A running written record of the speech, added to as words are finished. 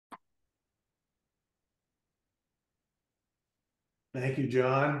Thank you,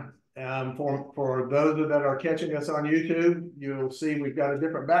 John. For those that are catching us on YouTube, you'll see we've got a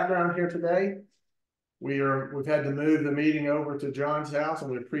different background here today. We've had to move the meeting over to John's house, and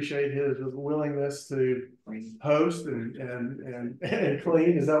we appreciate his willingness to host and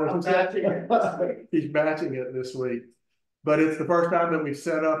clean. Is that what he's saying? He's batching it this week, but it's the first time that we've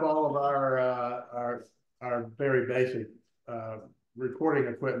set up all of our very basic recording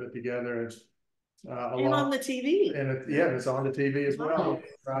equipment together. And on the TV. And it's on the TV as well.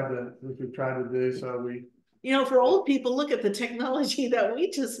 We've tried to do so. For old people, look at the technology that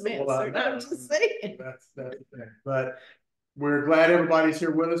we just mastered. I'm just saying. That's the thing. But we're glad everybody's here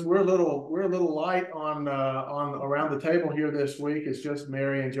with us. We're a little light on around the table here this week. It's just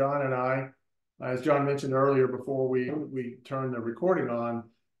Mary and John and I. As John mentioned earlier, before we turn the recording on,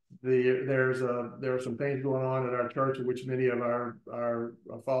 there are some things going on at our church, in which many of our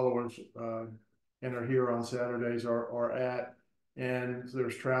followers and are here on Saturdays are at, and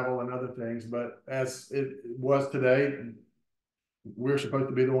there's travel and other things. But as it was today, we're supposed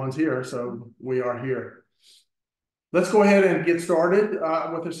to be the ones here, so we are here. Let's go ahead and get started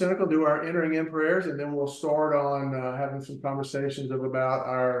with the cynical, do our entering in prayers, and then we'll start on having some conversations about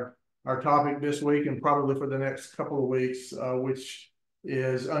our topic this week and probably for the next couple of weeks, which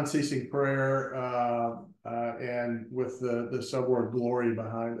is unceasing prayer and with the subword glory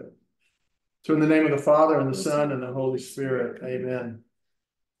behind it. So in the name of the Father, and the Son, and the Holy Spirit, amen.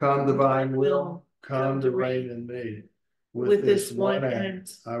 Come, divine will, come to reign in me. With this one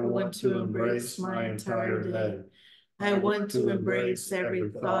act, I want to embrace my entire day. I want to embrace every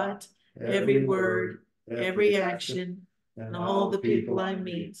thought, every word, every action, and all the people I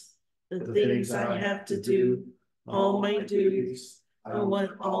meet, the things I have to do, all my duties. I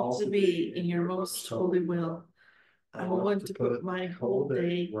want all to be in your most holy will. I want to put my whole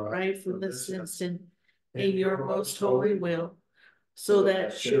day right from this instant in your most holy will, so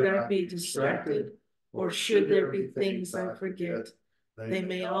that should I be distracted, or should there be things I forget, they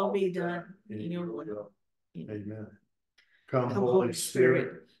may all be done in your will. Amen. Come, Holy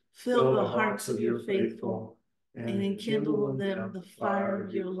Spirit, fill the hearts of your faithful, and enkindle in them the fire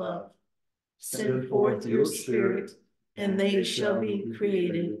of your love. Send forth your Spirit, and they shall be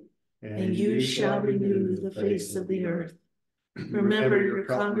created, and you shall renew the face of the earth. Remember your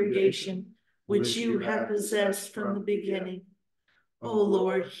congregation, which you have possessed from the beginning. O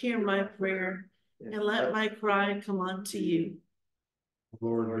Lord, hear my prayer, and let my cry come unto you.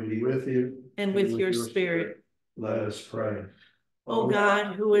 Lord be with you. And with your spirit. Let us pray. O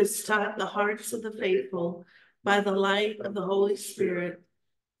God, who has taught the hearts of the faithful by the light of the Holy Spirit,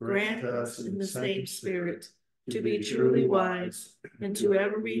 grant us in the same Spirit to be truly wise, and to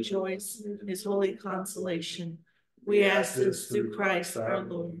ever rejoice in his holy consolation. We ask this through Christ our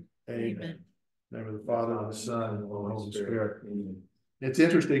Lord. Amen. In the name of the Father, and the Son, and the Holy Spirit. Amen. It's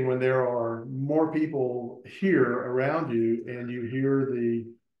interesting when there are more people here around you, and you hear the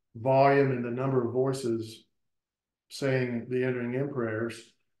volume and the number of voices saying the entering in prayers.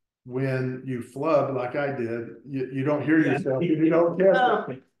 When you flub like I did, you don't hear yourself, you don't catch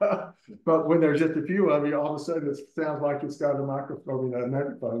it. But when there's just a few of you, all of a sudden it sounds like it's got a microphone and a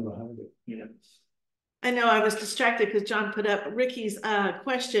microphone behind it. Yeah. I know I was distracted because John put up Ricky's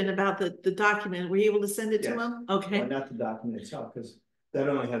question about the document. Were you able to send it to him? Okay. Well, not the document itself, because that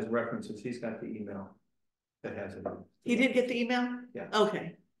only has references. He's got the email that has it. He did get the email? Yeah.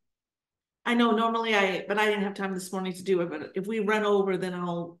 Okay. I know normally but I didn't have time this morning to do it, but if we run over, then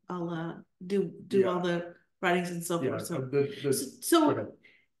I'll do all the writings and so forth. So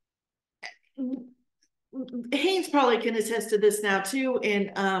Haynes probably can attest to this now too,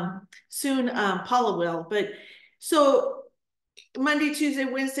 and soon Paula will. But so Monday, Tuesday,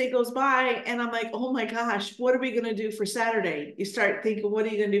 Wednesday goes by, and I'm like, oh my gosh, what are we gonna do for Saturday? You start thinking, what are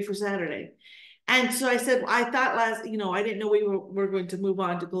you gonna do for Saturday? And so I said, I thought I didn't know we were going to move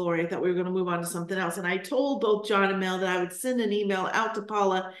on to glory. I thought we were going to move on to something else. And I told both John and Mel that I would send an email out to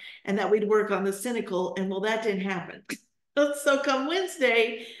Paula and that we'd work on the cynical. And well, that didn't happen. So come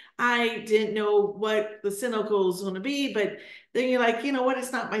Wednesday, I didn't know what the cynical was going to be. But then you're like, you know what?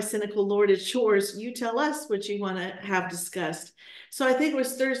 It's not my cynical, Lord, it's yours. You tell us what you want to have discussed. So I think it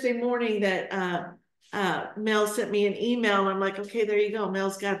was Thursday morning that Mel sent me an email, and I'm like, okay, there you go.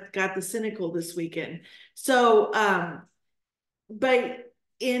 Mel's got the cynical this weekend. So, but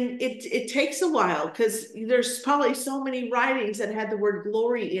it takes a while because there's probably so many writings that had the word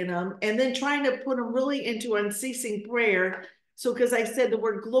glory in them, and then trying to put them really into unceasing prayer. So, because I said the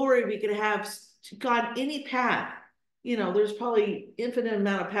word glory, we could have gone any path. There's probably infinite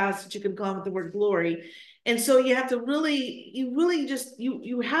amount of paths that you could have gone with the word glory. And so you have to really,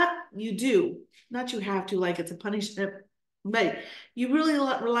 not you have to, like it's a punishment, But you really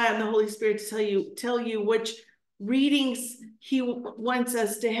rely on the Holy Spirit to tell you which readings he wants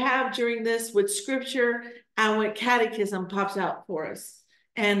us to have during this, with scripture and what catechism pops out for us.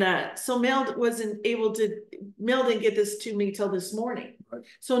 And so Mel didn't get this to me till this morning. Right.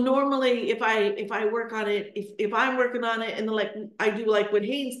 So normally if I work on it, if I'm working on it, and like I do like what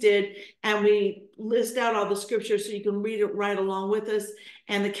Haynes did, and we list out all the scriptures so you can read it right along with us,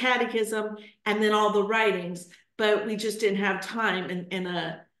 and the catechism, and then all the writings, but we just didn't have time.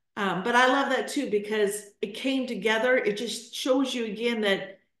 But I love that too, because it came together. It just shows you again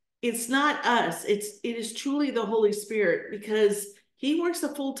that it's not us. It is truly the Holy Spirit, because he works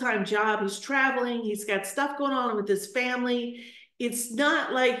a full-time job. He's traveling. He's got stuff going on with his family. It's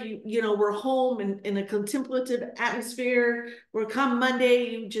not like we're home in a contemplative atmosphere where come Monday,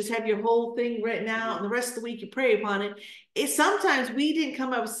 you just have your whole thing written out, and the rest of the week you pray upon it. Sometimes we didn't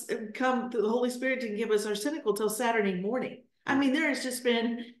the Holy Spirit didn't give us our cynical till Saturday morning. I mean, there has just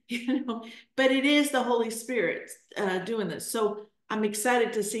been, but it is the Holy Spirit doing this. So I'm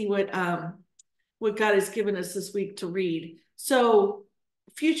excited to see what God has given us this week to read. So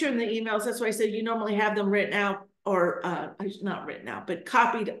future in the emails, that's why I said you normally have them written out, or not written out, but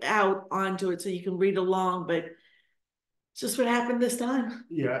copied out onto it so you can read along. But it's just what happened this time.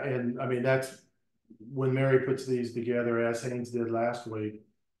 Yeah, and I mean, that's when Mary puts these together, as Haynes did last week,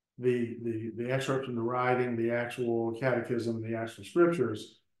 the excerpts from the writing, the actual catechism, the actual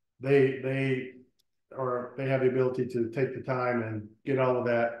scriptures, they have the ability to take the time and get all of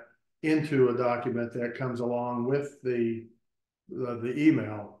that into a document that comes along with the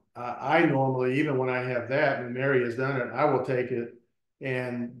email. I normally, even when I have that, and Mary has done it, I will take it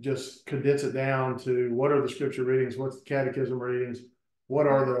and just condense it down to what are the scripture readings, what's the catechism readings, what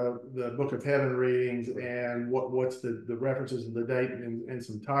are the Book of Heaven readings, and what's the references and the date and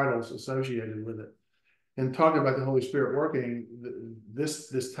some titles associated with it. And talking about the Holy Spirit working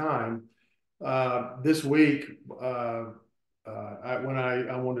this time, this week, when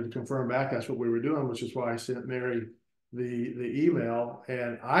I wanted to confirm back, that's what we were doing, which is why I sent Mary the email,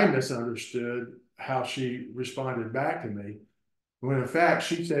 and I misunderstood how she responded back to me. When in fact,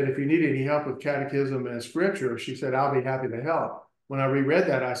 she said, if you need any help with catechism and scripture, she said, I'll be happy to help. When I reread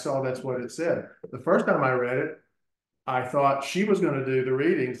that, I saw that's what it said. The first time I read it, I thought she was going to do the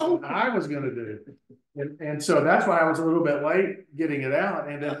readings, and I was going to do it. And so that's why I was a little bit late getting it out,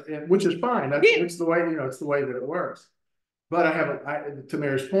 and which is fine. It's the way, it's the way that it works. But to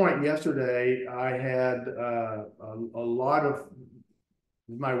Mary's point, yesterday I had a lot of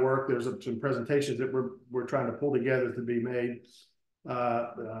my work. There's some presentations that we're trying to pull together to be made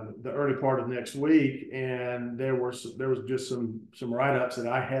the early part of next week, and there was just some write-ups that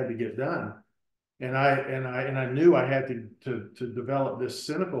I had to get done, and I knew I had to develop this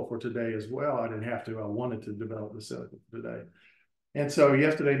cynical for today as well. I didn't have to. I wanted to develop the cynical for today. And so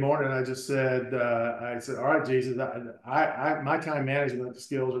yesterday morning, I just said, all right, Jesus, my time management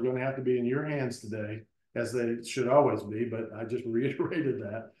skills are going to have to be in your hands today, as they should always be. But I just reiterated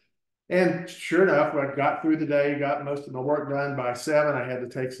that. And sure enough, I got through the day, got most of my work done by 7. I had to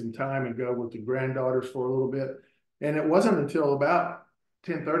take some time and go with the granddaughters for a little bit. And it wasn't until about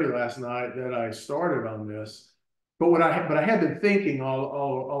 10:30 last night that I started on this. But I had been thinking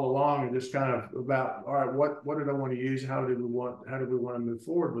all along, and just kind of about, all right, what did I want to use? How do we want to move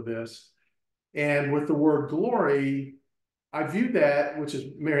forward with this? And with the word glory, I viewed that, which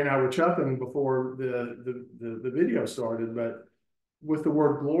is Mary and I were chuckling before the video started, but with the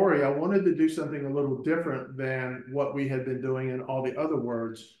word glory, I wanted to do something a little different than what we had been doing in all the other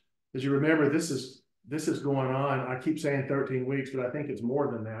words. As you remember, this is going on. I keep saying 13 weeks, but I think it's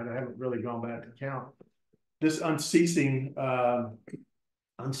more than that. I haven't really gone back to count. This unceasing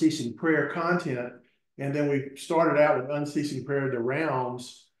prayer content, and then we started out with unceasing prayer, the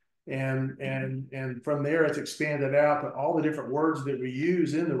realms, and from there it's expanded out to all the different words that we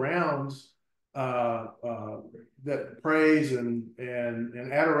use in the realms, that praise and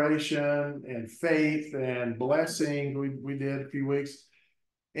adoration and faith and blessing we did a few weeks.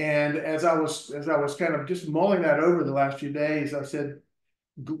 And as I was kind of just mulling that over the last few days, I said,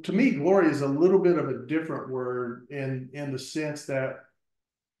 to me, glory is a little bit of a different word in the sense that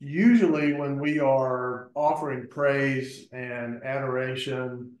usually when we are offering praise and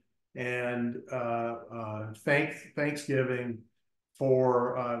adoration and thanksgiving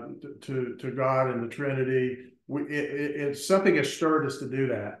to God and the Trinity, it's something has stirred us to do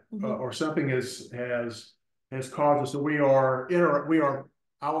that, or something has caused us. So we are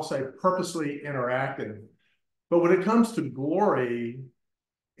I will say purposely interactive. But when it comes to glory,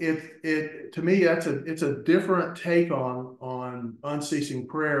 it to me it's a different take on unceasing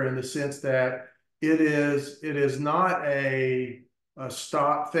prayer, in the sense that it is not a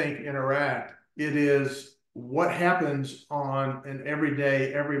stop, think, interact. It is what happens on an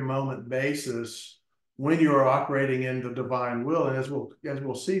everyday, every moment basis when you are operating in the divine will. And as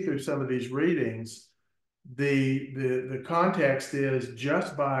we'll see through some of these readings, the context is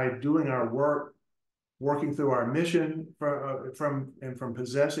just by doing our work, working through our mission from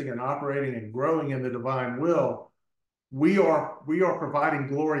possessing and operating and growing in the divine will, we are providing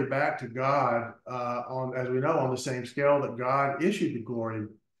glory back to God on, as we know, on the same scale that God issued the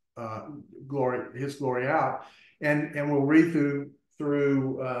His glory out, and we'll read through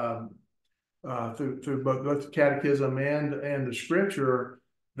both the Catechism and the Scripture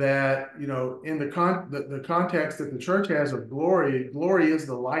that, you know, in the context that the Church has of glory is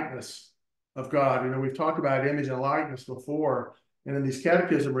the likeness of God. You know, we've talked about image and likeness before, and in these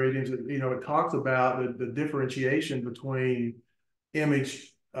catechism readings, you know, it talks about the differentiation between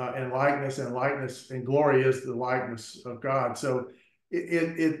image and likeness and glory is the likeness of God. So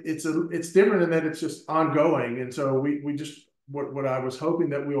it's different in that it's just ongoing. And so we just, what I was hoping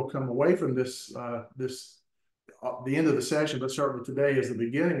that we'll come away from this, the end of the session, but certainly today is the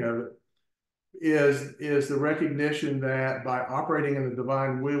beginning of it, is the recognition that by operating in the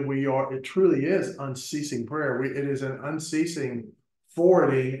divine will, it truly is unceasing prayer. It is an unceasing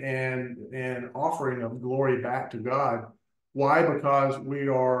forwarding and offering of glory back to God. Why? Because we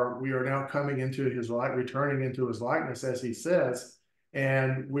are now coming into his light, returning into his likeness, as he says,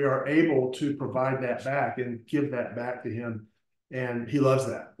 and we are able to provide that back and give that back to him. And he loves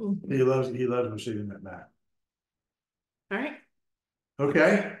that. Mm-hmm. He loves receiving that back. All right.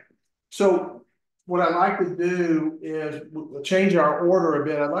 Okay. So what I'd like to do is change our order a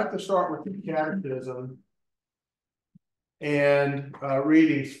bit. I'd like to start with the catechism and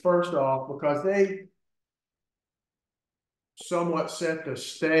readings first off, because they somewhat set the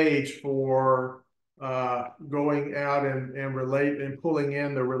stage for going out and pulling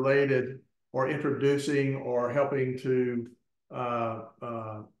in the related, or introducing, or helping to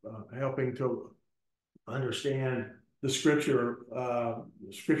understand the scripture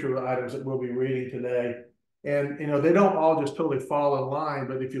items that we'll be reading today. And, you know, they don't all just totally fall in line,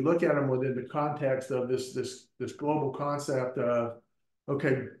 but if you look at them within the context of this global concept of,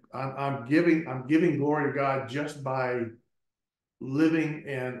 okay, I'm giving glory to God just by living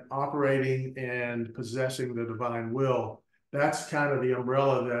and operating and possessing the divine will. That's kind of the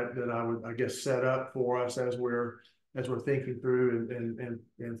umbrella that I would, I guess, set up for us as we're thinking through and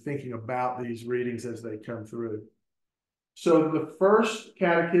thinking about these readings as they come through. So the first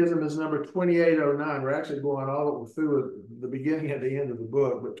catechism is number 2809. We're actually going all through the beginning and the end of the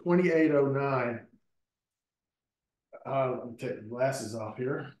book, but 2809. Let me take the glasses off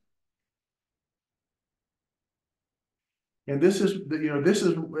here. And this is,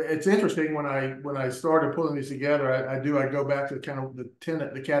 it's interesting when I started pulling these together, I go back to kind of the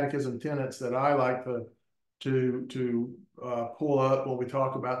catechism tenets that I like to pull up when we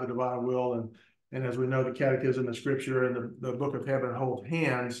talk about the divine will. And as we know, the catechism, the scripture, and the book of heaven hold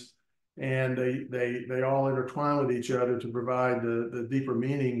hands, and they all intertwine with each other to provide the deeper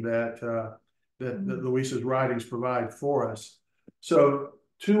meaning that Luisa's writings provide for us. So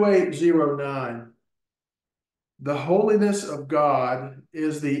 2809. The holiness of God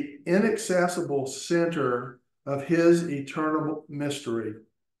is the inaccessible center of his eternal mystery.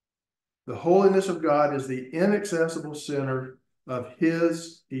 The holiness of God is the inaccessible center of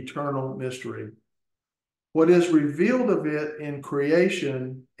his eternal mystery. What is revealed of it in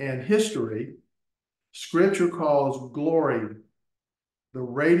creation and history, Scripture calls glory, the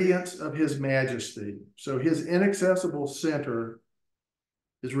radiance of his majesty. So his inaccessible center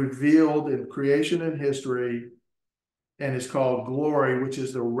is revealed in creation and history, and is called glory, which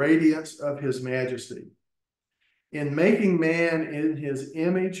is the radiance of his majesty. In making man in his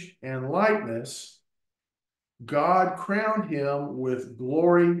image and likeness, God crowned him with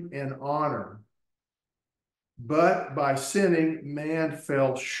glory and honor. But by sinning, man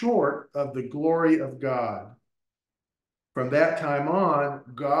fell short of the glory of God. From that time on,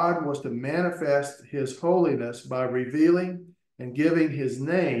 God was to manifest his holiness by revealing and giving his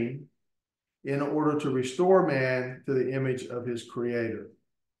name in order to restore man to the image of his creator.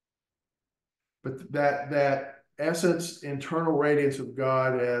 But that essence, internal radiance of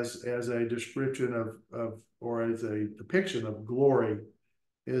God as a description of or as a depiction of glory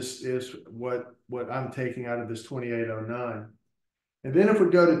is what I'm taking out of this 2809. And then if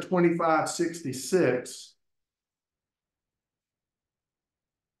we go to 2566,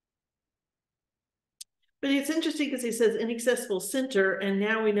 But it's interesting because he says inaccessible center, and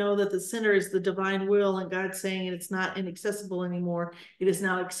now we know that the center is the divine will, and God's saying it's not inaccessible anymore. It is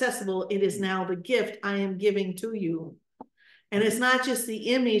now accessible. It is now the gift I am giving to you. And it's not just the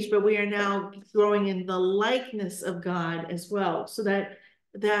image, but we are now growing in the likeness of God as well. So that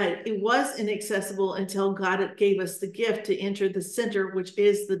it was inaccessible until God gave us the gift to enter the center, which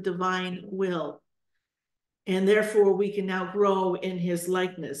is the divine will. And therefore we can now grow in his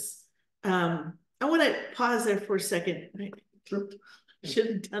likeness. I want to pause there for a second. Sure. Should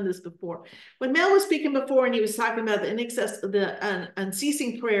have done this before. When Mel was speaking before, and he was talking about the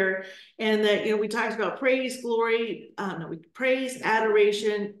unceasing prayer, and that, you know, we talked about praise, glory, praise,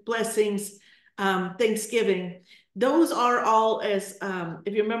 adoration, blessings, thanksgiving. Those are all, as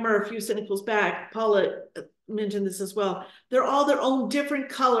if you remember a few cynicals back, Paula mentioned this as well. They're all their own different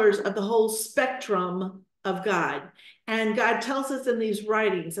colors of the whole spectrum of God. And God tells us in these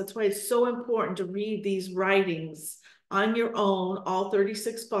writings, that's why it's so important to read these writings on your own, all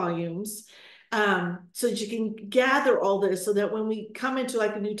 36 volumes, so that you can gather all this, so that when we come into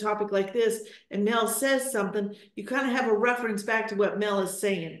like a new topic like this and Mel says something, you kind of have a reference back to what Mel is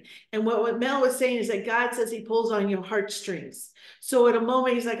saying. And what Mel was saying is that God says he pulls on your heartstrings. So at a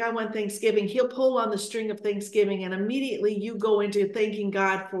moment, he's like, I want Thanksgiving. He'll pull on the string of Thanksgiving, and immediately you go into thanking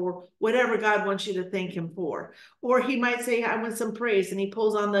God for whatever God wants you to thank him for. Or he might say, I want some praise, and he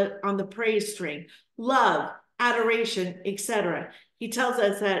pulls on the praise string. Love, adoration, etc. He tells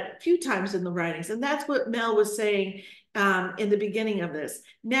us that a few times in the writings, and that's what Mel was saying in the beginning of this.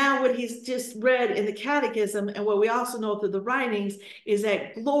 Now, what he's just read in the catechism, and what we also know through the writings, is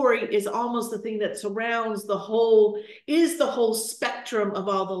that glory is almost the thing that surrounds the whole spectrum of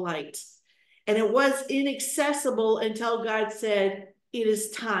all the light. And it was inaccessible until God said, it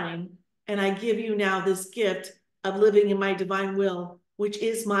is time, and I give you now this gift of living in my divine will, which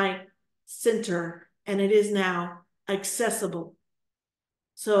is my center, and it is now accessible.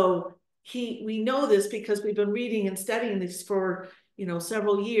 So we know this because we've been reading and studying this for, you know,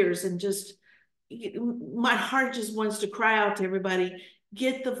 several years, and just my heart just wants to cry out to everybody,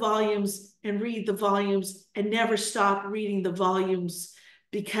 get the volumes and read the volumes, and never stop reading the volumes,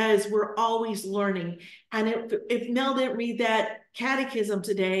 because we're always learning. And if Mel didn't read that catechism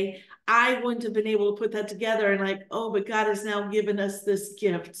today, I wouldn't have been able to put that together and like, oh, but God has now given us this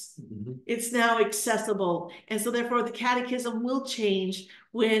gift. Mm-hmm. It's now accessible. And so therefore the catechism will change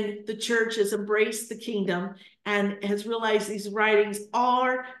when the church has embraced the kingdom and has realized these writings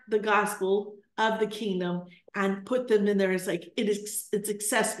are the gospel of the kingdom, and put them in there. It's like, it's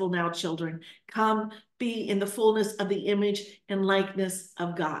accessible now, children. Come be in the fullness of the image and likeness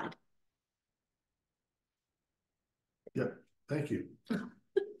of God. Yep. Thank you.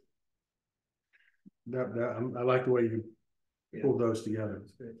 I like the way you pulled those together.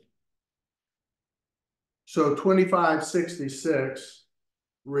 So 2566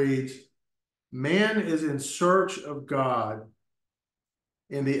 reads, man is in search of God.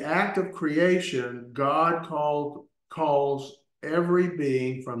 In the act of creation, God calls every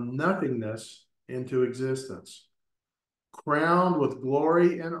being from nothingness into existence. Crowned with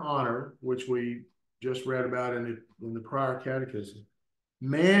glory and honor, which we just read about in the prior catechism,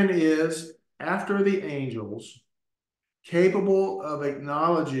 man is, after the angels, capable of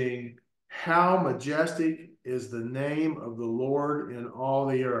acknowledging how majestic is the name of the Lord in all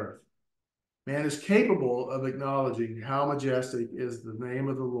the earth. Man is capable of acknowledging how majestic is the name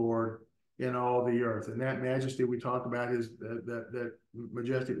of the Lord in all the earth. And that majesty we talked about is that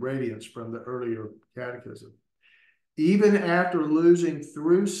majestic radiance from the earlier catechism. Even after losing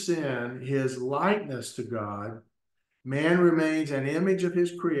through sin his likeness to God, man remains an image of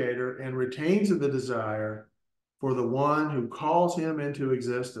his creator and retains the desire for the one who calls him into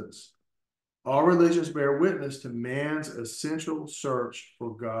existence. All religions bear witness to man's essential search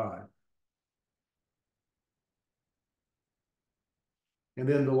for God. And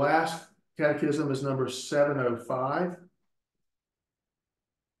then the last catechism is number 705.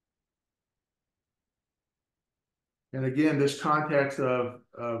 And again, this context of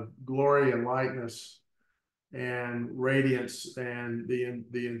glory and likeness and radiance and the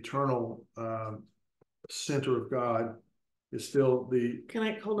internal center of God is still the... Can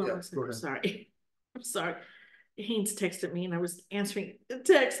I hold on a second? I'm sorry. I'm sorry. Haynes texted me and I was answering the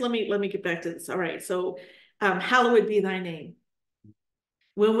text. Let me get back to this. All right. So hallowed be thy name.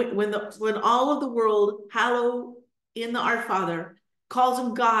 When all of the world hallow in the Our Father, calls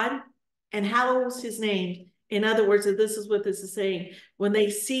him God and hallows his name. In other words, this is what this is saying. When they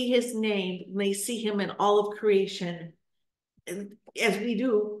see his name, when they see him in all of creation, and as we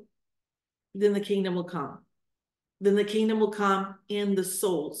do, then the kingdom will come. Then the kingdom will come in the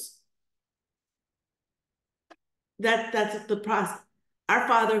souls. That's the process. Our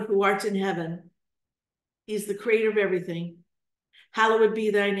Father who art in heaven, he's the creator of everything. Hallowed be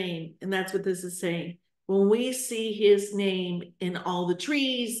thy name. And that's what this is saying. When we see his name in all the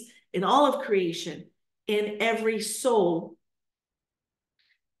trees, in all of creation, in every soul,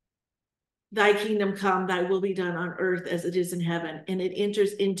 thy kingdom come, thy will be done on earth as it is in heaven. And it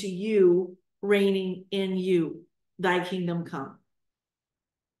enters into you, reigning in you, thy kingdom come.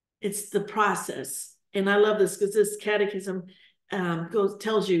 It's the process. And I love this because this catechism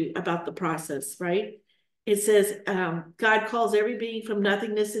tells you about the process, right? It says, God calls every being from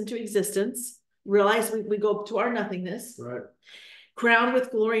nothingness into existence. Realize we go to our nothingness. Right. Crowned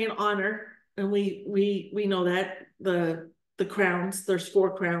with glory and honor. And we know that the crowns, there's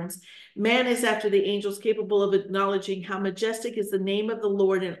 4 crowns. Man is after the angels, capable of acknowledging how majestic is the name of the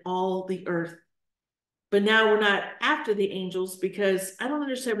Lord in all the earth. But now we're not after the angels, because I don't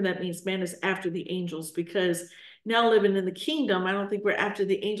understand what that means. Man is after the angels, because now living in the kingdom, I don't think we're after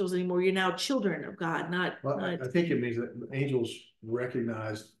the angels anymore. You're now children of God, not. I think it means that angels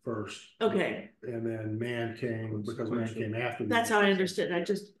recognized first. Okay. And then man came, because man came after. That's how I understood.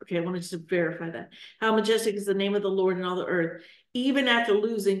 I wanted to verify that. How majestic is the name of the Lord in all the earth. Even after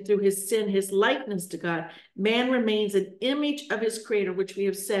losing through his sin, his likeness to God, man remains an image of his creator, which we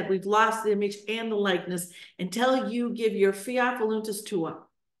have said. We've lost the image and the likeness until you give your fiat voluntas tua.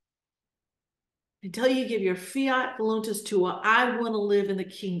 Until you give your fiat voluntas tua, I want to live in the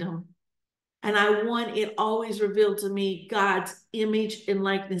kingdom. And I want it always revealed to me, God's image and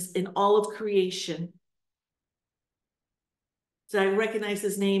likeness in all of creation. So I recognize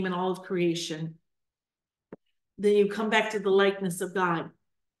his name in all of creation. Then you come back to the likeness of God. And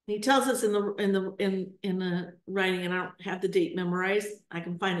he tells us in the writing, and I don't have the date memorized. I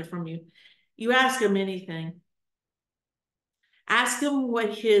can find it from you. You ask him anything. Ask him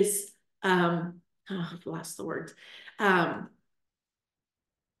what his I've lost the words.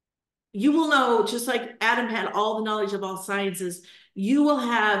 You will know, just like Adam had all the knowledge of all sciences, you will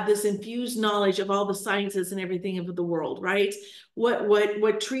have this infused knowledge of all the sciences and everything of the world, right?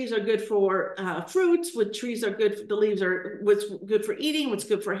 What trees are good for fruits, what trees are good for, the leaves are what's good for eating, what's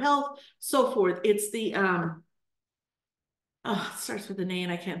good for health, so forth. It's the it starts with an A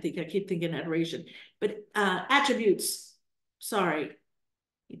and I can't think, I keep thinking adoration, but attributes. Sorry.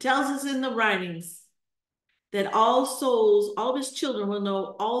 He tells us in the writings that all souls, all of his children will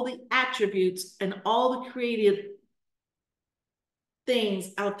know all the attributes and all the created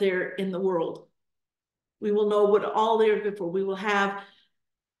things out there in the world. We will know what all they're good for. We will have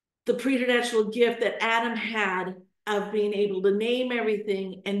the preternatural gift that Adam had of being able to name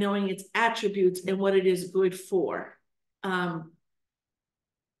everything and knowing its attributes and what it is good for.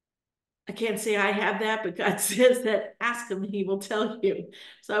 I can't say I have that, but God says that ask him, he will tell you.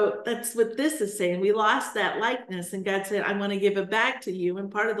 So that's what this is saying. We lost that likeness, and God said, I want to give it back to you. And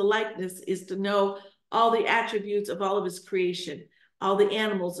part of the likeness is to know all the attributes of all of his creation, all the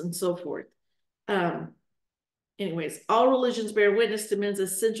animals and so forth. Anyways, all religions bear witness to men's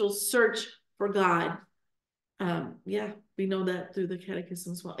essential search for God. Yeah, we know that through the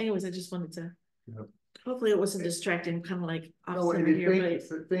catechism as well. Anyways, I just wanted to. Yep. Hopefully it wasn't distracting, kind of like off center here.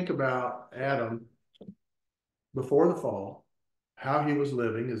 Think about Adam before the fall, how he was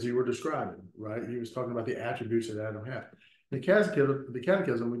living as you were describing, right? He was talking about the attributes that Adam had. The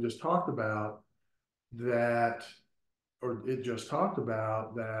catechism we just talked about that, or it just talked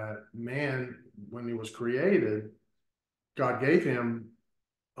about that man, when he was created, God gave him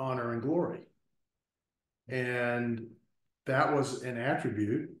honor and glory. And that was an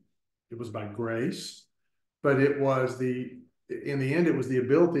attribute. It was by grace, but it was in the end, it was the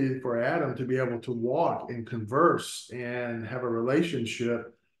ability for Adam to be able to walk and converse and have a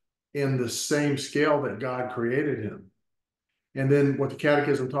relationship in the same scale that God created him. And then what the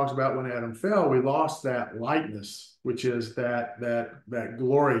catechism talks about, when Adam fell, we lost that likeness, which is that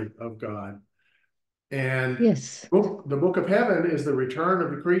glory of God. And yes, the book of heaven is the return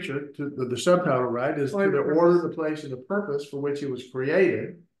of the creature to the subtitle, right? Is to the order, the place, and the purpose for which he was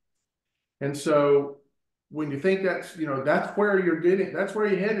created. And so when you think that's where you're getting, that's where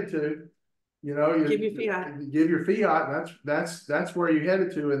you're headed to, you give your fiat. Give your fiat. That's where you're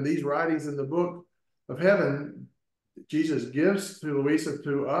headed to. And these writings in the book of heaven, Jesus gives to Louisa,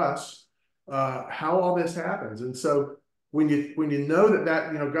 to us, how all this happens. And so when you know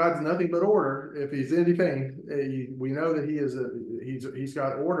that God's nothing but order, if he's anything, we know that he's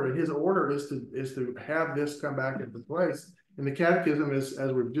got order, and his order is to have this come back into place. And the catechism is,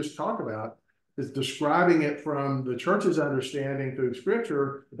 as we've just talked about, is describing it from the church's understanding through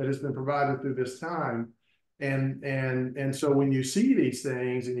scripture that has been provided through this time. And so when you see these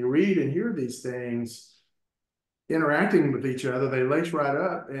things and you read and hear these things, interacting with each other, they lace right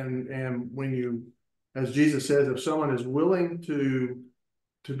up. And when you, as Jesus says, if someone is willing to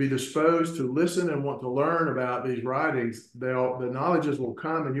be disposed to listen and want to learn about these writings, the knowledges will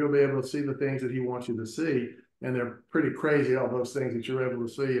come and you'll be able to see the things that he wants you to see. And they're pretty crazy, all those things that you're able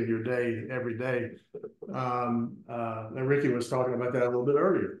to see in your day, every day. And Ricky was talking about that a little bit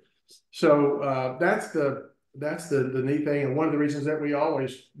earlier. So that's the neat thing. And one of the reasons that we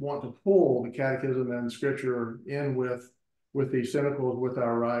always want to pull the catechism and scripture in with these cynicals with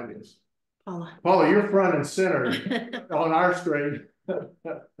our writings. Paula, you're front and center on our screen.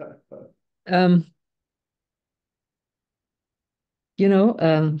 You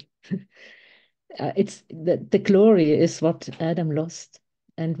know, it's the glory is what Adam lost,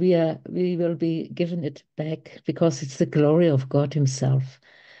 and we will be given it back because it's the glory of God Himself,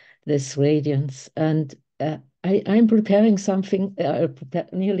 this radiance. And I'm preparing something,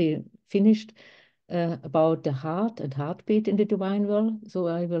 nearly finished, about the heart and heartbeat in the divine will. So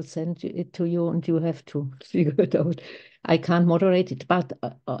I will send it to you, and you have to figure it out. I can't moderate it, but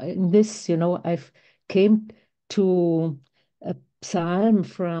in this, I've came to a psalm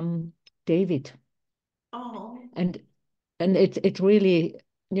from David. Oh. And it really,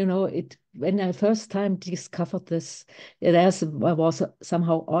 when I first time discovered this, there was a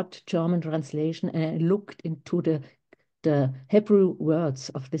somehow odd German translation, and I looked into the Hebrew words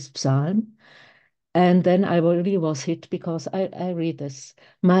of this psalm, and then I really was hit because I read this.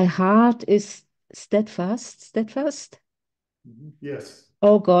 My heart is steadfast. Yes.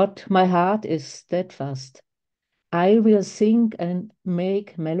 Oh God, my heart is steadfast. I will sing and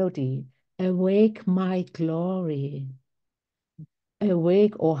make melody. Awake my glory.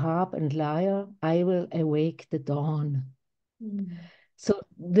 Awake, O harp and lyre, I will awake the dawn. So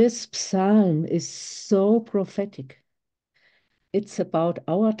this psalm is so prophetic. It's about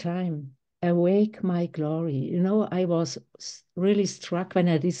our time. Awake my glory. I was really struck when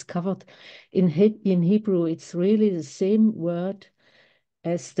I discovered in Hebrew, it's really the same word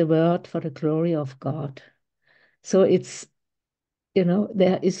as the word for the glory of God. So it's,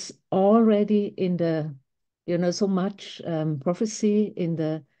 there is already in the, so much prophecy in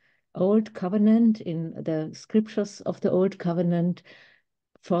the Old Covenant, in the scriptures of the Old Covenant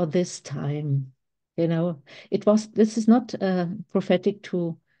for this time. This is not prophetic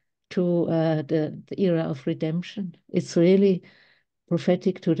to the era of redemption. It's really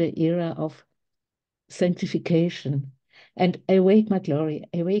prophetic to the era of sanctification. And awake my glory,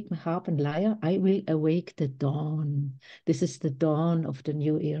 awake my harp and lyre, I will awake the dawn. This is the dawn of the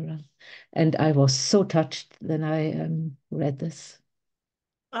new era. And I was so touched when I read this.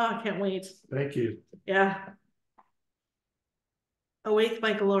 Oh, I can't wait. Thank you. Yeah. Awake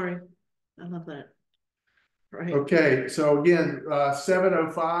my glory. I love that. Right. Okay, so again,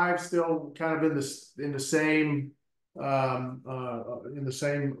 7:05, still kind of in the same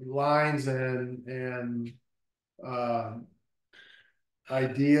lines and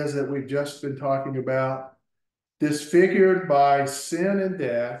ideas that we've just been talking about. Disfigured by sin and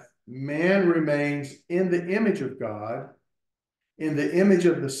death, man remains in the image of God, in the image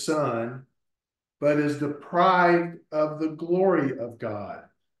of the Son, but is deprived of the glory of God,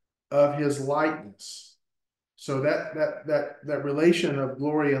 of his likeness. So that relation of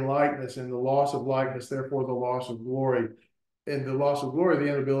glory and likeness, and the loss of likeness, therefore the loss of glory, and the loss of glory, the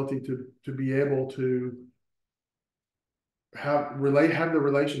inability to be able to have the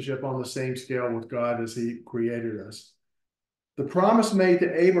relationship on the same scale with God as he created us. The promise made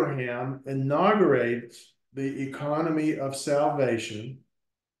to Abraham inaugurates the economy of salvation,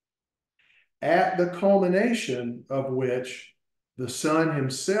 at the culmination of which the Son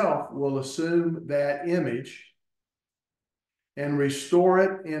himself will assume that image and restore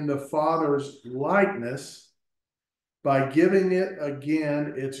it in the Father's likeness by giving it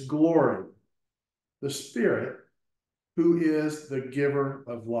again its glory, the Spirit, who is the giver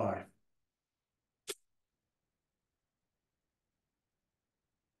of life.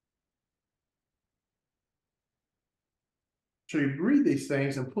 So you read these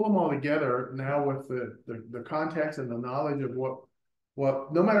things and pull them all together now with the context and the knowledge of what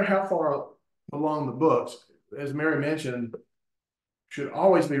no matter how far along the books, as Mary mentioned, should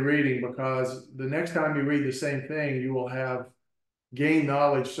always be reading, because the next time you read the same thing, you will have gained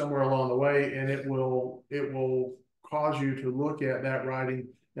knowledge somewhere along the way, and it will cause you to look at that writing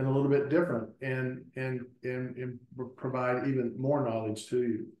in a little bit different and provide even more knowledge to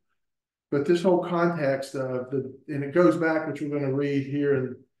you. But this whole context of and it goes back, which we're going to read here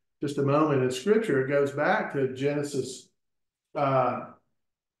in just a moment in scripture, it goes back to Genesis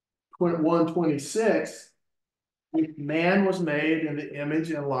 1:26. Man was made in the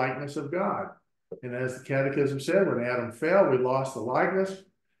image and likeness of God. And as the catechism said, when Adam fell, we lost the likeness.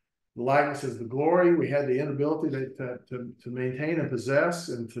 The likeness is the glory. We had the inability to maintain and possess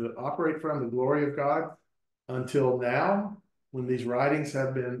and to operate from the glory of God until now, when these writings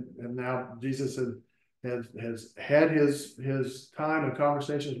have been, and now Jesus has had his time and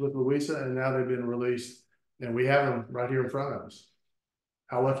conversations with Louisa, and now they've been released, and we have them right here in front of us.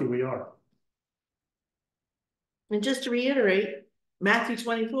 How lucky we are. And just to reiterate, Matthew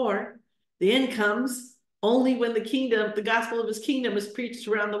 24, the end comes only when the kingdom, the gospel of his kingdom is preached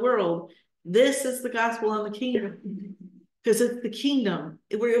around the world. This is the gospel on the kingdom, because it's the kingdom.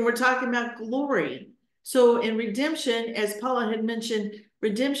 We're talking about glory. So in redemption, as Paula had mentioned,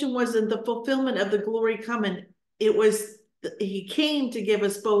 redemption wasn't the fulfillment of the glory coming. It was, he came to give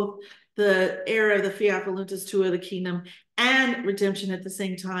us both the era of the fiat voluntas tua of the kingdom and redemption at the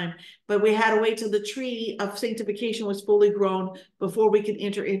same time. But we had to wait till the tree of sanctification was fully grown before we could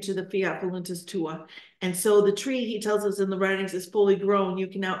enter into the fiat voluntas tua. And so the tree, he tells us in the writings, is fully grown. You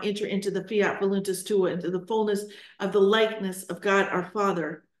can now enter into the fiat voluntas tua, into the fullness of the likeness of God our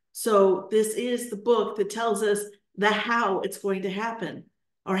Father. So this is the book that tells us the how it's going to happen,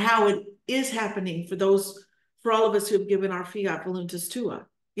 or how it is happening for all of us who have given our fiat voluntas tua,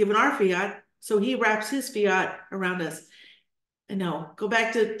 given our fiat. So he wraps his fiat around us. And no, go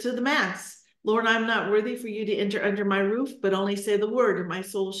back to the Mass. Lord, I'm not worthy for you to enter under my roof, but only say the word and my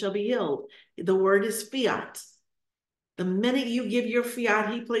soul shall be healed. The word is fiat. The minute you give your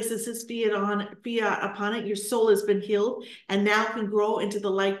fiat, he places his fiat upon it. Your soul has been healed and now can grow into the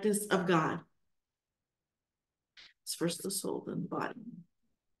likeness of God. It's first the soul, then the body.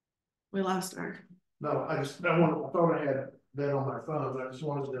 We lost our. No, I thought I had that on my phone, but I just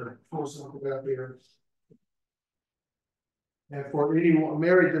wanted to pull something up here. And for anyone,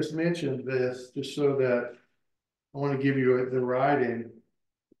 Mary just mentioned this, just so that I want to give you the writing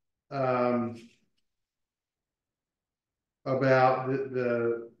about this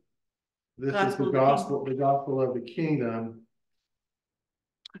is the gospel of the kingdom.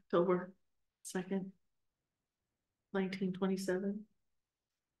 October 2nd, 1927.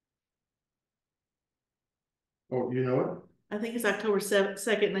 Oh, you know it? I think it's October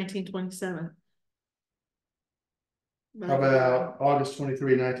 2nd, 1927. How about August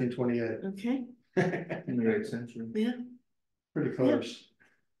 23, 1928? Okay. In the 8th century. Yeah. Pretty close. Yeah.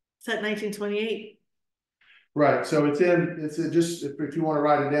 It's at 1928. Right. So it's just, if you want to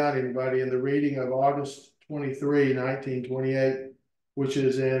write it down, anybody, in the reading of August 23, 1928, which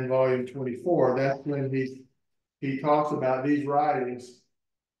is in volume 24, that's when he talks about these writings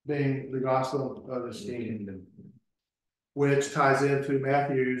being the gospel of his kingdom, which ties into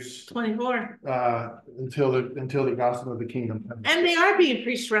Matthew's 24. Until the gospel of the kingdom. And they are being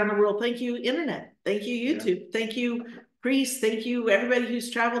preached around the world. Thank you, internet. Thank you, YouTube. Yeah. Thank you, priests. Thank you, everybody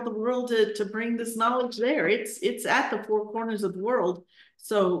who's traveled the world to bring this knowledge there. It's at the four corners of the world.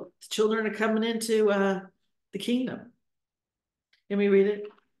 So children are coming into the kingdom. Can we read it?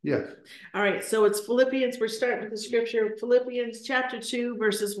 Yes. All right. So it's Philippians. We're starting with the scripture. Philippians chapter 2,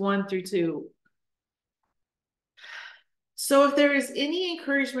 verses 1 through 2. So if there is any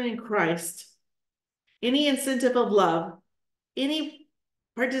encouragement in Christ, any incentive of love, any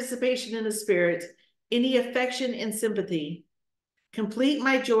participation in the Spirit, any affection and sympathy, complete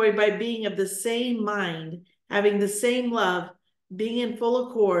my joy by being of the same mind, having the same love, being in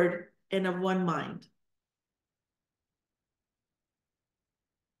full accord and of one mind.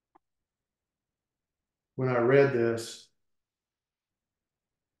 When I read this,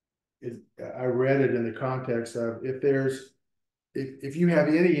 I read it in the context of if you have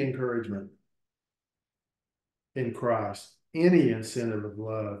any encouragement in Christ, any incentive of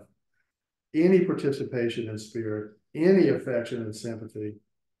love, any participation in spirit, any affection and sympathy,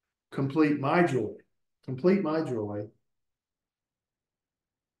 complete my joy,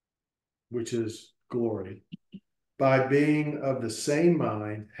 which is glory, by being of the same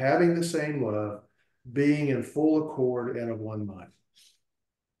mind, having the same love, being in full accord and of one mind.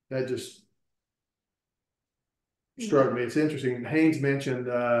 That just struck me. It's interesting. Haynes mentioned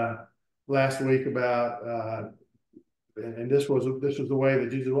last week about and this was the way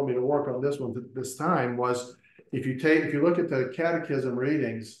that Jesus wanted me to work on this one this time, was if you look at the catechism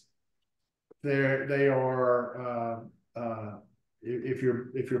readings, they are if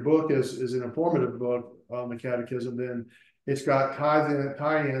your book is an informative book on the catechism, then it's got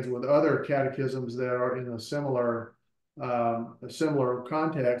tie-ins with other catechisms that are in a similar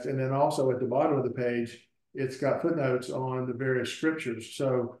context, and then also at the bottom of the page it's got footnotes on the various scriptures.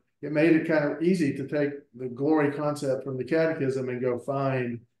 So it made it kind of easy to take the glory concept from the catechism and go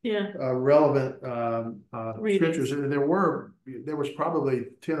find Yeah, relevant Readings. scriptures. And there was probably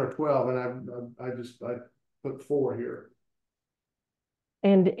 10 or 12, and I put 4 here.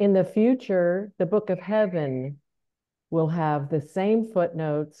 And in the future, the Book of Heaven will have the same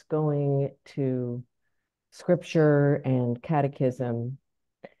footnotes going to scripture and catechism.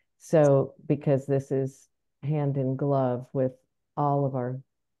 So, because this is hand in glove with all of our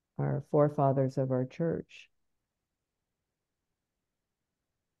forefathers of our church.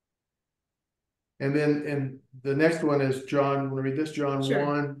 And the next one is John. Want to read this? John Sure.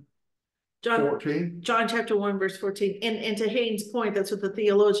 1, John 14. John chapter 1, verse 14. And to Haynes' point, that's what the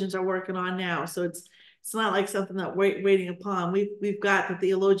theologians are working on now. So it's not like something that waiting upon. We've got the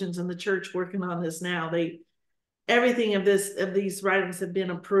theologians in the church working on this now. Everything of these writings have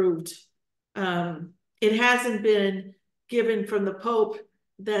been approved. It hasn't been given from the Pope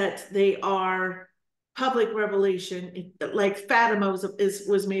that they are public revelation. Like Fatima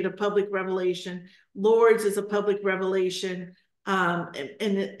was made a public revelation. Lourdes is a public revelation.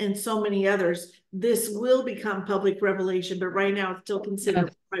 And so many others. This will become public revelation, but right now it's still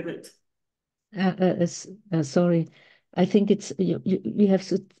considered private. Sorry, I think it's we have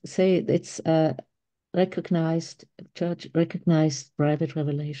to say it's recognized church recognized private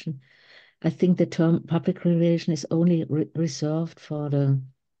revelation. I think the term public revelation is only reserved for the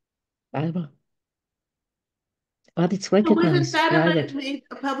Bible, but it's So wasn't recognized Fatima private. made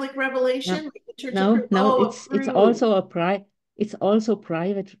a public revelation? No, it's approved. also it's also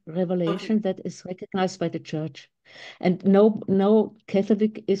private revelation that is recognized by the church, and no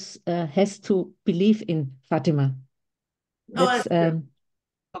Catholic has to believe in Fatima. That's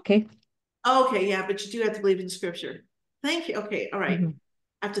okay. Okay, yeah, but you do have to believe in scripture. Thank you. Okay, all right.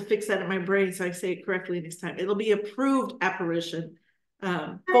 I have to fix that in my brain so I say it correctly next time. It'll be approved apparition.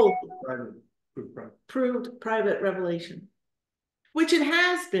 Both approved private revelation, which it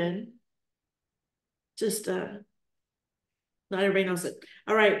has been. Just not everybody knows it.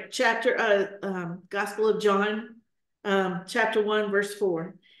 All right, Gospel of John, chapter 1, verse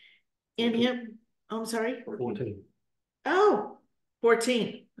 4. In him, I'm sorry. 14. Oh,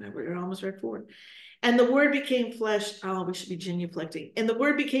 14. We're almost read 4. And the word became flesh. Oh, we should be genuflecting. And the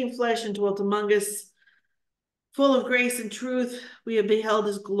word became flesh and dwelt among us, full of grace and truth. We have beheld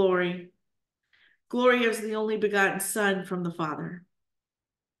his glory. Glory as the only begotten Son from the Father.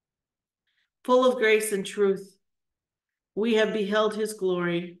 Full of grace and truth. We have beheld his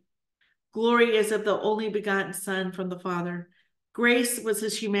glory. Glory as of the only begotten Son from the Father. Grace was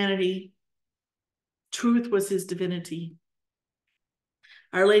his humanity. Truth was his divinity.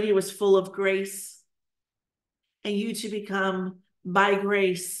 Our Lady was full of grace. And you to become by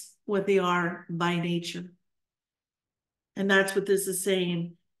grace what they are by nature. And that's what this is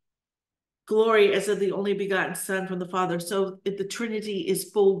saying. Glory as of the only begotten Son from the Father. So if the Trinity is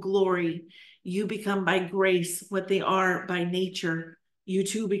full glory, you become by grace what they are by nature. You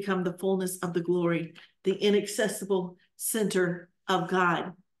too become the fullness of the glory, the inaccessible center of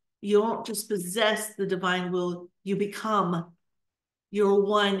God. You don't just possess the divine will, you become. You're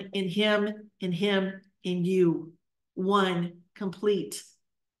one in him, in you. One, complete,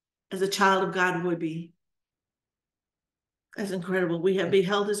 as a child of God would be. That's incredible. We have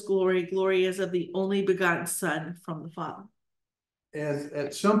beheld his glory, glory as of the only begotten Son from the Father. And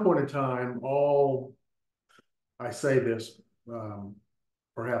at some point in time, I say this,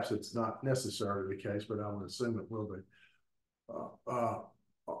 perhaps it's not necessarily the case, but I would assume it will be.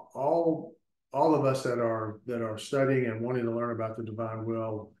 All of us that are studying and wanting to learn about the divine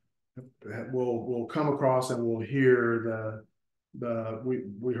will come across and will hear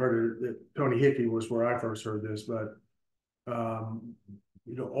we heard it. Tony Hickey was where I first heard this, but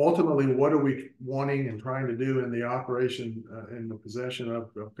ultimately, what are we wanting and trying to do in the operation, in the possession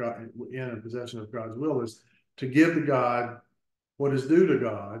of God, in possession of God's will, is to give to God what is due to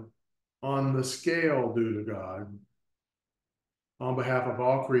God on the scale due to God on behalf of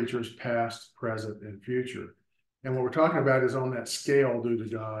all creatures, past, present, and future. And what we're talking about is on that scale due to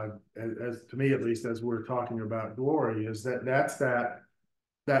God, as to me at least, as we're talking about glory, is that's that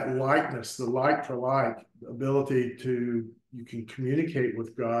likeness, the like for like ability you can communicate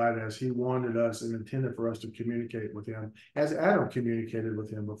with God as he wanted us and intended for us to communicate with him, as Adam communicated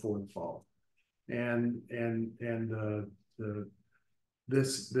with him before the fall. And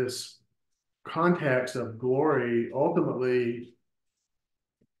this context of glory ultimately,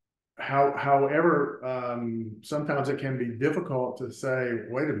 however, sometimes it can be difficult to say,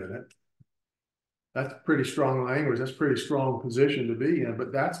 wait a minute, that's pretty strong language, that's pretty strong position to be in,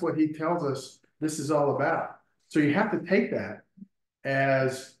 but that's what he tells us this is all about. So you have to take that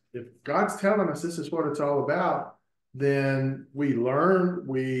as if God's telling us this is what it's all about, then we learn,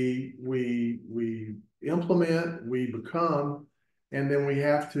 we implement, we become, and then we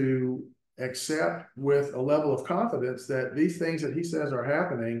have to accept with a level of confidence that these things that he says are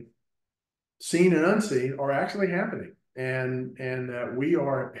happening, seen and unseen, are actually happening, and that we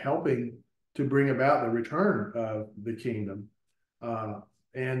are helping to bring about the return of the kingdom,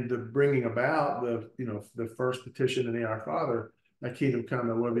 and the bringing about the first petition in the Our Father, thy kingdom come,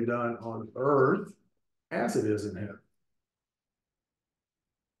 that will be done on earth as it is in heaven.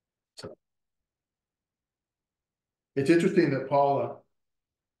 So it's interesting that Paula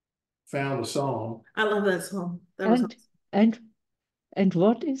found a psalm. I love that song. That was awesome. And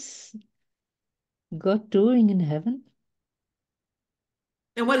what is God doing in heaven?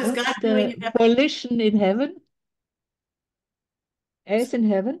 And what is What's God doing the in heaven? volition in heaven? As in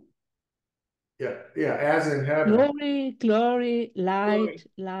heaven? Yeah, as in heaven. Glory, glory, light,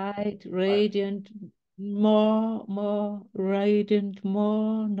 Glory. light, radiant, more radiant,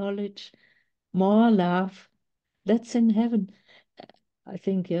 more knowledge, more love. That's in heaven. I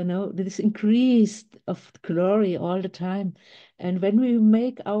think, this increased of glory all the time. And when we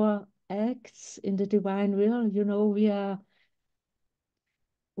make our acts in the divine will,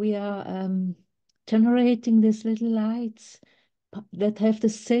 we are generating these little lights that have the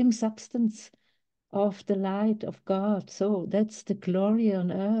same substance of the light of God. So that's the glory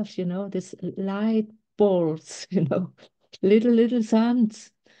on earth, this light balls, little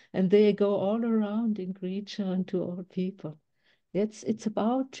suns, and they go all around in creature and to all people. It's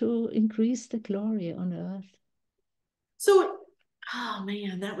about to increase the glory on earth. So, oh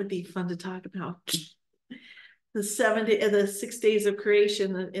man, that would be fun to talk about. The 6 days of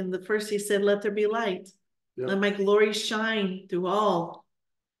creation. In the first, he said, "Let there be light. Yep. Let my glory shine through all.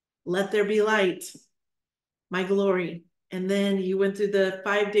 Let there be light, my glory." And then you went through the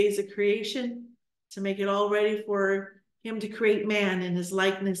 5 days of creation to make it all ready for him to create man in his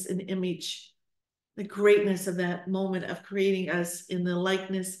likeness and image. The greatness of that moment of creating us in the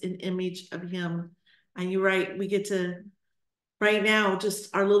likeness and image of him. And you're right, we get to right now,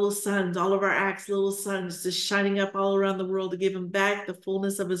 just our little sons, all of our acts, little sons, just shining up all around the world to give him back the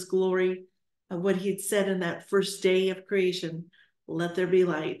fullness of his glory, of what he'd said in that first day of creation. Let there be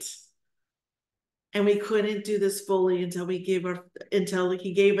light. And we couldn't do this fully until he gave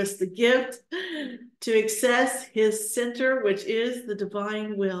us the gift to access his center, which is the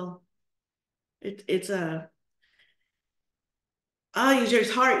divine will. It's your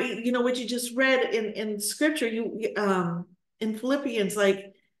heart. What you just read in scripture, in Philippians,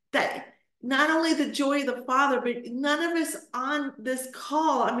 like that. Not only the joy of the Father, but none of us on this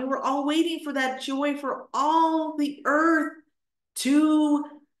call. I mean, we're all waiting for that joy for all the earth to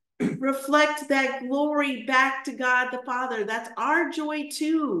reflect that glory back to God the Father. That's our joy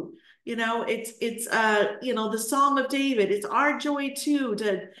too. It's the Psalm of David. It's our joy too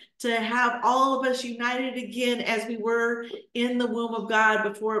to have all of us united again as we were in the womb of God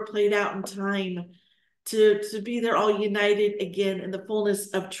before it played out in time, to be there all united again in the fullness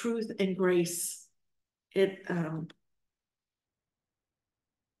of truth and grace.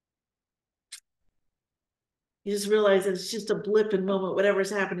 You just realize that it's just a blip in moment.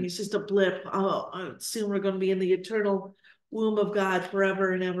 Whatever's happening, it's just a blip. Oh, soon we're going to be in the eternal womb of God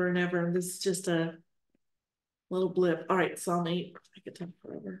forever and ever and ever. And this is just a little blip. All right, Psalm 8. I could talk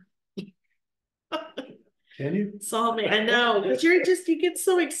forever. Can you? Psalm 8. I know, but you get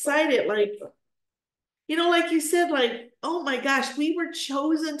so excited. Like you said, like, oh my gosh, we were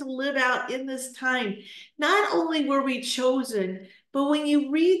chosen to live out in this time. Not only were we chosen, but when you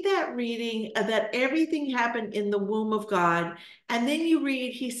read that reading that everything happened in the womb of God, and then you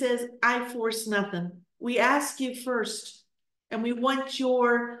read, he says, I force nothing. We ask you first, and we want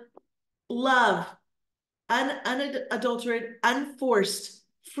your love, unadulterated, unforced,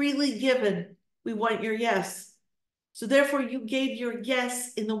 freely given. We want your yes. So therefore, you gave your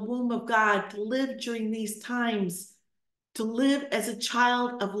yes in the womb of God to live during these times, to live as a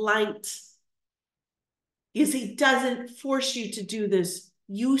child of light. Because he doesn't force you to do this.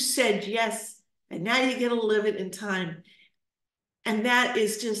 You said yes, and now you get to live it in time. And that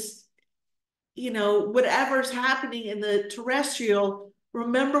is just, whatever's happening in the terrestrial,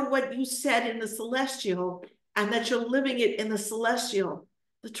 remember what you said in the celestial, and that you're living it in the celestial.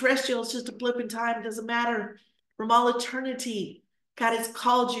 The terrestrial is just a blip in time. It doesn't matter. From all eternity, God has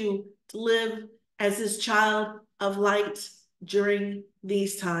called you to live as his child of light during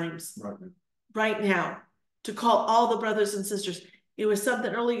these times. Right now, to call all the brothers and sisters. It was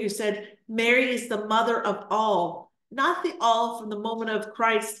something earlier you said, Mary is the mother of all. Not the all from the moment of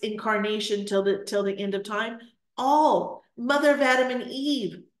Christ's incarnation till the end of time. All. Mother of Adam and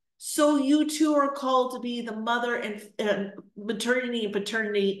Eve. so you too are called to be the mother and maternity and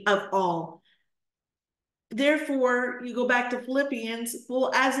paternity of all. Therefore, you go back to Philippians.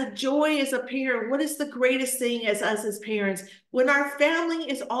 Well, as a joy as a parent, what is the greatest thing as us as parents? When our family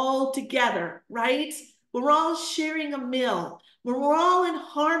is all together, right? When we're all sharing a meal, when we're all in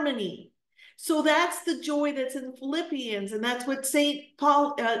harmony. So that's the joy that's in Philippians. And that's what St.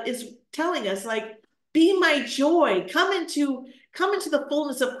 Paul is telling us, like, be my joy, come into the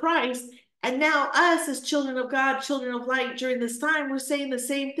fullness of Christ. And now us as children of God, children of light, during this time, we're saying the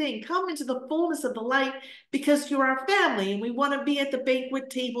same thing. Come into the fullness of the light because you're our family and we want to be at the banquet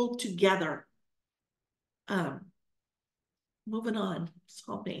table together. Moving on.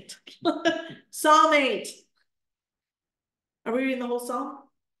 Psalm 8. Psalm 8. Are we reading the whole psalm?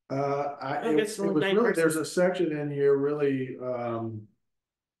 It was really, there's a section in here really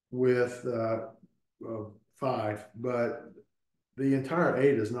with 5, but the entire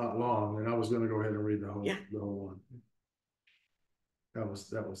 8 is not long, and I was going to go ahead and read the whole one. That was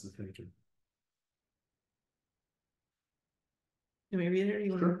the thinking. Can we read it? Or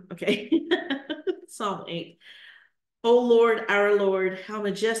you Sure. want to? Okay. Psalm 8. O Lord, our Lord, how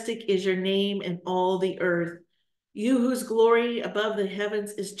majestic is your name in all the earth. You whose glory above the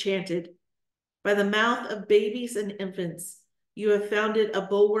heavens is chanted. By the mouth of babies and infants, you have founded a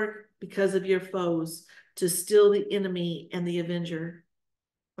bulwark because of your foes, to still the enemy and the avenger.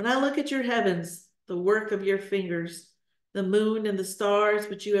 When I look at your heavens, the work of your fingers, the moon and the stars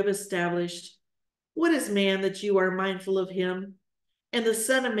which you have established, what is man that you are mindful of him, and the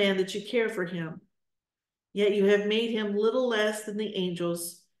son of man that you care for him? Yet you have made him little less than the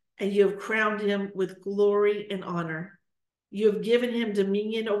angels, and you have crowned him with glory and honor. You have given him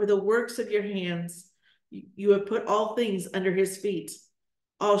dominion over the works of your hands. You have put all things under his feet,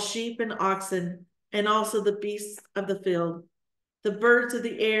 all sheep and oxen, and also the beasts of the field, the birds of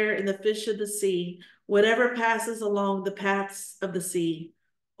the air and the fish of the sea, whatever passes along the paths of the sea.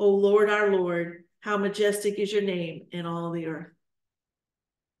 O Lord, our Lord, how majestic is your name in all the earth.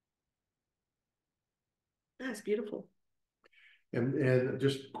 That's beautiful. And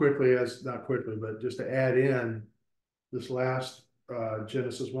just quickly, not quickly, but just to add in this last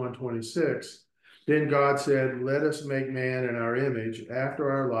Genesis 1:26, then God said, let us make man in our image after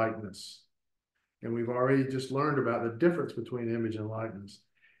our likeness. And we've already just learned about the difference between image and likeness.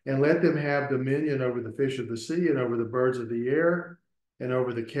 And let them have dominion over the fish of the sea and over the birds of the air and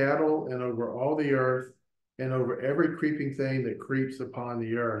over the cattle and over all the earth and over every creeping thing that creeps upon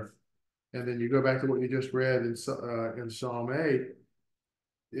the earth. And then you go back to what you just read in Psalm 8.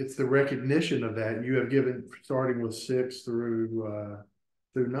 It's the recognition of that. You have given, starting with 6 through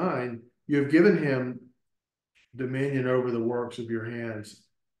 9, you have given him dominion over the works of your hands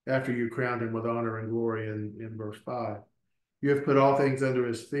after you crowned him with honor and glory in verse 5. You have put all things under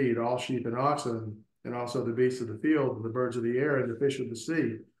his feet, all sheep and oxen, and also the beasts of the field, and the birds of the air, and the fish of the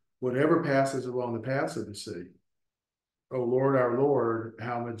sea, whatever passes along the paths of the sea. O Lord, our Lord,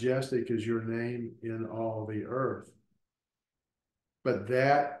 how majestic is your name in all the earth. But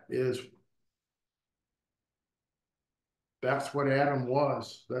that's what Adam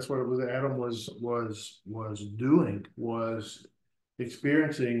was. That's what it was. Adam was doing, was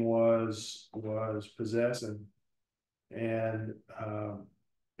experiencing, was possessing. And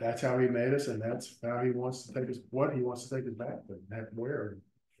that's how he made us, and that's how he wants to take us, what he wants to take us back, but where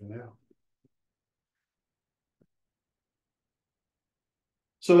now.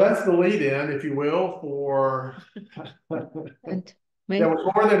 So that's the lead in, if you will, for And that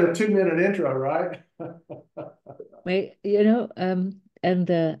was more than a 2-minute intro, right?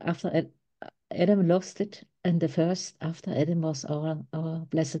 and after Adam lost it, and the first after Adam was our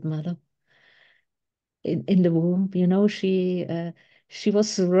Blessed Mother in the womb. She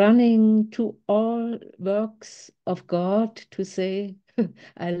was running to all works of God to say,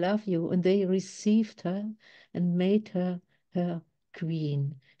 I love you. And they received her and made her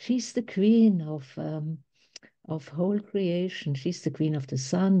queen. She's the queen of whole creation. She's the queen of the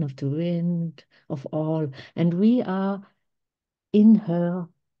sun, of the wind, of all. And we are in her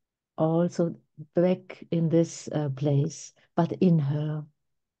also back in this place, but in her.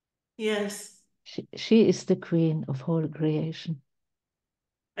 Yes. She is the queen of whole creation.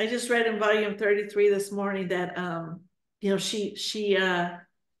 I just read in volume 33 this morning that she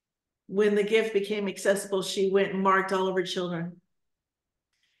when the gift became accessible, she went and marked all of her children.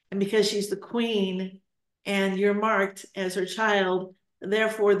 And because she's the queen and you're marked as her child,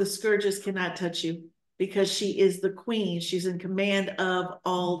 therefore the scourges cannot touch you because she is the queen. She's in command of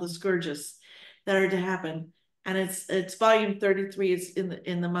all the scourges that are to happen. And it's volume 33. It's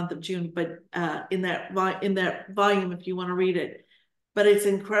in the month of June, but in that volume, if you want to read it, but it's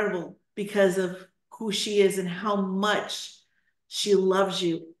incredible because of who she is and how much she loves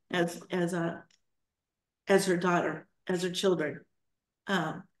you as her daughter, as her children.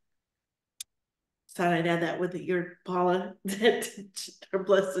 Thought I'd add that with your Paula, that her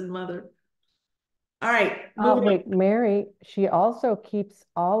blessed mother. All right. Wait, Mary, she also keeps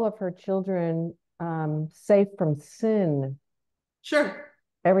all of her children safe from sin Sure.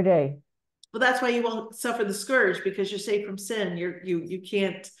 every day. Well, that's why you won't suffer the scourge, because you're safe from sin. You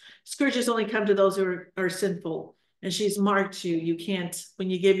can't, scourges only come to those who are sinful. And she's marked you. You can't, when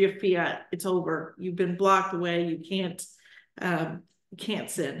you give your fiat, it's over. You've been blocked away. You can't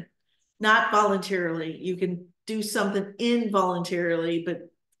sin. Not voluntarily. You can do something involuntarily, but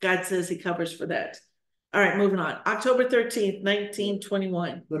God says he covers for that. All right, moving on. October 13th,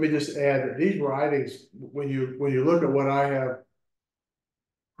 1921. Let me just add that these writings, when you look at what I have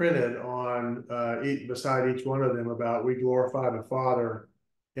printed on beside each one of them about we glorify the Father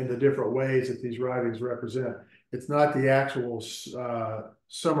in the different ways that these writings represent. It's not the actual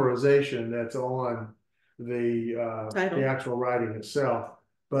summarization that's on the actual writing itself,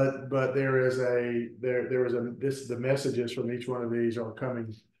 but there is the messages from each one of these are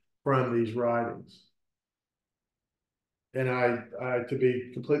coming from these writings. And I to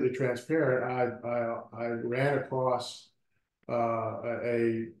be completely transparent, I ran across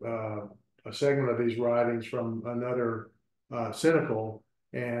a segment of these writings from another cynical,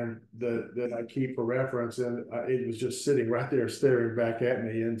 and that I keep for reference, and it was just sitting right there staring back at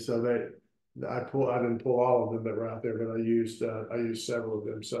me, and so I didn't pull all of them that were out there, but I used several of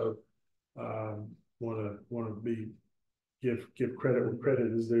them. So want to give credit where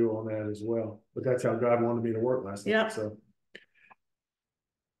credit is due on that as well. But that's how God wanted me to work last night. Yep. So.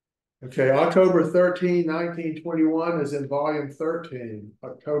 Okay, October 13, 1921 is in volume 13.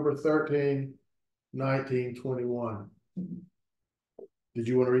 October 13, 1921. Did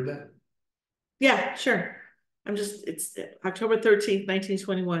you want to read that? Yeah, sure. It's October 13th,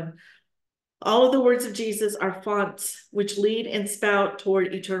 1921. All of the words of Jesus are fonts which lead and spout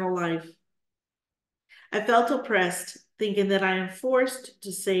toward eternal life. I felt oppressed, thinking that I am forced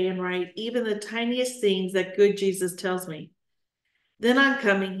to say and write even the tiniest things that good Jesus tells me. Then on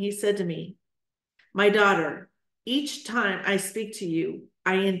coming, he said to me, "My daughter, each time I speak to you,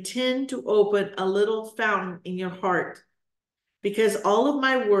 I intend to open a little fountain in your heart, because all of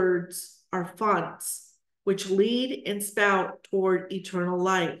my words are fonts which lead and spout toward eternal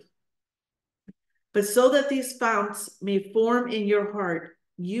life. But so that these founts may form in your heart,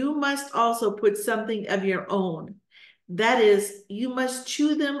 you must also put something of your own. That is, you must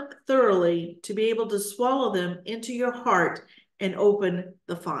chew them thoroughly to be able to swallow them into your heart and open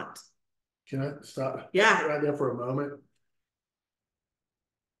the font." Can I stop? Yeah. Right there for a moment.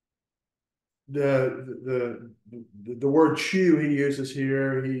 The word chew he uses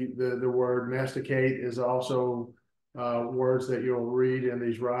here, the word masticate is also words that you'll read in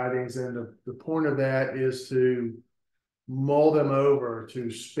these writings, and the point of that is to mull them over, to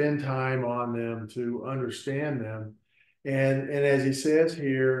spend time on them, to understand them, and as he says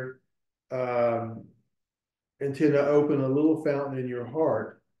here, intend to open a little fountain in your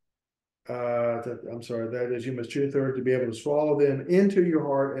heart. I'm sorry, that is, you must chew third to be able to swallow them into your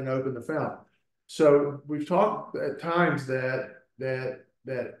heart and open the fountain. So we've talked at times that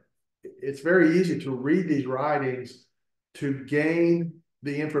it's very easy to read these writings to gain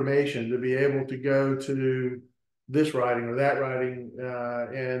the information, to be able to go to this writing or that writing,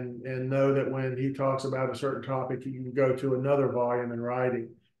 and know that when he talks about a certain topic, you can go to another volume in writing.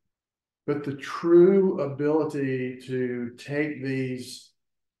 But the true ability to take these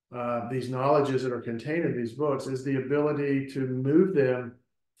knowledges that are contained in these books is the ability to move them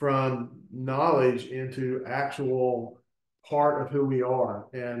from knowledge into actual part of who we are,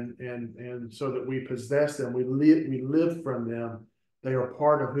 and so that we possess them, we live from them. They are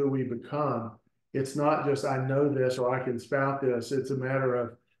part of who we become. It's not just I know this or I can spout this. It's a matter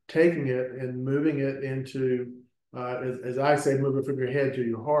of taking it and moving it into, as I say, move it from your head to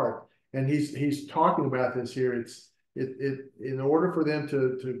your heart. And he's talking about this here. In order for them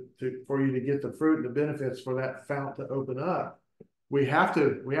for you to get the fruit and the benefits for that fountain to open up, we have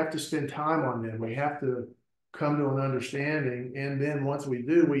to spend time on them. We have to come to an understanding, and then once we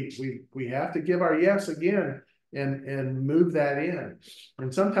do, we have to give our yes again and move that in.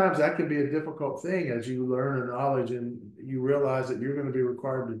 And sometimes that can be a difficult thing as you learn a knowledge and you realize that you're going to be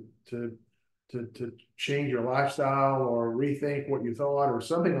required to change your lifestyle or rethink what you thought or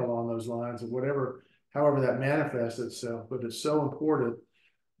something along those lines, of however that manifests itself. But it's so important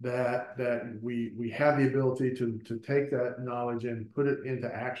that we have the ability to take that knowledge and put it into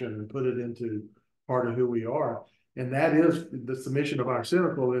action and put it into part of who we are. And that is the submission of our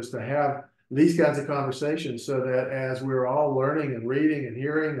cynical, is to have these kinds of conversations so that as we're all learning and reading and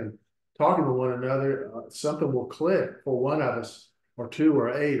hearing and talking to one another, something will click for one of us, or two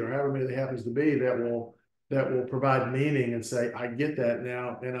or eight, or however many there happens to be, that will provide meaning and say, I get that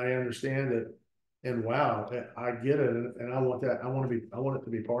now and I understand it. And wow, I get it, and I want that. I want it to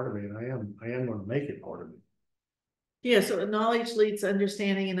be part of me, and I am going to make it part of me. Yeah, so knowledge leads to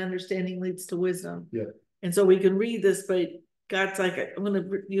understanding, and understanding leads to wisdom. Yeah. And so we can read this, but God's like,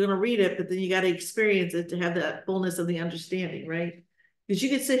 you're gonna read it, but then you got to experience it to have that fullness of the understanding, right? Because you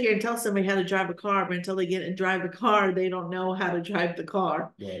can sit here and tell somebody how to drive a car, but until they get and drive the car, they don't know how to drive the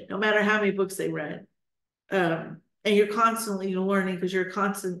car, Right. no matter how many books they read. And you're constantly learning, because you're a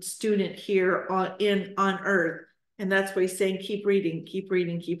constant student here on earth. And that's why he's saying, keep reading, keep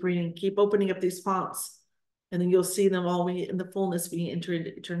reading, keep reading, keep opening up these fonts. And then you'll see them all in the fullness when you enter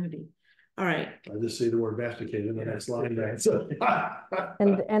into eternity. All right. I just see the word masticate in the next line there. So.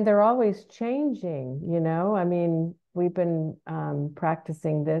 And they're always changing, you know. I mean, we've been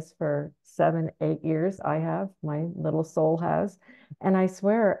practicing this for 7, 8 years. I have, my little soul has. And I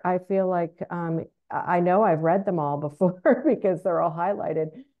swear, I feel like I know I've read them all before because they're all highlighted,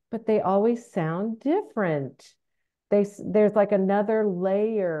 but they always sound different. There's like another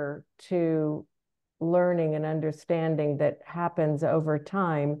layer to learning and understanding that happens over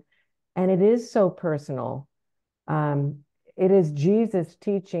time. And it is so personal. It is Jesus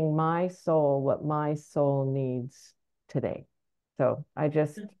teaching my soul what my soul needs today. So I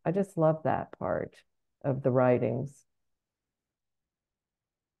just love that part of the writings.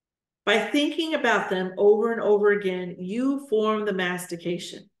 By thinking about them over and over again, you form the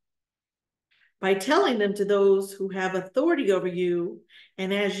mastication. By telling them to those who have authority over you,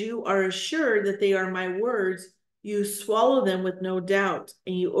 and as you are assured that they are my words, you swallow them with no doubt,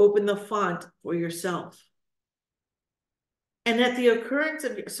 and you open the font for yourself. And at the occurrence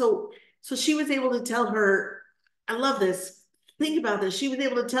of, so she was able to tell her, I love this. Think about this. She was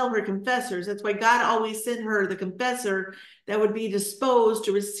able to tell her confessors. That's why God always sent her the confessor that would be disposed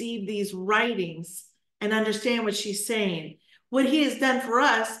to receive these writings and understand what she's saying. What he has done for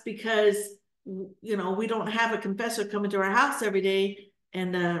us, because, you know, we don't have a confessor coming to our house every day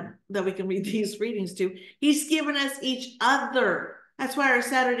and that we can read these readings to. He's given us each other. That's why our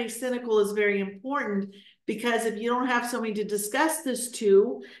Saturday Cynical is very important, because if you don't have somebody to discuss this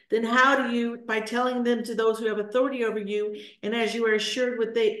to, then how do you, by telling them to those who have authority over you, and as you are assured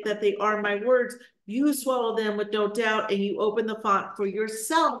that they are my words, you swallow them with no doubt, and you open the font for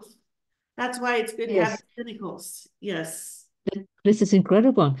yourself. That's why it's good to have cynicals. Yes. This is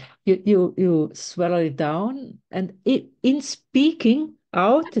incredible. You swallow it down, and in speaking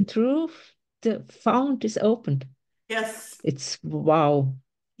out the truth, the fount is opened. Yes. It's wow.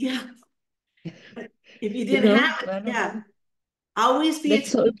 Yeah. If you didn't have it, yeah. Always be.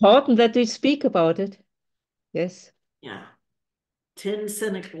 It's so important that we speak about it. Yes. Yeah. 10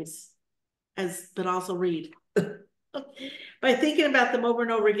 cynicals, but also read. By thinking about them over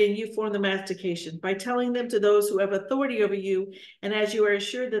and over again, you form the mastication. By telling them to those who have authority over you, and as you are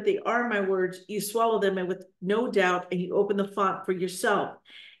assured that they are my words, you swallow them with no doubt, and you open the font for yourself.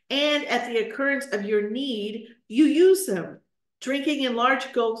 And at the occurrence of your need, you use them, drinking in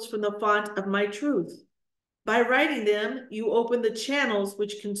large gulps from the font of my truth. By writing them, you open the channels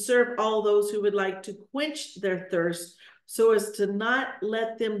which can serve all those who would like to quench their thirst, so as to not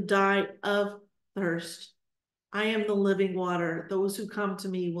let them die of thirst. I am the living water. Those who come to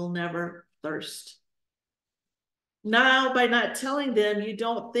me will never thirst. Now, by not telling them, you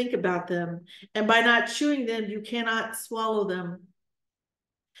don't think about them. And by not chewing them, you cannot swallow them.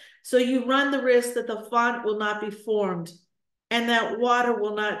 So you run the risk that the font will not be formed, and that water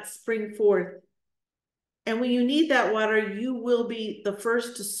will not spring forth. And when you need that water, you will be the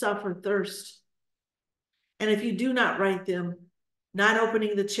first to suffer thirst. And if you do not write them, not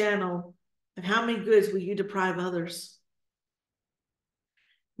opening the channel, of how many goods will you deprive others?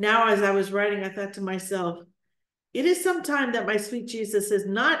 Now, as I was writing, I thought to myself, it is some time that my sweet Jesus has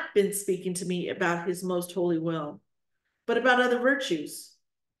not been speaking to me about his most holy will, but about other virtues.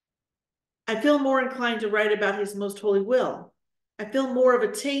 I feel more inclined to write about his most holy will. I feel more of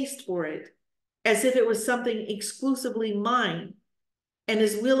a taste for it, as if it was something exclusively mine, and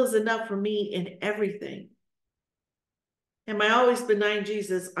his will is enough for me in everything. And my always benign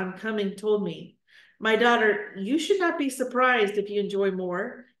Jesus on coming told me, my daughter, you should not be surprised if you enjoy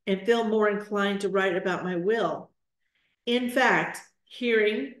more and feel more inclined to write about my will. In fact,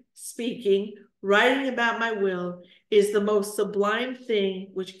 hearing, speaking, writing about my will is the most sublime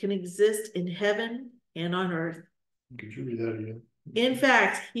thing which can exist in heaven and on earth. Could you read that again? In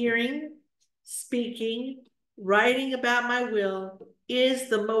fact, hearing, speaking, writing about my will is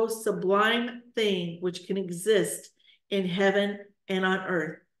the most sublime thing which can exist in heaven and on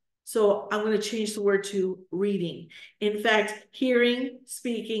earth. So I'm going to change the word to reading. In fact, hearing,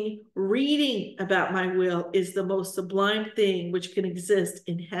 speaking, reading about my will is the most sublime thing which can exist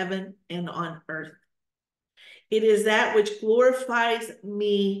in heaven and on earth. It is that which glorifies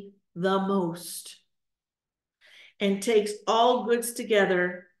me the most and takes all goods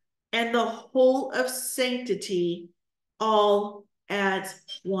together and the whole of sanctity all at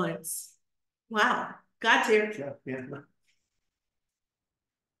once. Wow, God's here. Yeah.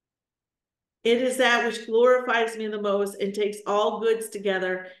 It is that which glorifies me the most and takes all goods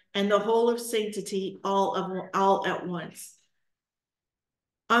together and the whole of sanctity all at once.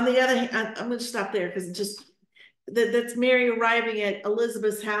 On the other hand, I'm going to stop there because that's Mary arriving at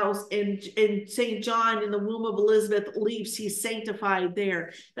Elizabeth's house, and St. John in the womb of Elizabeth leaves. He's sanctified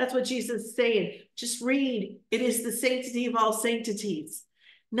there. That's what Jesus is saying. Just read. It is the sanctity of all sanctities.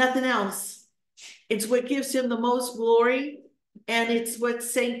 Nothing else. It's what gives him the most glory, and it's what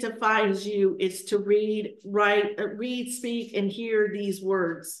sanctifies you. It's to read, write, read, speak, and hear these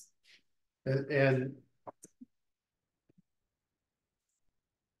words. And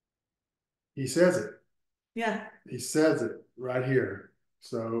he says it. Yeah. He says it right here.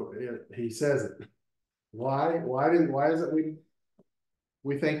 So he says it. Why is it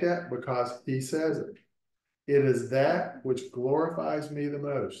we think that? Because he says it. It is that which glorifies me the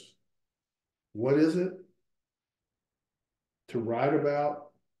most. What is it? To write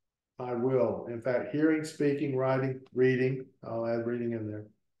about my will. In fact, hearing, speaking, writing, reading, I'll add reading in there.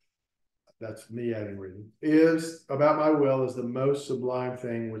 That's me adding reading. Is about my will is the most sublime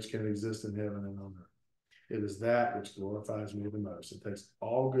thing which can exist in heaven and on earth. It is that which glorifies me the most. It takes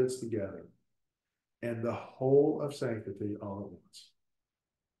all goods together and the whole of sanctity all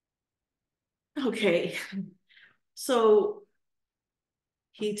at once. Okay. So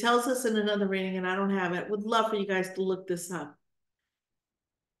he tells us in another reading, and I don't have it. Would love for you guys to look this up.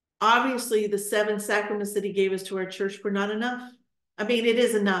 Obviously, the 7 sacraments that he gave us to our church were not enough. I mean, it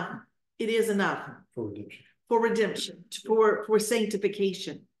is enough. It is enough. For redemption. For redemption, for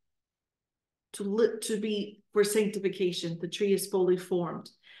sanctification. To be for sanctification, the tree is fully formed.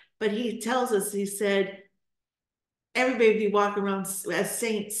 But he tells us, he said, everybody be walking around as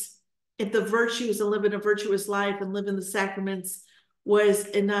saints. If the virtues and living a virtuous life and living the sacraments was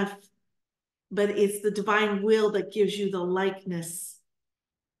enough, but it's the divine will that gives you the likeness,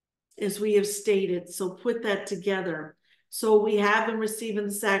 as we have stated. So put that together. So we have been receiving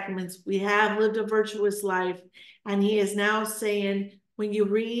the sacraments. We have lived a virtuous life. And he is now saying, when you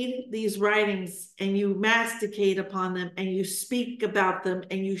read these writings and you masticate upon them and you speak about them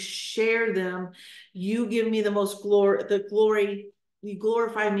and you share them, you give me the most glory, you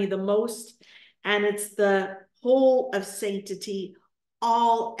glorify me the most. And it's the whole of sanctity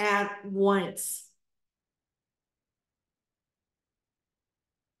all at once.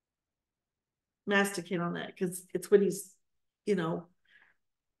 Masticate on that because it's what he's, the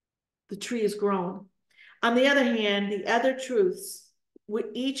tree is grown. On the other hand, the other truths would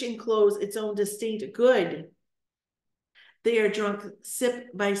each enclose its own distinct good. They are drunk sip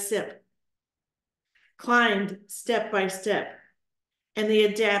by sip, climbed step by step, and they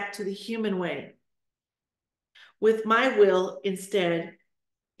adapt to the human way. With my will, instead,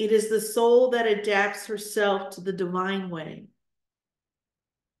 it is the soul that adapts herself to the divine way.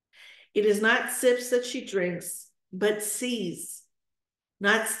 It is not sips that she drinks, but sees,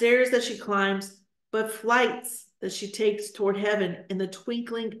 not stairs that she climbs, but flights that she takes toward heaven in the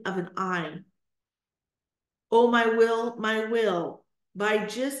twinkling of an eye. Oh, my will, by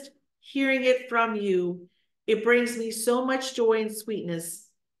just hearing it from you, it brings me so much joy and sweetness.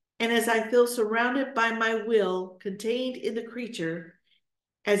 And as I feel surrounded by my will contained in the creature,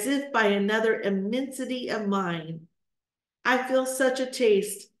 as if by another immensity of mine, I feel such a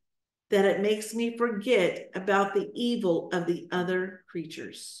taste that it makes me forget about the evil of the other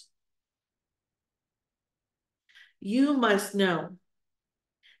creatures. You must know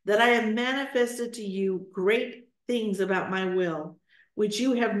that I have manifested to you great things about my will, which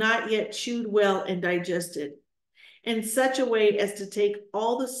you have not yet chewed well and digested, in such a way as to take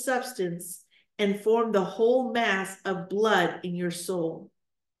all the substance and form the whole mass of blood in your soul.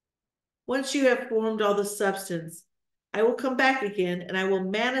 Once you have formed all the substance, I will come back again and I will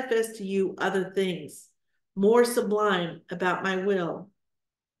manifest to you other things, more sublime about my will.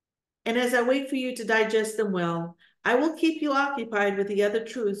 And as I wait for you to digest them well, I will keep you occupied with the other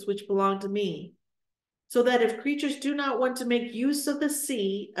truths which belong to me, so that if creatures do not want to make use of the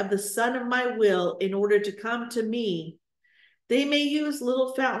sea of the sun of my will in order to come to me, they may use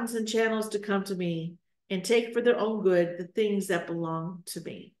little fountains and channels to come to me, and take for their own good the things that belong to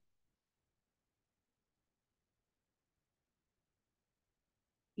me.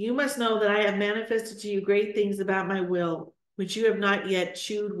 You must know that I have manifested to you great things about my will, which you have not yet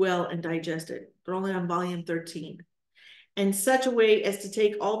chewed well and digested. They're only on volume 13. In such a way as to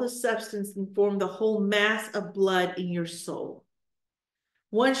take all the substance and form the whole mass of blood in your soul.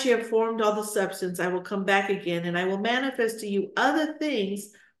 Once you have formed all the substance, I will come back again, and I will manifest to you other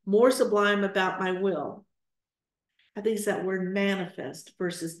things more sublime about my will. I think it's that word manifest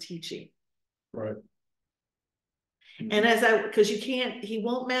versus teaching. Right. And because he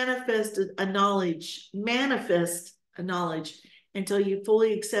won't manifest a knowledge until you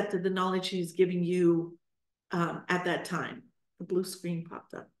fully accepted the knowledge he's giving you at that time. The blue screen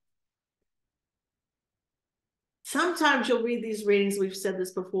popped up. Sometimes you'll read these readings, we've said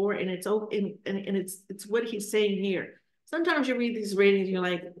this before, and it's what he's saying here. Sometimes you read these readings and you're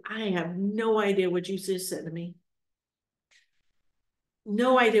like, I have no idea what you just said to me.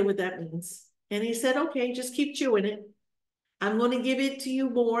 No idea what that means. And he said, okay, just keep chewing it. I'm going to give it to you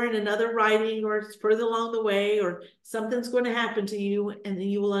more in another writing or further along the way, or something's going to happen to you, and then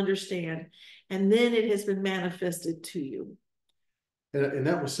you will understand. And then it has been manifested to you. And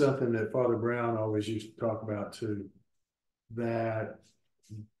that was something that Father Brown always used to talk about too, that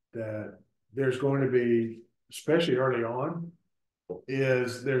there's going to be, especially early on,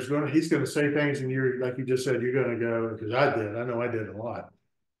 he's going to say things, and you're, like you just said, you're going to go, because I know I did a lot.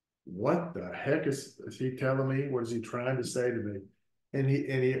 What the heck is he telling me? What is he trying to say to me?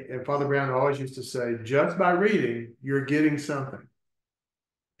 And Father Brown always used to say, just by reading, you're getting something.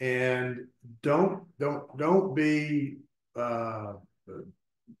 And don't be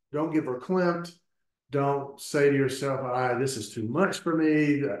don't get verklempt. Don't say to yourself, this is too much for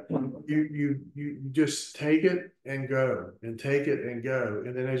me. You just take it and go, and take it and go.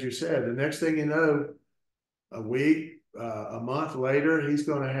 And then, as you said, the next thing you know, a week, a month later, you're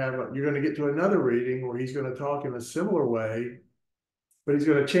going to get to another reading where he's going to talk in a similar way, but he's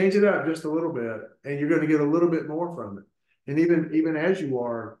going to change it up just a little bit, and you're going to get a little bit more from it. And even as you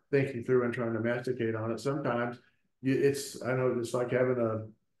are thinking through and trying to masticate on it, sometimes I know it's like having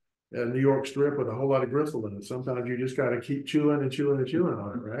a New York strip with a whole lot of gristle in it. Sometimes you just got to keep chewing and chewing and chewing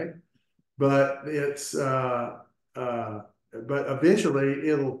on it, right? But but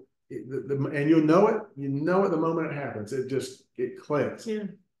eventually and you'll know it. You know it the moment it happens. It clicks. Yeah.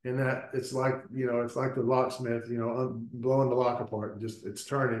 And that it's like the locksmith, blowing the lock apart. It's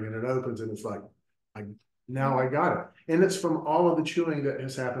turning and it opens, and it's like, now I got it. And it's from all of the chewing that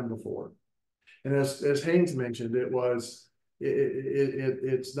has happened before. And as Haynes mentioned,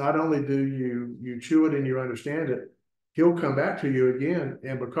 it's not only do you chew it and you understand it, he'll come back to you again,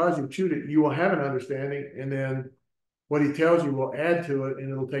 and because you've chewed it, you will have an understanding, and then what he tells you will add to it,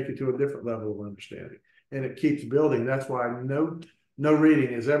 and it'll take you to a different level of understanding, and it keeps building. That's why no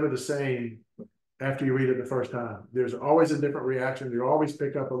reading is ever the same after you read it the first time. There's always a different reaction. You always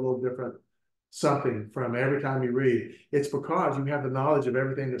pick up a little different something from every time you read. It's because you have the knowledge of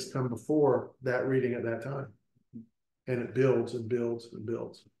everything that's come before that reading at that time, and it builds and builds and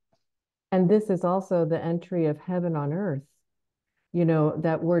builds. And this is also the entry of heaven on earth.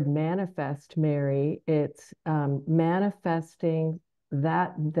 That word manifest, Mary, it's manifesting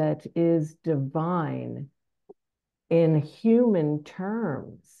that is divine in human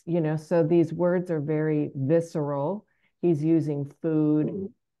terms, so these words are very visceral. He's using food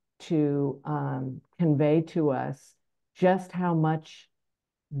to convey to us just how much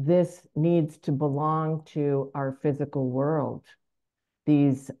this needs to belong to our physical world.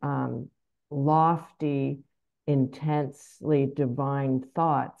 These lofty, intensely divine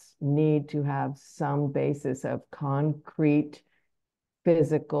thoughts need to have some basis of concrete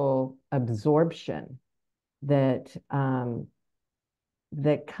physical absorption that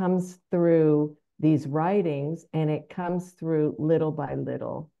comes through these writings, and it comes through little by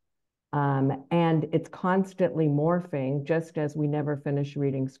little. And it's constantly morphing, just as we never finish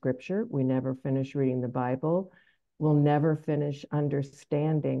reading scripture, we never finish reading the Bible, we'll never finish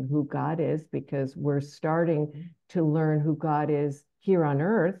understanding who God is, because we're starting to learn who God is here on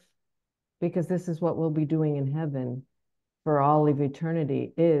earth, because this is what we'll be doing in heaven for all of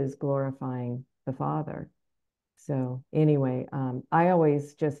eternity, is glorifying the Father. So anyway, I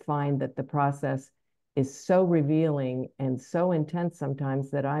always just find that the process is so revealing and so intense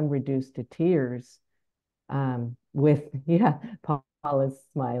sometimes that I'm reduced to tears Paul is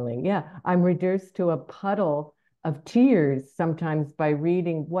smiling. Yeah, I'm reduced to a puddle of tears sometimes by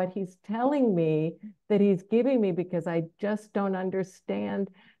reading what he's telling me that he's giving me, because I just don't understand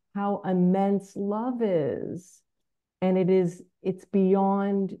how immense love is. And it's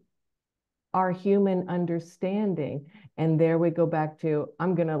beyond our human understanding. And there we go back to,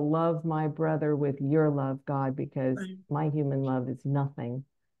 I'm going to love my brother with your love, God, because Right. my human love is nothing.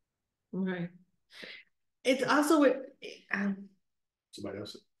 Right. It's also with, Somebody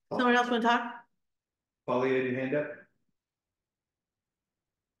else. someone else want to talk? Polly, you had your hand up?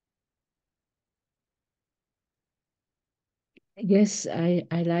 Yes, I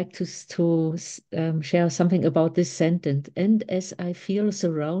like to share something about this sentence. And as I feel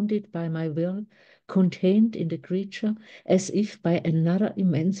surrounded by my will, contained in the creature, as if by another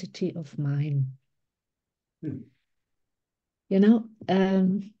immensity of mine. You know,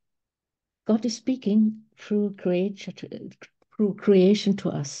 God is speaking through creation to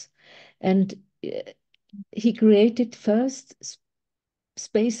us. And he created first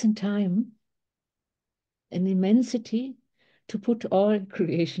space and time, an immensity, to put all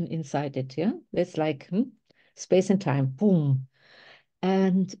creation inside it. Yeah, that's like space and time, boom.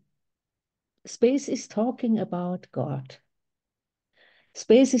 And space is talking about God.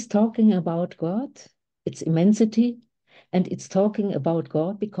 Space is talking about God, its immensity, and it's talking about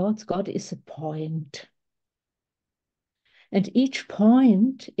God because God is a point. And each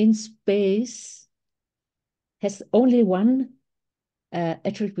point in space has only one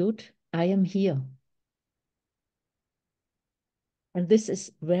attribute: I am here. And this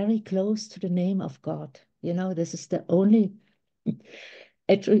is very close to the name of God. You know, this is the only,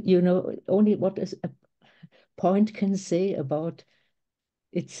 only what is a point can say about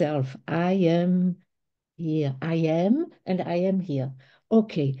itself. I am here. I am, and I am here.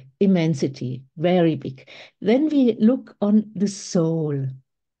 Okay, immensity, very big. Then we look on the soul.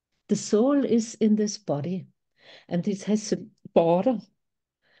 The soul is in this body, and it has a border.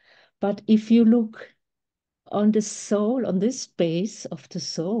 But if you look on the soul, on this space of the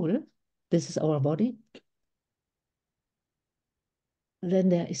soul, this is our body, then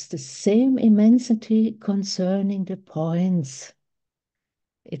there is the same immensity concerning the points.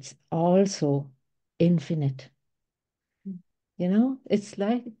 It's also infinite. You know, it's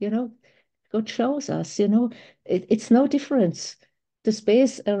like, God shows us, it's no difference. The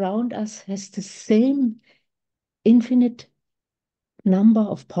space around us has the same infinite number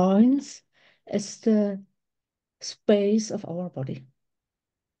of points as the space of our body.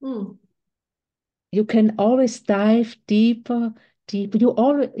 You can always dive deeper, deeper.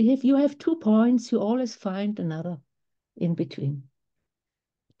 If you have 2 points, you always find another in between.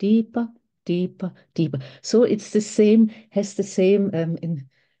 Deeper, deeper, deeper. So it's the same, has the same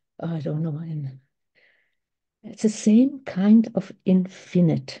I don't know, it's the same kind of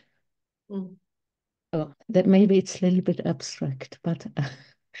infinite. Oh, that maybe it's a little bit abstract, but I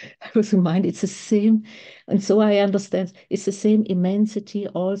was in mind, it's the same. And so I understand it's the same immensity.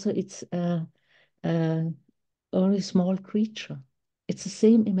 Also, it's only a small creature. It's the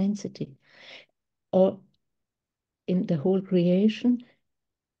same immensity. Or in the whole creation,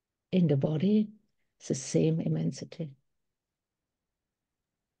 in the body, it's the same immensity.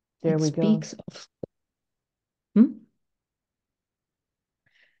 There It we go. speaks of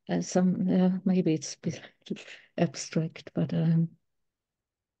some, maybe it's a bit abstract, but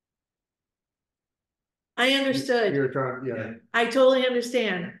I understood. You're trying, yeah. I totally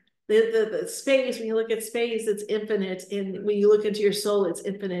understand. The space, when you look at space, it's infinite. And when you look into your soul, it's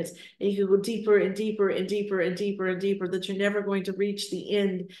infinite. And you can go deeper and deeper and deeper and deeper and deeper, that you're never going to reach the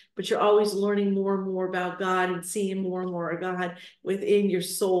end, but you're always learning more and more about God and seeing more and more of God within your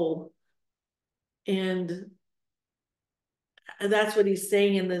soul. And that's what he's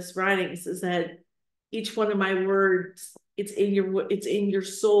saying in this writings, is that each one of my words, it's in your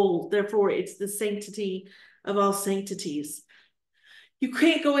soul. Therefore, it's the sanctity of all sanctities. You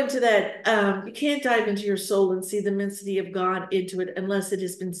can't go into that, you can't dive into your soul and see the immensity of God into it unless it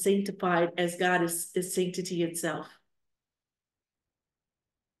has been sanctified as God is sanctity itself.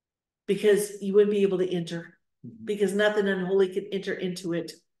 Because you wouldn't be able to enter, because nothing unholy can enter into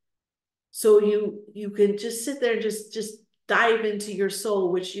it. So you can just sit there and just dive into your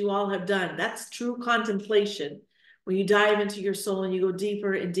soul, which you all have done. That's true contemplation. When you dive into your soul and you go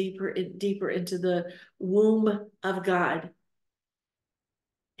deeper and deeper and deeper into the womb of God.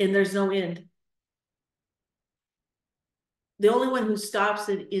 And there's no end. The only one who stops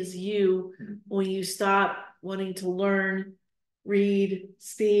it is you, when you stop wanting to learn, read,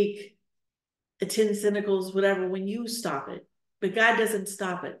 speak, attend cynicals, whatever, when you stop it. But God doesn't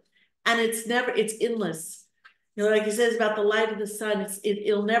stop it. And it's endless. You know, like he says about the light of the sun,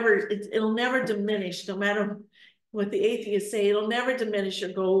 it'll never diminish, no matter what the atheists say, it'll never diminish or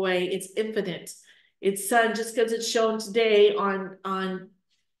go away. It's infinite. It's sun, just because it's shown today on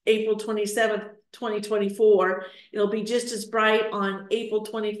April 27th, 2024. It'll be just as bright on April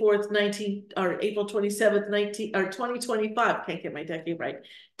 24th, April 27th, 2025. Can't get my decade right.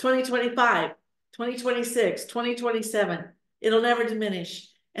 2025, 2026, 2027. It'll never diminish.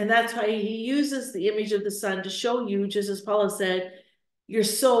 And that's why he uses the image of the sun to show you, just as Paula said, your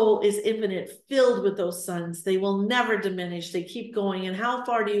soul is infinite, filled with those suns. They will never diminish. They keep going. And how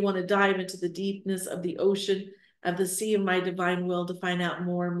far do you want to dive into the deepness of the ocean, of the sea of my divine will, to find out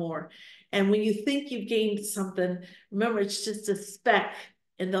more and more? And when you think you've gained something, remember, it's just a speck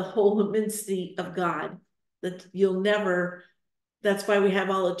in the whole immensity of God that you'll never, that's why we have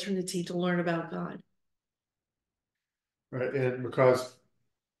all eternity to learn about God. Right, and because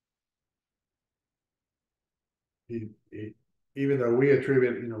even though we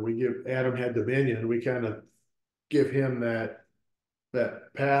attribute, we give Adam had dominion, we kind of give him that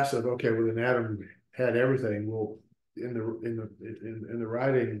pass of, okay, well, then Adam had everything. Well, in the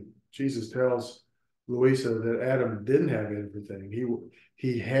writing, Jesus tells Louisa that Adam didn't have everything.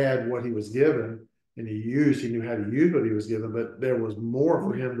 He had what he was given, and he knew how to use what he was given, but there was more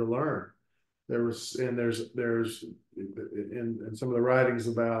for him to learn. There's in some of the writings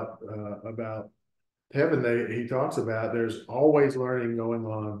about heaven, he talks about there's always learning going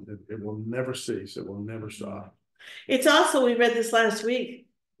on. It will never cease. It will never stop. It's also, we read this last week,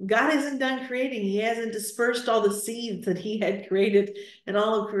 God isn't done creating. He hasn't dispersed all the seeds that he had created in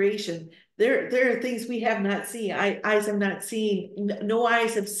all of creation. There are things we have not seen. Eyes have not seen. No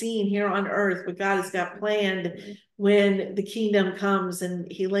eyes have seen here on earth what God has got planned when the kingdom comes and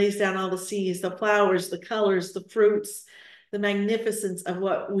he lays down all the seeds, the flowers, the colors, the fruits, the magnificence of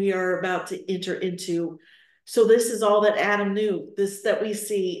what we are about to enter into. So this is all that Adam knew. This that we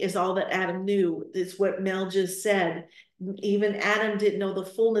see is all that Adam knew. It's what Mel just said. Even Adam didn't know the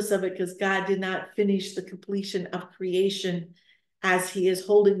fullness of it because God did not finish the completion of creation as he is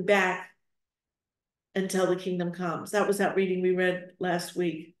holding back until the kingdom comes. That was that reading we read last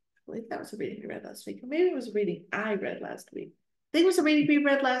week. I believe that was a reading we read last week. Or maybe it was a reading I read last week. I think it was a reading we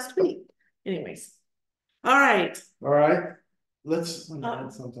read last week. Anyways. All right. All right. Let's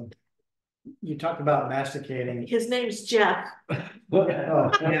add something. You talked about masticating. His name's Jeff. Oh,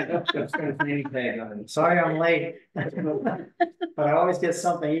 yeah. Sorry I'm late. But I always get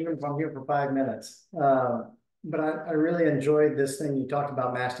something, even if I'm here for 5 minutes. But I really enjoyed this thing you talked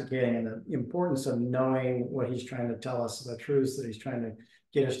about masticating and the importance of knowing what he's trying to tell us, the truths that he's trying to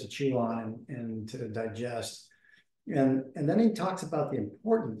get us to chew on and to digest. And then he talks about the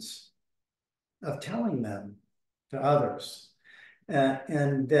importance of telling them to others.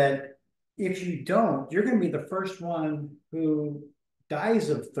 And that if you don't, you're going to be the first one who dies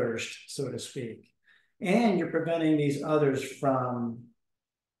of thirst, so to speak. And you're preventing these others from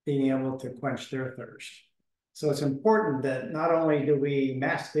being able to quench their thirst. So it's important that not only do we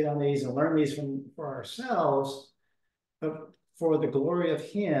masticate on these and learn these for ourselves, but for the glory of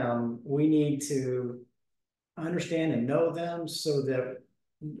him, we need to understand and know them so that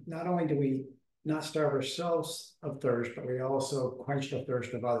not only do we not starve ourselves of thirst, but we also quench the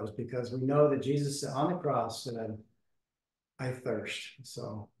thirst of others, because we know that Jesus on the cross said, I thirst.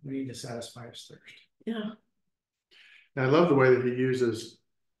 So we need to satisfy his thirst. Yeah. And I love the way that he uses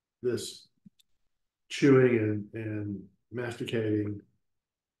this chewing and masticating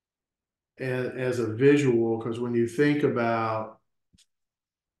and as a visual, because when you think about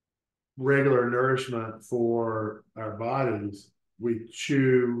regular nourishment for our bodies, we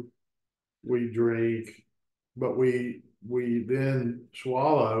chew, we drink, but we then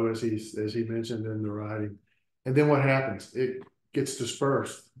swallow, as he mentioned in the writing. And then what happens? It gets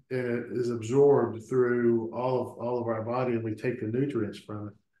dispersed and it is absorbed through all of our body, and we take the nutrients from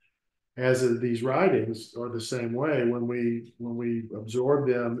it. As these writings are the same way, when we absorb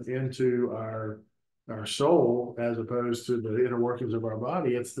them into our soul, as opposed to the inner workings of our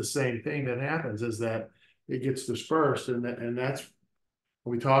body, it's the same thing that happens, is that it gets dispersed, and that's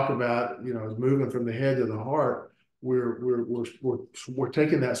when we talk about, moving from the head to the heart. We're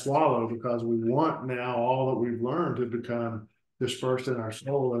taking that swallow because we want now all that we've learned to become dispersed in our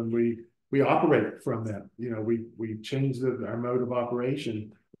soul, and we operate from that. We change our mode of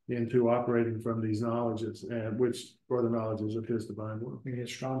operation into operating from these knowledges, and which are the knowledges of his divine will. We get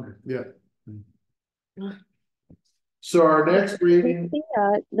stronger. Yeah. So our next reading.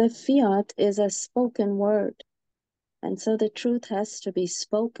 The fiat is a spoken word. And so the truth has to be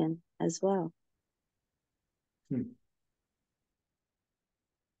spoken as well.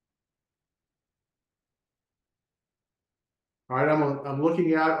 All right, I'm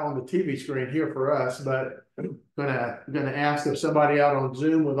looking out on the TV screen here for us, but I'm gonna ask if somebody out on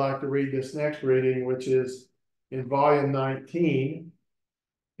Zoom would like to read this next reading, which is in volume 19.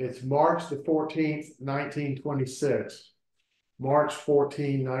 It's March the 14th, 1926. March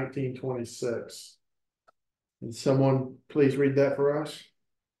 14, 1926. And someone please read that for us.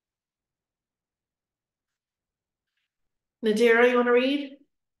 Nadira, you want to read?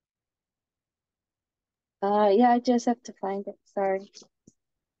 Yeah, I just have to find it. Sorry.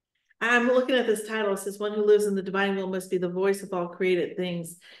 I'm looking at this title. It says, "One who lives in the divine will must be the voice of all created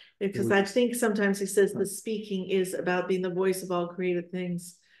things." Because I think sometimes he says the speaking is about being the voice of all created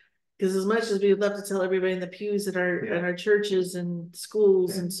things. Because as much as we would love to tell everybody in the pews at our churches and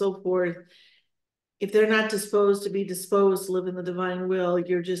schools and so forth, if they're not disposed to live in the divine will,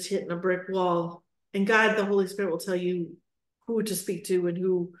 you're just hitting a brick wall. And God, the Holy Spirit, will tell you who to speak to and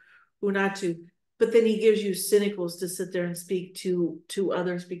who not to. But then he gives you cynicals to sit there and speak to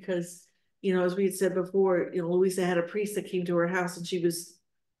others because, as we had said before, Louisa had a priest that came to her house and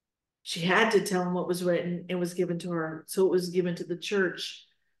she had to tell him what was written and was given to her. So it was given to the church.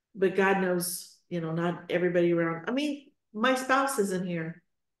 But God knows, not everybody around. I mean, my spouse isn't here.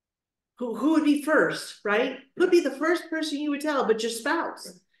 Who would be first, right? Who would be the first person you would tell, but your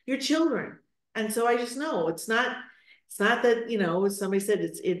spouse, your children. And so I just know it's not that, as somebody said,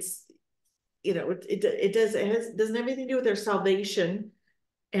 it doesn't have anything to do with their salvation.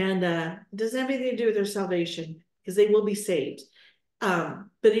 And it doesn't have anything to do with their salvation because they will be saved. But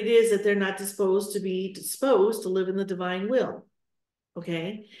it is that they're not disposed to live in the divine will.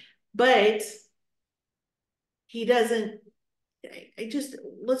 Okay. But he doesn't,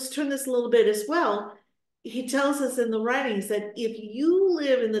 let's turn this a little bit as well. He tells us in the writings that if you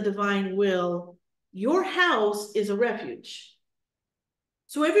live in the divine will, your house is a refuge.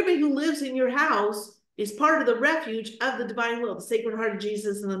 So everybody who lives in your house is part of the refuge of the divine will, the Sacred Heart of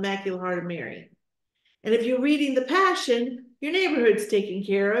Jesus and the Immaculate Heart of Mary. And if you're reading the Passion, your neighborhood's taken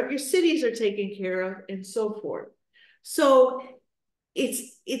care of, your cities are taken care of, and so forth. So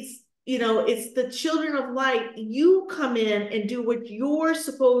it's the children of light. You come in and do what you're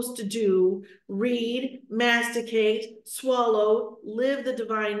supposed to do: read, masticate, swallow, live the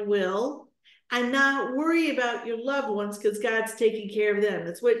divine will, and not worry about your loved ones because God's taking care of them.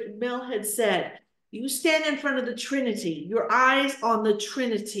 That's what Mel had said. You stand in front of the Trinity, your eyes on the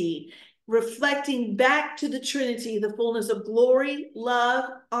Trinity, reflecting back to the Trinity the fullness of glory, love,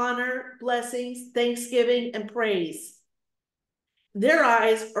 honor, blessings, thanksgiving, and praise. Their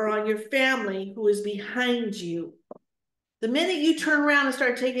eyes are on your family who is behind you. The minute you turn around and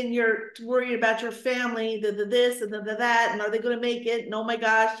start worrying about your family, the this and the that, and are they going to make it? And oh my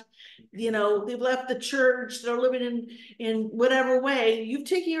gosh, they've left the church, they're living in whatever way. You've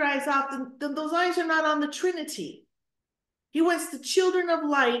taken your eyes off, then those eyes are not on the Trinity. He wants the children of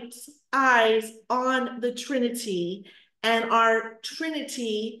light's eyes on the Trinity, and our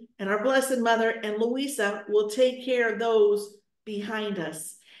Trinity and our Blessed Mother and Louisa will take care of those behind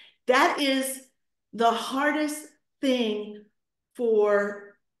us. That is the hardest thing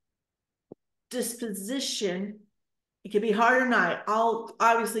for disposition. It can be hard or not.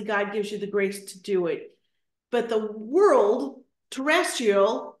 Obviously, God gives you the grace to do it. But the world,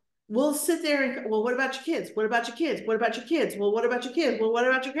 terrestrial, will sit there and, well, what about your kids? What about your kids? What about your kids? Well, what about your kids? Well, what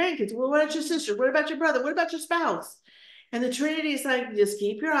about your grandkids? Well, what about your sister? What about your brother? What about your spouse? And the Trinity is like, just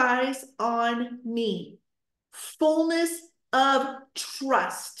keep your eyes on me. Fullness of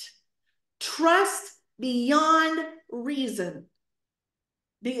trust. Trust beyond reason.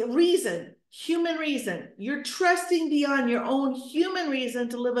 Human reason. You're trusting beyond your own human reason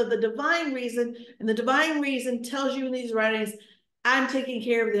to live with the divine reason, and the divine reason tells you in these writings, I'm taking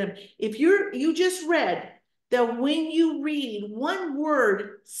care of them. If you just read that when you read, one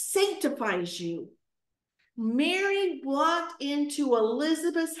word sanctifies you. Mary walked into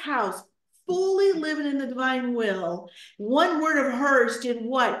Elizabeth's house fully living in the divine will. One word of hers did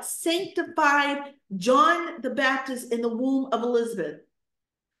what? Sanctified John the Baptist in the womb of Elizabeth.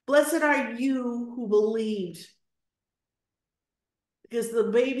 Blessed are you who believed, because the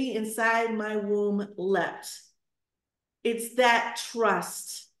baby inside my womb leapt. It's that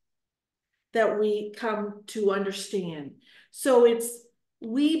trust that we come to understand. So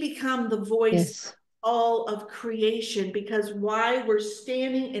we become the voice Yes. all of creation, because why? We're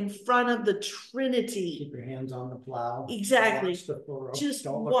standing in front of the Trinity. Keep your hands on the plow. Exactly. Just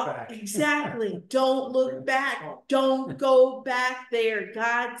don't look back. Exactly. Don't look back. Don't go back there.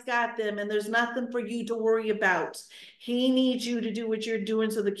 God's got them, and there's nothing for you to worry about. He needs you to do what you're doing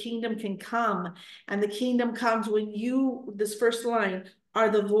so the kingdom can come. And the kingdom comes when you, this first line,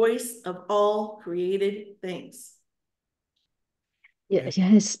 are the voice of all created things.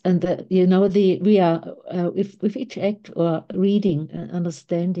 Yes, and we are with each act or reading and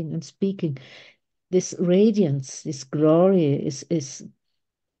understanding and speaking, this radiance, this glory is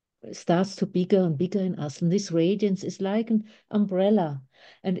starts to bigger and bigger in us. And this radiance is like an umbrella.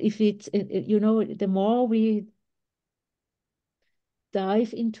 And if you know, the more we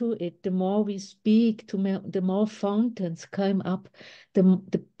dive into it, the more we speak, the more fountains come up, the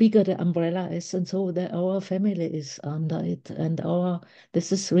bigger the umbrella is. And so our family is under it. And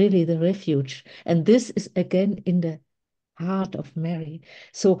this is really the refuge. And this is again in the heart of Mary.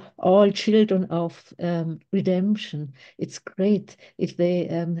 So all children of redemption, it's great if they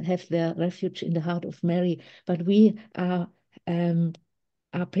have their refuge in the heart of Mary. But we are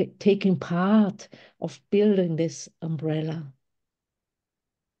taking part of building this umbrella.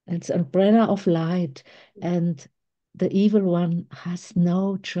 It's an umbrella of light, and the evil one has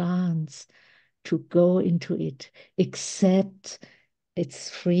no chance to go into it, except it's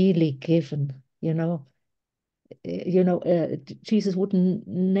freely given, you know. Jesus would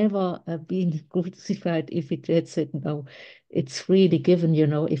never have been crucified if it had said no. It's freely given,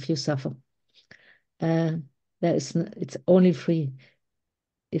 if you suffer. It's only free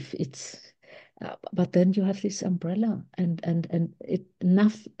if it's. But then you have this umbrella, and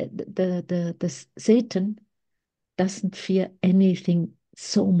the Satan doesn't fear anything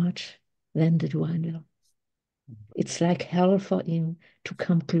so much than the divine love. It's like hell for him to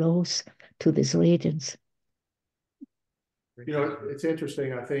come close to this radiance. It's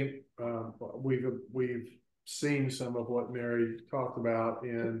interesting. I think we've seen some of what Mary talked about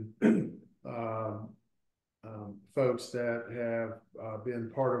in folks that have been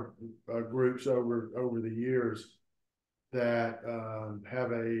part of groups over the years that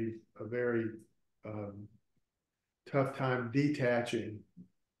have a very tough time detaching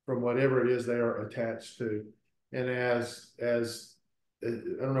from whatever it is they are attached to. And as I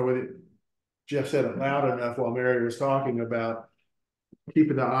don't know whether Jeff said it loud enough while Mary was talking about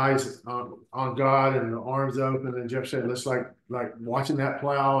keeping the eyes on God and the arms open, and Jeff said it's like watching that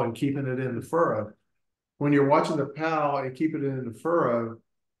plow and keeping it in the furrow. When you're watching the plow and keeping it in the furrow,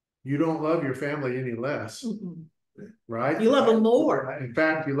 you don't love your family any less. Mm-mm. Right? You love them more. In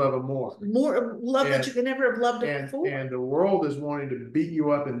fact, you love them more. More love that you could never have loved them before. And the world is wanting to beat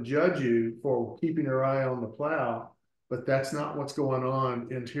you up and judge you for keeping your eye on the plow, but that's not what's going on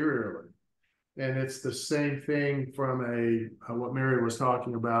interiorly. And it's the same thing from what Mary was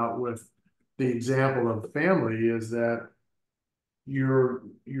talking about with the example of the family, is that you're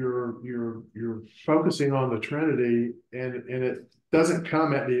focusing on the Trinity, and it doesn't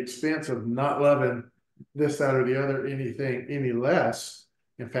come at the expense of not loving this, that, or the other, anything any less.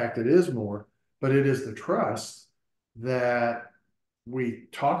 In fact, it is more, but it is the trust that we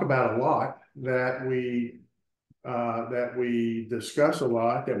talk about a lot, that we discuss a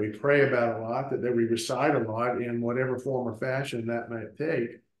lot, that we pray about a lot, that we recite a lot in whatever form or fashion that might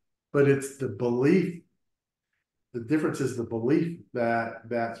take. But it's the belief. The difference is the belief that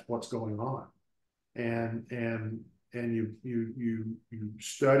that's what's going on, and you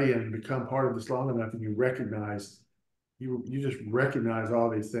study and become part of this long enough, and you just recognize all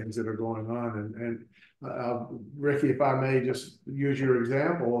these things that are going on. And Ricky, if I may just use your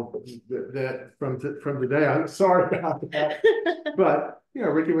example that from today, I'm sorry about that, but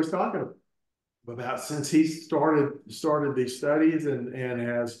Ricky was talking about since he started these studies and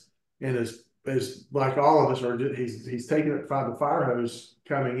is like all of us he's taking it by the fire hose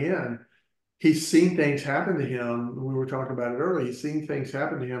coming in. He's seen things happen to him. We were talking about it earlier. He's seen things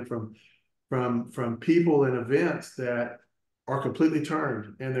happen to him from people and events that are completely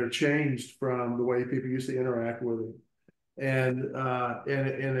turned, and they're changed from the way people used to interact with him. And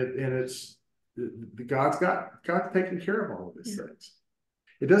it's God's got taken care of all of these things.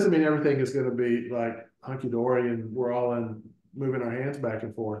 It doesn't mean everything is going to be like hunky-dory and we're all moving our hands back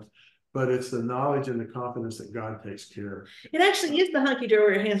and forth. But it's the knowledge and the confidence that God takes care of. It actually is the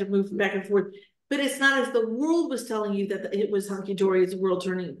hunky-dory, your hands are moving back and forth, but it's not as the world was telling you that it was hunky-dory, as the world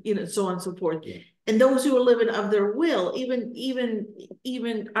turning, so on and so forth. Yeah. And those who are living of their will,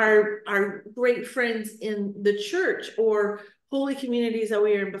 even our great friends in the church or holy communities that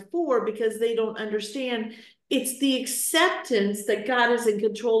we were in before, because they don't understand, it's the acceptance that God is in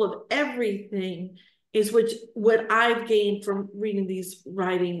control of everything is what I've gained from reading these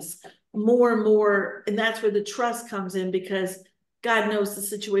writings more and more. And that's where the trust comes in, because God knows the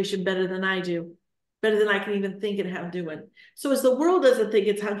situation better than I do, better than I can even think and how I'm doing. So as the world doesn't think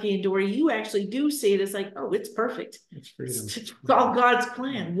it's hunky and dory, you actually do see it as like, oh, it's perfect. It's freedom. It's all God's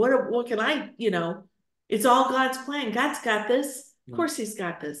plan. What can I, it's all God's plan. God's got this. Of course he's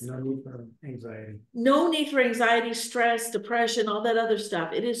got this. No need for anxiety. No need for anxiety, stress, depression, all that other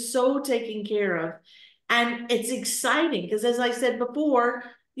stuff. It is so taken care of. And it's exciting because, as I said before,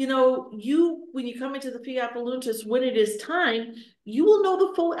 you know, when you come into the Fiat Voluntas, when it is time, you will know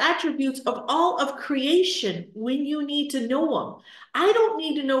the full attributes of all of creation when you need to know them. I don't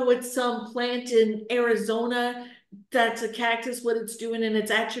need to know what some plant in Arizona that's a cactus, what it's doing in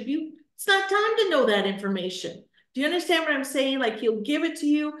its attribute. It's not time to know that information. Do you understand what I'm saying? Like, he'll give it to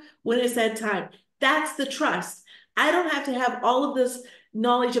you when it's that time. That's the trust. I don't have to have all of this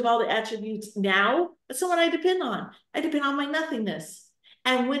knowledge of all the attributes now. That's not what I depend on. I depend on my nothingness.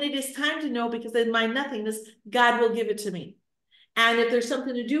 And when it is time to know, because in my nothingness, God will give it to me. And if there's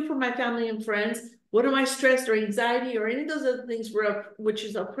something to do for my family and friends, what am I stressed or anxiety or any of those other things which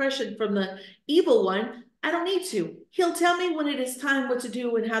is oppression from the evil one, I don't need to. He'll tell me when it is time what to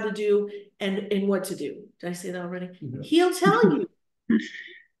do and how to do and what to do. Did I say that already? Mm-hmm. He'll tell you.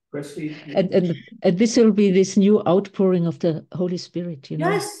 Christy, and this will be this new outpouring of the Holy Spirit, you know.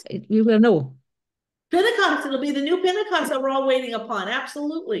 Yes. We will know. Pentecost, it'll be the new Pentecost that we're all waiting upon.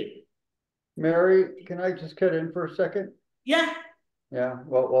 Absolutely. Mary, can I just cut in for a second? Yeah. Yeah.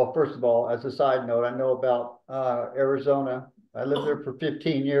 Well, first of all, as a side note, I know about Arizona. I lived there for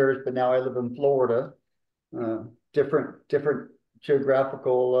 15 years, but now I live in Florida. Different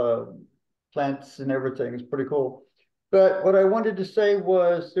geographical plants and everything. It's pretty cool. But what I wanted to say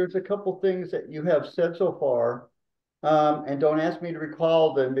was there's a couple things that you have said so far. And don't ask me to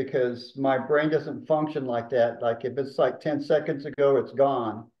recall them because my brain doesn't function like that. Like if it's like 10 seconds ago, it's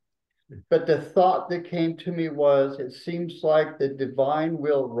gone. But the thought that came to me was, it seems like the divine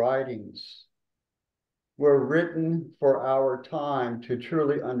will writings were written for our time to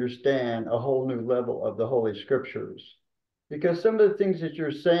truly understand a whole new level of the Holy Scriptures. Because some of the things that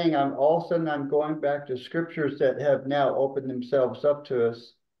you're saying, all of a sudden I'm going back to scriptures that have now opened themselves up to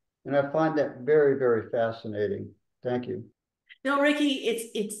us. And I find that very, very fascinating. Thank you. No, Ricky,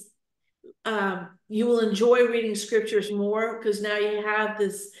 you will enjoy reading scriptures more because now you have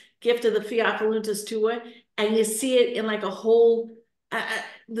this gift of the Fiat Voluntas to it, and you see it in like a whole,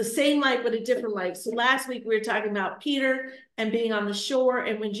 the same light, but a different light. So last week we were talking about Peter and being on the shore,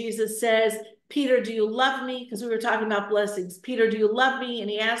 and when Jesus says, Peter, do you love me? Because we were talking about blessings. Peter, do you love me? And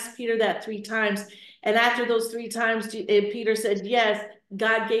he asked Peter that 3 times. And after those 3 times, Peter said, yes,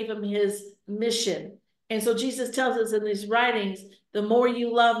 God gave him his mission. And so Jesus tells us in these writings, the more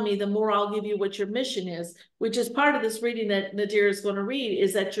you love me, the more I'll give you what your mission is, which is part of this reading that Nadir is going to read,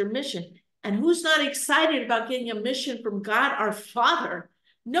 is that your mission. And who's not excited about getting a mission from God, our Father?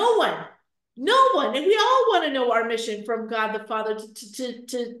 No one. No one. And we all want to know our mission from God the Father to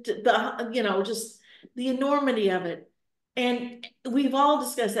the, you know, just the enormity of it. And we've all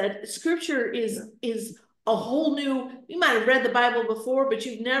discussed that. Scripture is a whole new, you might have read the Bible before, but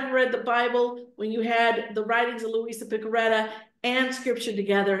you've never read the Bible when you had the writings of Luisa Picaretta and scripture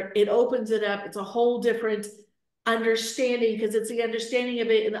together. It opens it up. It's a whole different understanding because it's the understanding of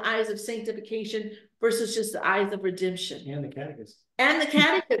it in the eyes of sanctification versus just the eyes of redemption. And the catechism. And the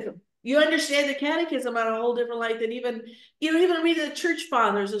catechism. You understand the catechism on a whole different light than even reading the church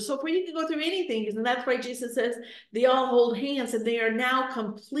fathers or so forth. You can go through anything, and that's why Jesus says they all hold hands and they are now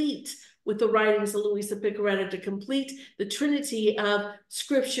complete with the writings of Luisa Picaretta to complete the trinity of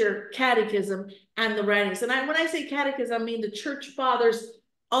scripture, catechism, and the writings. And when I say catechism, I mean the church fathers,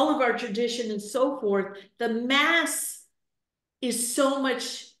 all of our tradition and so forth. The Mass is so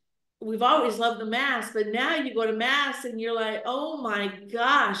much, we've always loved the Mass, but now you go to Mass and you're like, oh my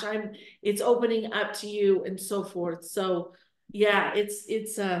gosh, it's opening up to you and so forth. So yeah, it's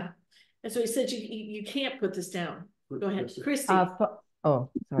that's what he said, you can't put this down. Go ahead, Christy.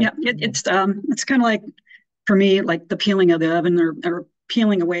 Oh, sorry. Yeah, it's kind of like, for me, like the peeling of the oven or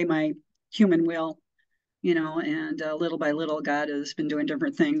peeling away my human will, you know, and little by little, God has been doing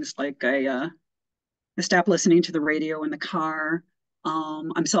different things. Like I stopped listening to the radio in the car.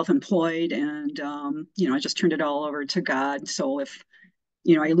 I'm self-employed and, you know, I just turned it all over to God. So if,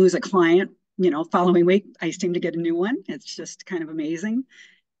 you know, I lose a client, you know, following week, I seem to get a new one. It's just kind of amazing.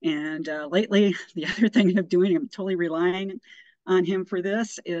 And lately, the other thing I'm doing, I'm totally relying on him for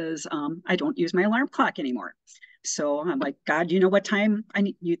this, is I don't use my alarm clock anymore. So I'm like, God, you know what time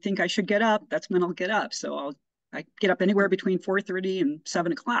you think I should get up? That's when I'll get up. So I get up anywhere between 4:30 and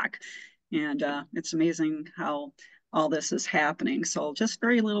 7 o'clock. And it's amazing how all this is happening. So just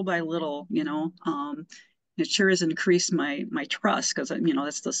very little by little, you know, it sure has increased my trust, because, you know,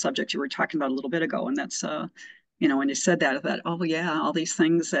 that's the subject you were talking about a little bit ago. And that's, you know, when you said that, I thought, oh yeah, all these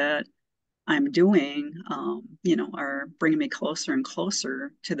things that I'm doing, you know, are bringing me closer and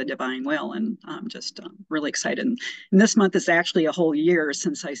closer to the divine will. And I'm just really excited. And this month is actually a whole year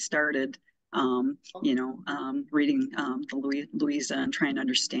since I started reading the Louisa and trying to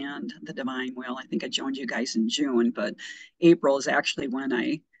understand the divine will. I think I joined you guys in June, but April is actually when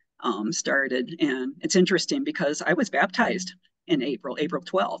I started. And it's interesting because I was baptized in April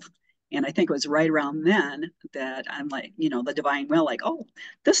 12th. And I think it was right around then that I'm like, the divine will, like, oh,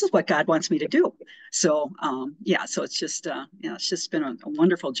 this is what God wants me to do. So, so it's just, it's just been a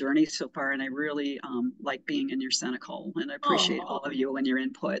wonderful journey so far. And I really like being in your Nicole, and I appreciate all of you and your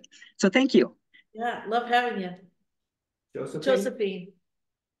input. So thank you. Yeah, love having you. Josephine.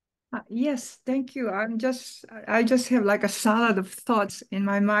 Yes, thank you. I just have like a salad of thoughts in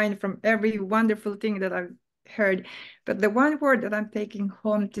my mind from every wonderful thing that I've heard. But the one word that I'm taking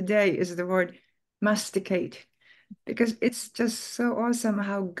home today is the word masticate, because it's just so awesome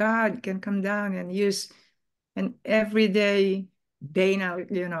how God can come down and use an everyday banal,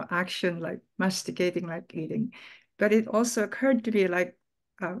 action like masticating, like eating. But it also occurred to me like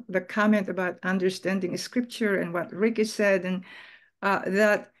the comment about understanding scripture and what Ricky said, and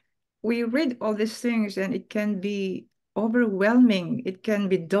that we read all these things and it can be overwhelming, it can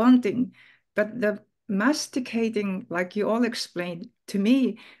be daunting, but the masticating, like you all explained, to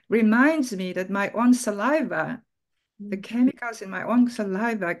me reminds me that my own saliva, the chemicals in my own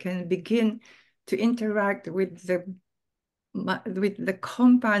saliva can begin to interact with the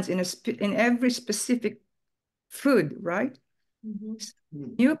compounds in every specific food, right?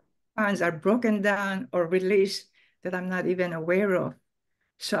 New compounds are broken down or released that I'm not even aware of.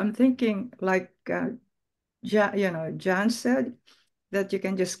 So I'm thinking, like John said, that you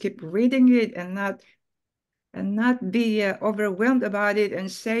can just keep reading it and not be overwhelmed about it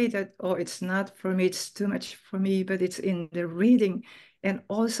and say that, oh, it's not for me, it's too much for me, but it's in the reading, and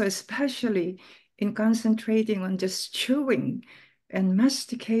also especially in concentrating on just chewing and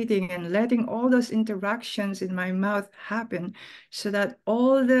masticating and letting all those interactions in my mouth happen, so that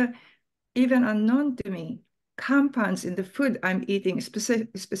all the, even unknown to me, compounds in the food I'm eating,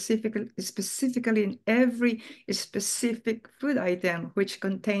 specifically in every specific food item, which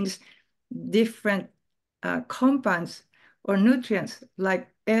contains different compounds or nutrients, like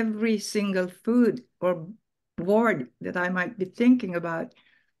every single food or word that I might be thinking about,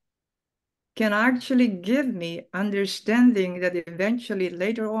 can actually give me understanding that eventually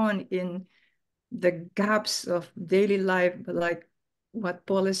later on in the gaps of daily life, like what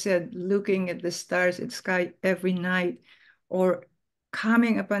Paula said, looking at the stars at sky every night, or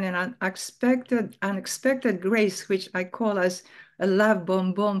coming upon an unexpected grace, which I call as a love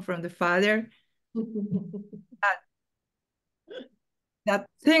bomb from the Father, that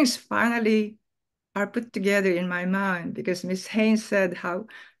things finally are put together in my mind, because Miss Haynes said how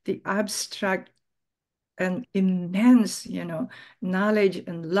the abstract and immense, knowledge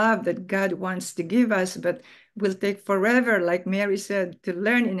and love that God wants to give us, but will take forever, like Mary said, to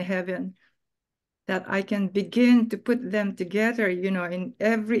learn in heaven, that I can begin to put them together, in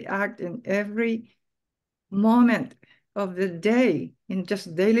every act, in every moment of the day, in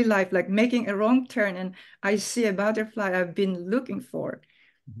just daily life, like making a wrong turn and I see a butterfly I've been looking for.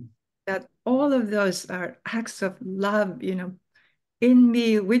 That all of those are acts of love, in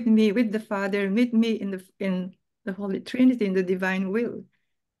me, with the Father, with me in the Holy Trinity, in the divine will.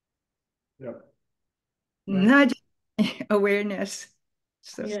 Yep. Nudge awareness.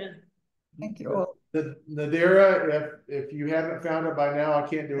 So Yeah. thank you all. Nadira, if you haven't found it by now, I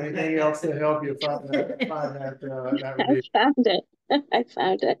can't do anything else to help you find that I found it. I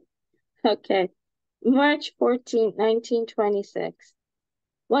found it. Okay. March 14, 1926.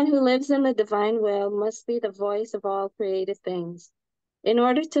 One who lives in the divine will must be the voice of all created things. In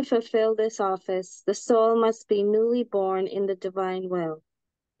order to fulfill this office, the soul must be newly born in the divine will.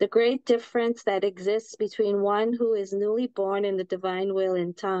 The great difference that exists between one who is newly born in the divine will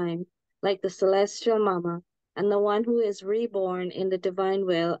in time, like the celestial mama, and the one who is reborn in the divine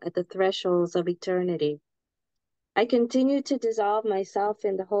will at the thresholds of eternity. I continue to dissolve myself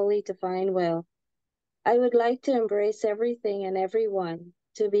in the holy divine will. I would like to embrace everything and everyone,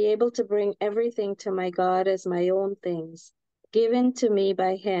 to be able to bring everything to my God as my own things, given to me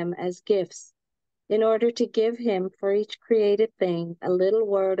by Him as gifts, in order to give Him for each created thing a little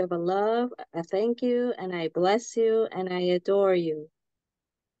word of a love, a thank you, and I bless you, and I adore you.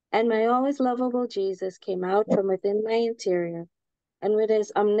 And my always lovable Jesus came out from within my interior, and with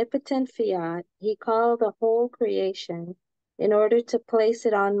his omnipotent fiat, he called the whole creation in order to place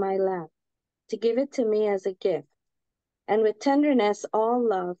it on my lap, to give it to me as a gift. And with tenderness, all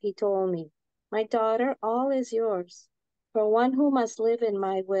love, he told me, my daughter, all is yours. For one who must live in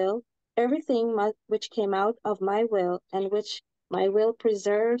my will, everything which came out of my will and which my will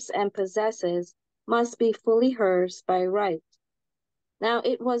preserves and possesses must be fully hers by right. Now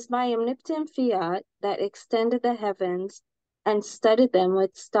it was my omnipotent fiat that extended the heavens and studded them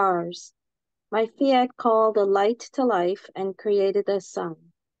with stars. My fiat called the light to life and created the sun,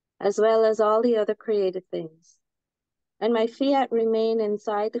 as well as all the other created things. And my fiat remained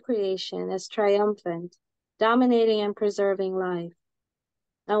inside the creation as triumphant, dominating and preserving life.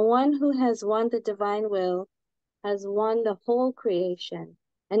 Now one who has won the divine will has won the whole creation,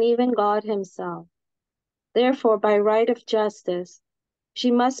 and even God himself. Therefore, by right of justice,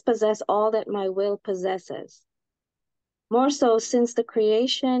 she must possess all that my will possesses. More so, since the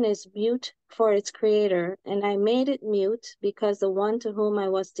creation is mute for its creator, and I made it mute because the one to whom I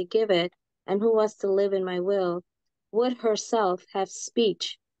was to give it, and who was to live in my will, would herself have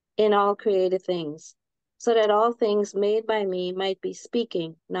speech in all created things, so that all things made by me might be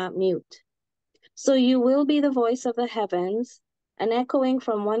speaking, not mute. So you will be the voice of the heavens, and echoing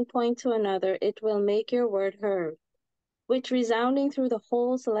from one point to another, it will make your word heard, which resounding through the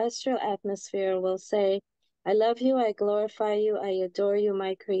whole celestial atmosphere will say, I love you, I glorify you, I adore you,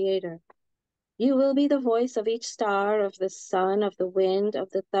 my creator. You will be the voice of each star, of the sun, of the wind,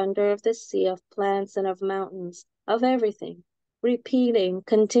 of the thunder, of the sea, of plants and of mountains, of everything, repeating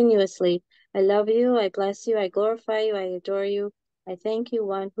continuously, I love you, I bless you, I glorify you, I adore you, I thank you,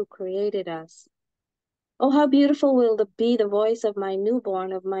 one who created us. Oh, how beautiful will be the voice of my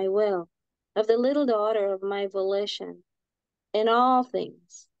newborn, of my will, of the little daughter of my volition. In all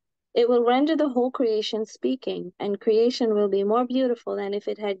things, it will render the whole creation speaking, and creation will be more beautiful than if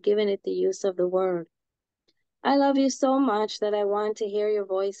it had given it the use of the word. I love you so much that I want to hear your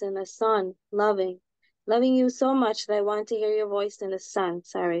voice in the sun, loving you so much that I want to hear your voice in the sun,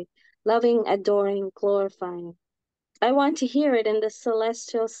 loving, adoring, glorifying. I want to hear it in the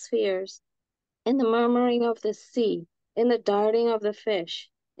celestial spheres, in the murmuring of the sea, in the darting of the fish,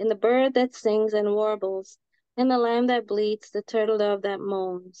 in the bird that sings and warbles, in the lamb that bleats, the turtle dove that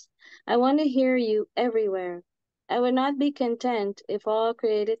moans. I want to hear you everywhere. I would not be content if all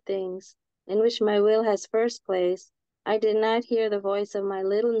created things, in which my will has first place, I did not hear the voice of my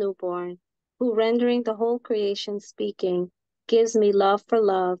little newborn, who rendering the whole creation speaking, gives me love for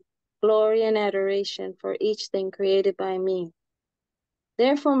love, glory and adoration for each thing created by me.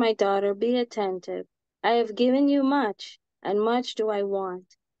 Therefore, my daughter, be attentive. I have given you much, and much do I want.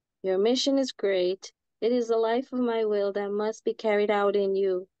 Your mission is great. It is the life of my will that must be carried out in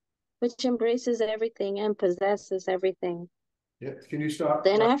you, which embraces everything and possesses everything. Yeah, can you stop?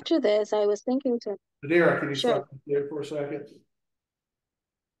 Then after this, I was thinking to... Nadira, can you Sure. stop there for a second?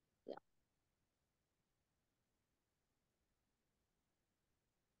 Yeah.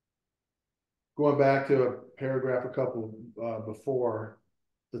 Going back to a paragraph a couple before,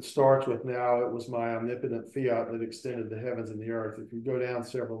 that starts with, now it was my omnipotent fiat that extended the heavens and the earth. If you go down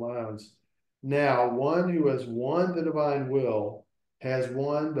several lines, now one who has won the divine will has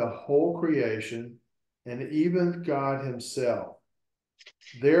won the whole creation and even God himself.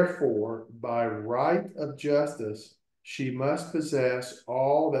 Therefore, by right of justice, she must possess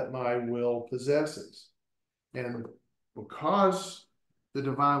all that my will possesses. And because the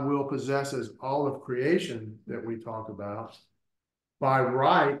divine will possesses all of creation that we talk about, by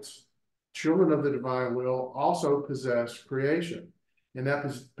right, children of the divine will also possess creation. And that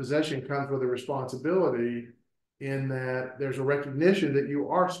possession comes with a responsibility, in that there's a recognition that you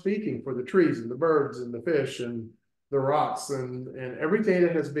are speaking for the trees and the birds and the fish and the rocks and everything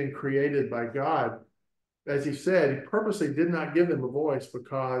that has been created by God. As he said, he purposely did not give them a voice,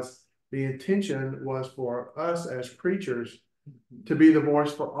 because the intention was for us as creatures to be the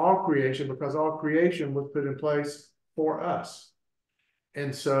voice for all creation, because all creation was put in place for us.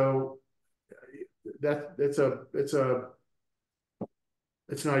 And so it's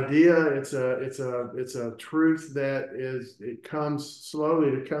an idea, it's a truth that it comes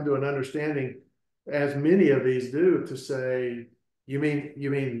slowly to come to an understanding, as many of these do, to say, you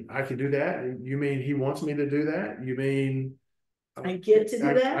mean I can do that? You mean he wants me to do that? You mean I get to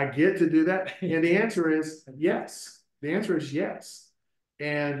do that? I get to do that? And the answer is yes. The answer is yes.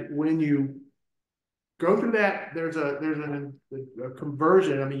 And when you go through that, there's a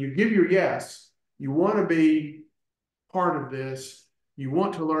conversion. I mean, you give your yes, you want to be part of this, you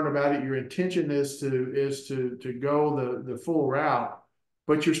want to learn about it, your intention is to go the full route,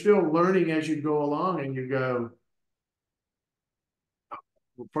 but you're still learning as you go along, and you go,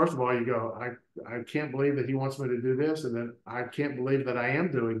 well, first of all, you go, I can't believe that he wants me to do this, and then I can't believe that I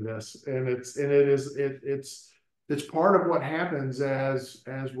am doing this. And it's part of what happens as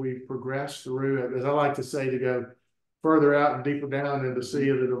we progress through, as I like to say, to go further out and deeper down in the sea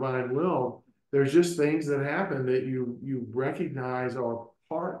of the divine will. There's just things that happen that you recognize are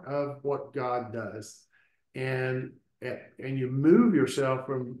part of what God does. And and you move yourself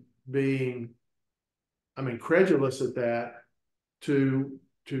from being, credulous at that to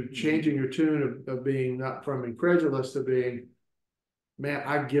changing your tune of being not from incredulous to being, man,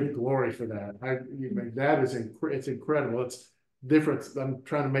 I give glory for that. That is it's incredible. It's different. I'm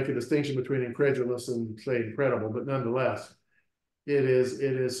trying to make a distinction between incredulous and say incredible, but nonetheless, it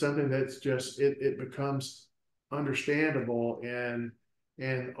is something that's just it becomes understandable, and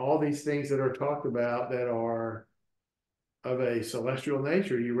all these things that are talked about that are of a celestial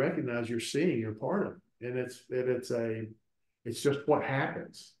nature, you recognize you're seeing, you're part of it. And it's just what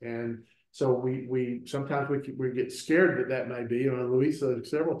happens. And so we sometimes we get scared that may be. Louisa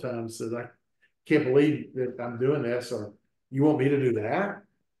several times says, I can't believe that I'm doing this, or you want me to do that?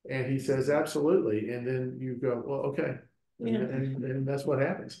 And he says, absolutely. And then you go, well, okay. Yeah. And that's what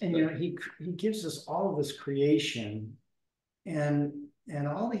happens. And he gives us all of this creation, and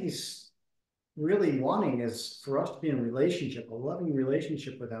all he's really wanting is for us to be in a relationship, a loving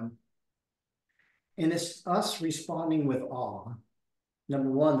relationship with him. And it's us responding with awe.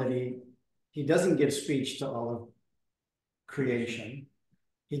 Number one, that he doesn't give speech to all of creation.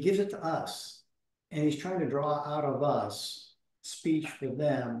 He gives it to us. And he's trying to draw out of us speech for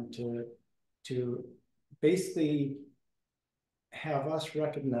them to basically have us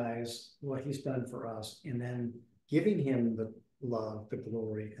recognize what he's done for us, and then giving him the love, the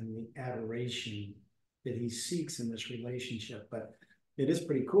glory, and the adoration that he seeks in this relationship. But it is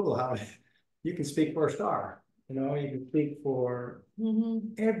pretty cool how you can speak for a star. You can speak for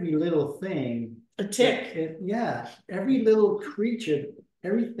every little thing. A tick. Every little creature,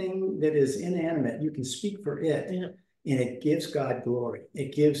 everything that is inanimate, you can speak for it. Yeah. And it gives God glory.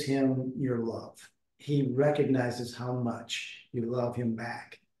 It gives him your love. He recognizes how much you love him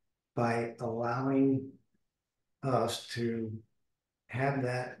back by allowing us to have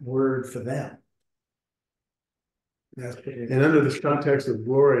that word for them. And under this context of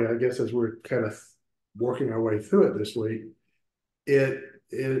glory, I guess as we're kind of working our way through it this week, it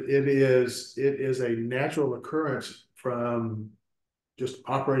is a natural occurrence from just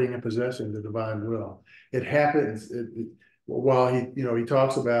operating and possessing the divine will. It happens while he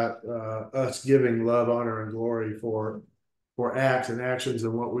talks about us giving love, honor, and glory for acts and actions,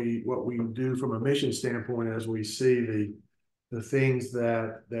 and what we do from a mission standpoint as we see the things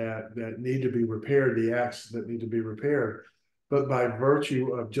that need to be repaired, the acts that need to be repaired. But by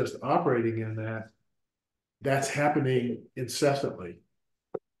virtue of just operating in that's happening incessantly.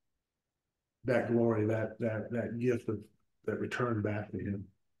 That glory, that gift of that return back to him.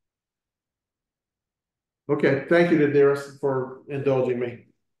 Okay, thank you to Darius for indulging me.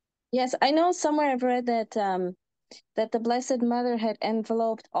 Yes, I know somewhere I've read that that the Blessed Mother had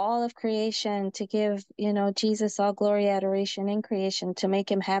enveloped all of creation to give, Jesus all glory, adoration in creation, to make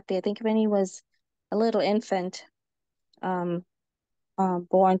him happy. I think when he was a little infant, born,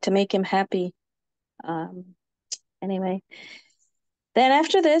 to make him happy. Anyway. Then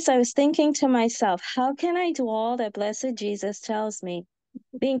after this, I was thinking to myself, how can I do all that blessed Jesus tells me?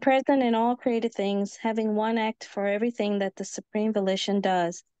 Being present in all created things, having one act for everything that the Supreme Volition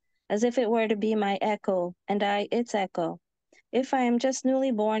does, as if it were to be my echo, and I its echo. If I am just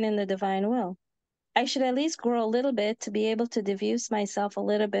newly born in the divine will, I should at least grow a little bit to be able to diffuse myself a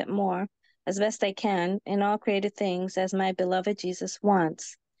little bit more, as best I can, in all created things, as my beloved Jesus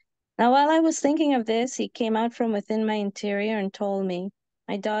wants. Now, while I was thinking of this, he came out from within my interior and told me,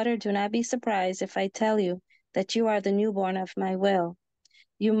 my daughter, do not be surprised if I tell you that you are the newborn of my will.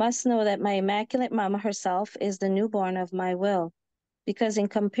 You must know that my Immaculate Mama herself is the newborn of my will, because in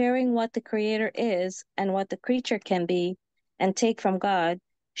comparing what the Creator is and what the creature can be and take from God,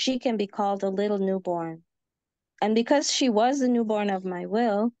 she can be called a little newborn. And because she was the newborn of my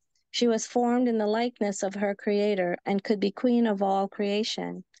will, she was formed in the likeness of her Creator and could be queen of all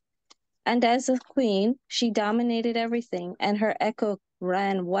creation. And as a queen, she dominated everything, and her echo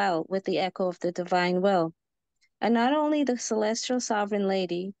ran well with the echo of the divine will. And not only the celestial sovereign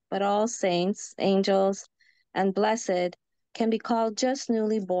lady, but all saints, angels, and blessed can be called just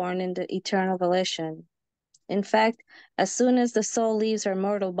newly born in the eternal volition. In fact, as soon as the soul leaves her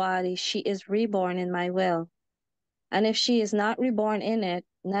mortal body, she is reborn in my will. And if she is not reborn in it,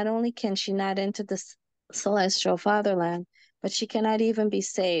 not only can she not enter the celestial fatherland, but she cannot even be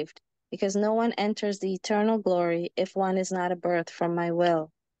saved, because no one enters the eternal glory if one is not a birth from my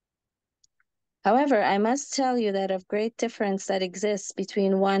will. However, I must tell you that of great difference that exists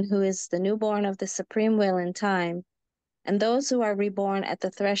between one who is the newborn of the supreme will in time and those who are reborn at the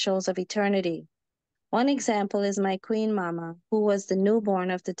thresholds of eternity. One example is my Queen Mama, who was the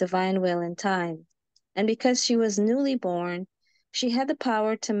newborn of the divine will in time. And because she was newly born, she had the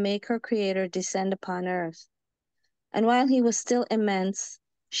power to make her Creator descend upon earth. And while he was still immense,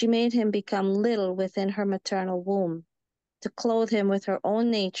 she made him become little within her maternal womb, to clothe him with her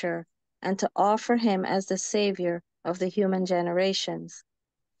own nature and to offer him as the Savior of the human generations.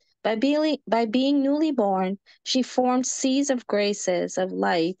 By being newly born, she formed seas of graces, of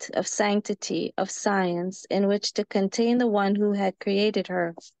light, of sanctity, of science, in which to contain the one who had created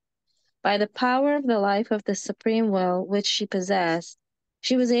her. By the power of the life of the supreme will which she possessed,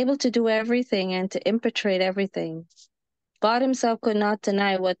 she was able to do everything and to impetrate everything. God himself could not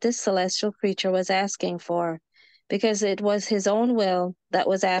deny what this celestial creature was asking for, because it was his own will that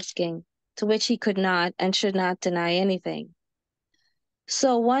was asking, to which he could not and should not deny anything.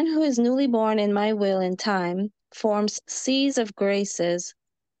 So one who is newly born in my will in time forms seas of graces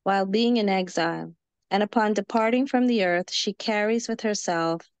while being in exile, and upon departing from the earth, she carries with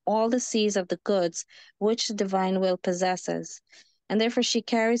herself all the seas of the goods which the divine will possesses, and therefore she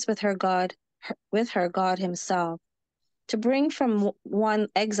carries with her God himself. To bring from one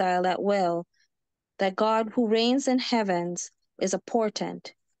exile at will, that God who reigns in heavens is a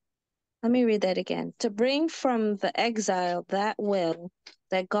portent. Let me read that again. To bring from the exile that will,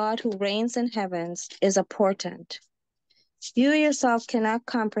 that God who reigns in heavens is a portent. You yourself cannot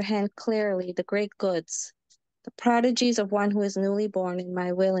comprehend clearly the great goods, the prodigies of one who is newly born in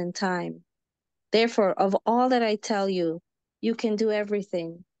my will in time. Therefore, of all that I tell you, you can do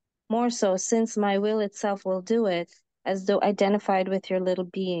everything. More so, since my will itself will do it, as though identified with your little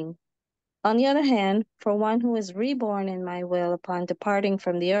being. On the other hand, for one who is reborn in my will upon departing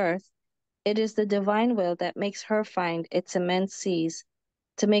from the earth, it is the divine will that makes her find its immense seas,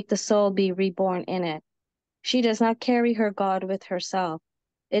 to make the soul be reborn in it. She does not carry her God with herself.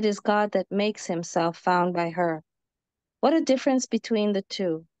 It is God that makes himself found by her. What a difference between the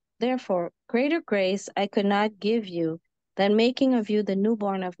two. Therefore, greater grace I could not give you than making of you the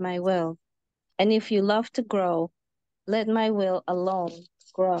newborn of my will. And if you love to grow, let my will alone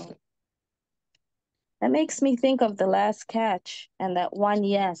grow. That makes me think of the last catch and that one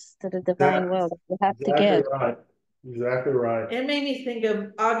yes to the divine will that you have to give. Right. Exactly right. It made me think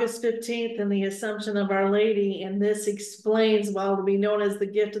of August 15th and the Assumption of Our Lady, and this explains why to be known as the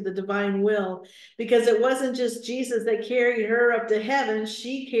gift of the divine will, because it wasn't just Jesus that carried her up to heaven,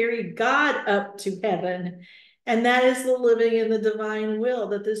 she carried God up to heaven. And that is the living in the divine will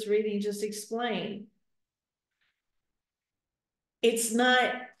that this reading just explained. It's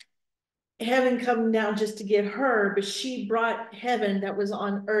not heaven coming down just to get her, but she brought heaven that was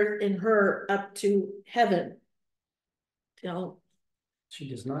on earth in her up to heaven. You know, She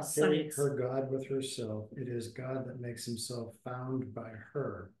does not carry her God with herself. It is God that makes himself found by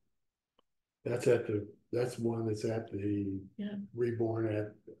her. That's one that's at the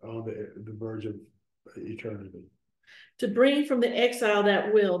reborn on the verge of eternity. To bring from the exile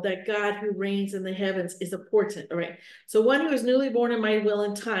that will, that God who reigns in the heavens is a portent. All right. So one who is newly born in my will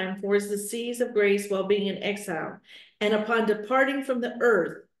and time pours the seas of grace while being in exile. And upon departing from the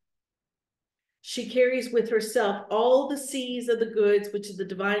earth, she carries with herself all the seas of the goods which the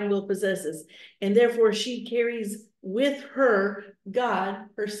divine will possesses. And therefore she carries with her God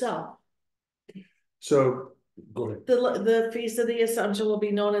herself. So go ahead. The Feast of the Assumption will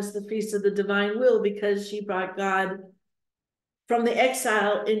be known as the Feast of the Divine Will because she brought God from the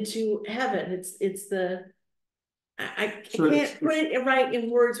exile into heaven. I can't put it right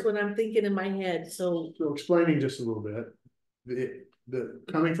in words when I'm thinking in my head. So explaining just a little bit, the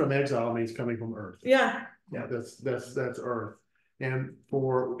coming from exile means coming from earth. Yeah. That's earth. And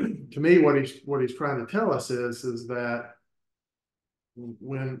to me, what he's trying to tell us is that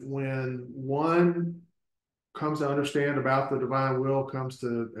when one comes to understand about the divine will, comes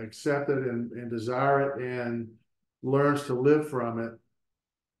to accept it and desire it and learns to live from it,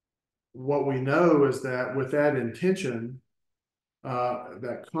 what we know is that with that intention,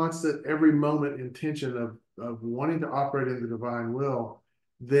 that constant every moment intention of wanting to operate in the divine will,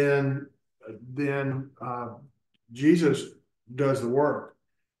 then Jesus does the work.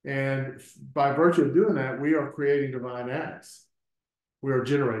 And by virtue of doing that, we are creating divine acts. We are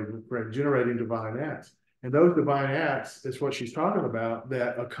generating divine acts. And those divine acts is what she's talking about,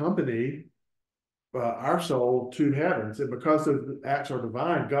 that accompany our soul to heavens. And because the acts are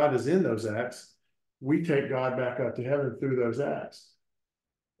divine, God is in those acts. We take God back up to heaven through those acts.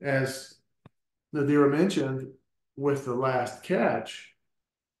 As Nadira mentioned with the last catch,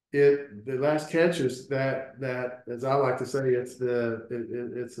 the last catch is that as I like to say, it's the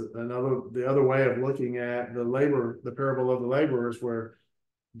other way of looking at the parable of the laborers, where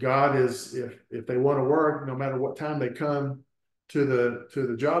God is, if they want to work, no matter what time they come to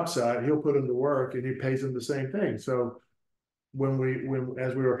the job site, he'll put them to work and he pays them the same thing. So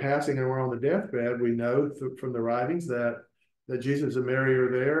as we were passing and we're on the deathbed, we know from the writings that Jesus and Mary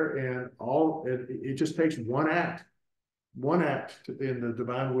are there, and it just takes one act in the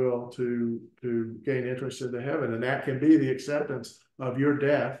divine will to gain entrance into heaven, and that can be the acceptance of your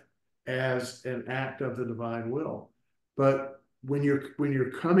death as an act of the divine will. But when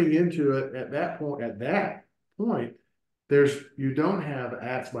you're coming into it at that point, you don't have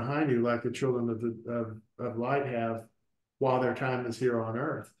acts behind you like the children of light have while their time is here on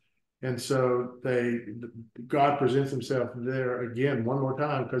earth. And so God presents himself there again one more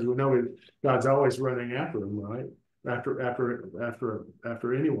time, because we know God's always running after them, right?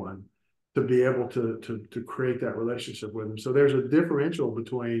 After anyone, to be able to create that relationship with him. So there's a differential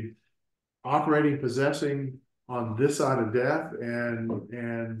between operating, possessing on this side of death,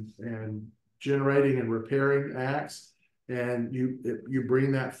 and generating and repairing acts, and you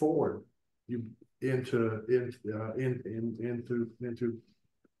bring that forward into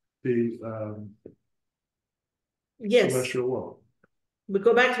the Yes, celestial world. but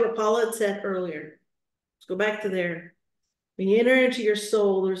go back to what Paula had said earlier. Let's go back to there. When you enter into your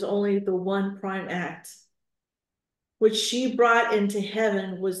soul, there's only the one prime act. Which she brought into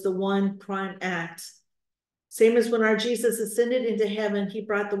heaven was the one prime act. Same as when our Jesus ascended into heaven, he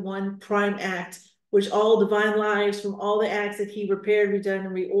brought the one prime act, which all divine lives from all the acts that he repaired, redone,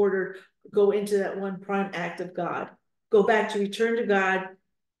 and reordered go into that one prime act of God. Go back to return to God,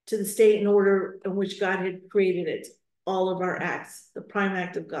 to the state and order in which God had created it. All of our acts, the prime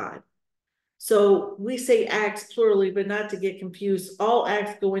act of God. So we say acts plurally, but not to get confused. All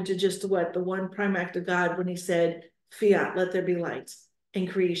acts go into just what? The one prime act of God, when he said, fiat, let there be light, and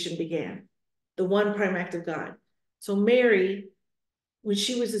creation began. The one prime act of God. So Mary, when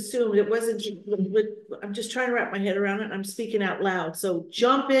she was assumed, it wasn't, I'm just trying to wrap my head around it. I'm speaking out loud. So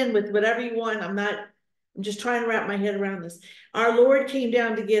jump in with whatever you want. I'm just trying to wrap my head around this. Our Lord came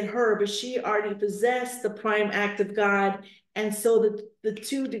down to get her, but she already possessed the prime act of God. And so the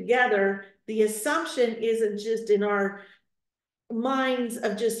two together, the assumption isn't just in our minds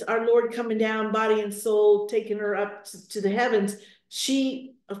of just our Lord coming down, body and soul, taking her up to the heavens.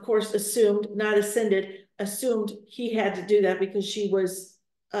 She, of course, assumed, not ascended, assumed he had to do that because she was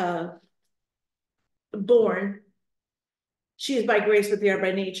born. She is by grace, but they are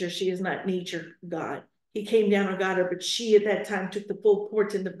by nature. She is not nature God. He came down and got her, but she at that time took the full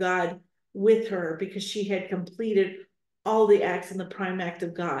portent of God with her because she had completed all the acts in the prime act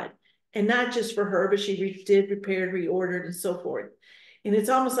of God. And not just for her, but she did, repaired, reordered, and so forth. And it's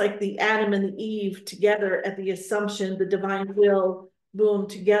almost like the Adam and the Eve together at the assumption, the divine will, boom,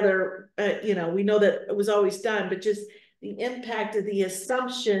 together. We know that it was always done, but just the impact of the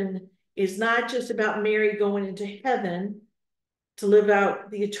assumption is not just about Mary going into heaven to live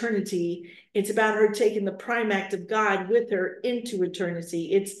out the eternity. It's about her taking the prime act of God with her into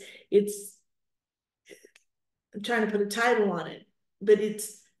eternity. It's I'm trying to put a title on it, but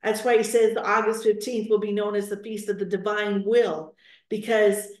that's why he says the August 15th will be known as the Feast of the Divine Will,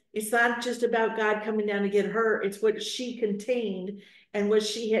 because it's not just about God coming down to get her, it's what she contained and what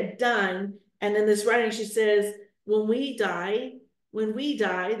she had done. And in this writing, she says, when we die,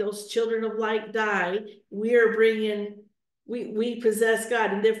 those children of light die, we possess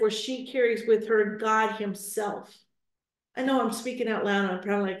God, and therefore she carries with her God himself. I know I'm speaking out loud, and I'm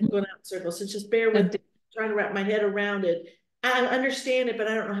probably like going out in circles, so just bear with me, trying to wrap my head around it. I understand it, but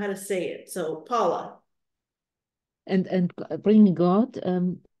I don't know how to say it. So Paula. And bringing God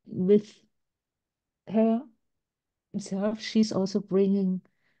with her himself, she's also bringing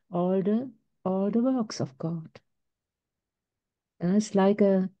all the works of God. And it's like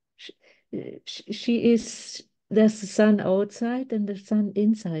she is, there's the sun outside and the sun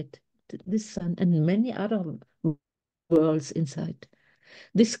inside, this sun and many other worlds inside.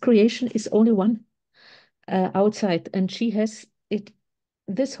 This creation is only one outside, and she has it,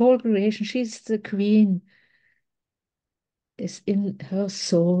 this whole creation, she's the queen, is in her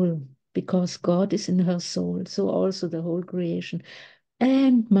soul, because God is in her soul. So also the whole creation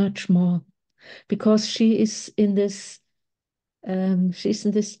and much more, because she is in this she's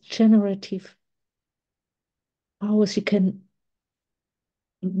in this generative power. She can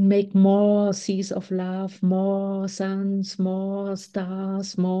make more seas of love, more suns, more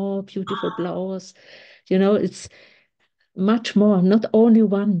stars, more beautiful flowers. It's much more, not only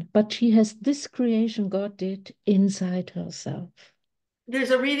one, but she has this creation God did inside herself.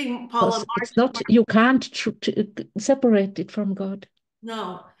 There's a reading, Paula. It's not, you can't separate it from God.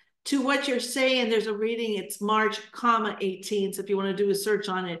 No. To what you're saying, there's a reading, it's March, 18. So if you want to do a search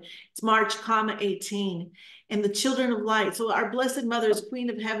on it, it's March, 18. And the children of light. So our Blessed Mother is Queen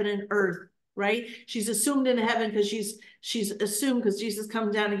of Heaven and Earth, right? She's assumed into heaven because she's assumed because Jesus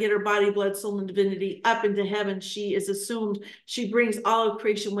comes down to get her body, blood, soul, and divinity up into heaven. She is assumed. She brings all of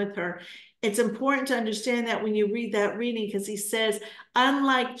creation with her. It's important to understand that when you read that reading, because he says,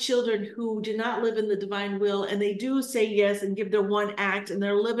 unlike children who do not live in the divine will, and they do say yes and give their one act, and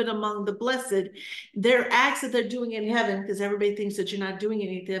they're living among the blessed, their acts that they're doing in heaven, because everybody thinks that you're not doing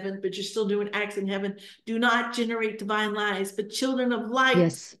anything in heaven, but you're still doing acts in heaven, do not generate divine lives. But children of light,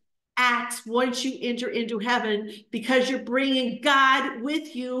 Yes. acts once you enter into heaven, because you're bringing God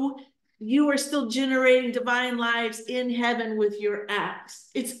with you, you are still generating divine lives in heaven with your acts.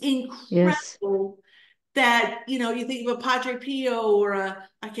 It's incredible. Yes. That, you know, you think of a Padre Pio or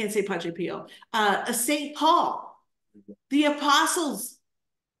I can't say Padre Pio, a Saint Paul, the apostles,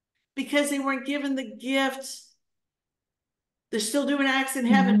 because they weren't given the gift. They're still doing acts in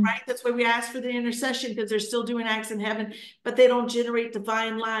heaven, right? That's why we ask for the intercession, because they're still doing acts in heaven, but they don't generate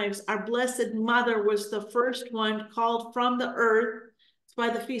divine lives. Our Blessed Mother was the first one called from the earth. That's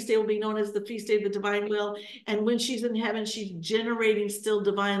why the feast day will be known as the feast day of the divine will. And when she's in heaven, she's generating still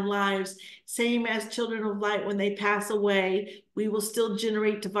divine lives. Same as children of light, when they pass away, we will still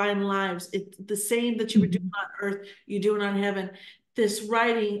generate divine lives. It's the same that you were doing on earth, you're doing on heaven. This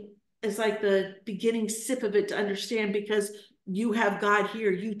writing is like the beginning sip of it to understand, because you have God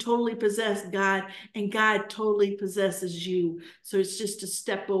here. You totally possess God, and God totally possesses you. So it's just a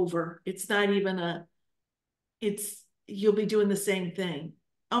step over. It's not even you'll be doing the same thing.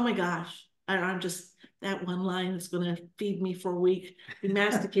 Oh my gosh. I'm just, that one line is going to feed me for a week. Be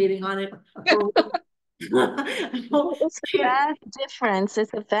masticating on it for a week. It's a vast difference.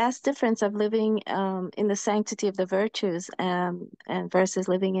 It's a vast difference of living in the sanctity of the virtues and versus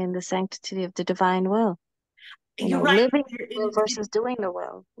living in the sanctity of the divine will. You're right. Living the will versus doing the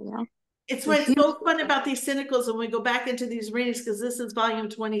will. It's what's so fun about these cynicals when we go back into these readings, because this is volume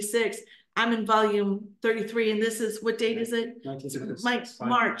 26. I'm in volume 33, and this is, what date is it?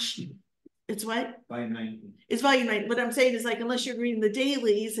 March. It's what? Volume 19. It's volume 9. What I'm saying is, like, unless you're reading the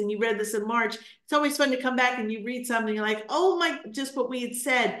dailies and you read this in March, it's always fun to come back and you read something, you're like, oh my, just what we had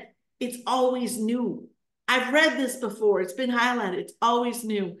said. It's always new. I've read this before. It's been highlighted. It's always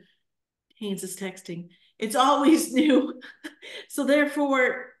new. Haynes is texting. It's always new. So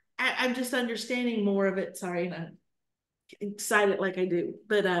therefore, I'm just understanding more of it. Sorry, and I'm excited like I do,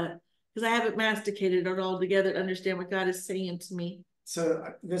 but because I haven't masticated it all together to understand what God is saying to me. So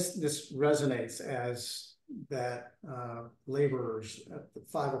this resonates as that laborers at the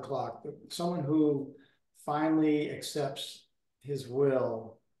 5 o'clock, someone who finally accepts his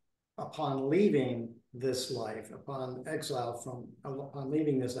will upon leaving this life, upon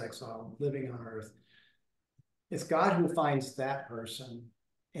leaving this exile, living on earth. It's God who finds that person,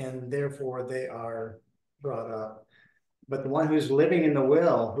 and therefore they are brought up. But the one who's living in the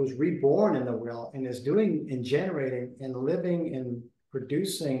will, who's reborn in the will, and is doing and generating and living and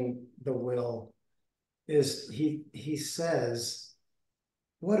producing the will, is he says,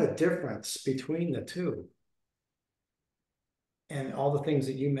 what a difference between the two. And all the things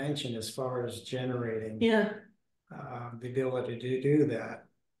that you mentioned as far as generating the ability to do that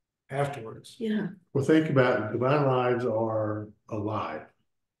afterwards. Yeah. Well, think about it. Divine lives are alive,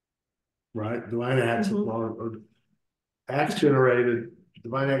 right? Divine acts or acts generated,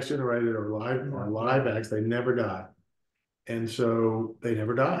 divine acts generated are live acts. They never die. And so they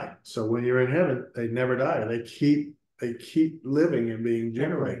never die. So when you're in heaven, they never die. They keep living and being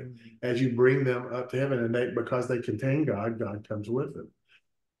generated as you bring them up to heaven, and because they contain God, God comes with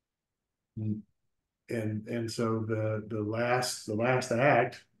them. And so the last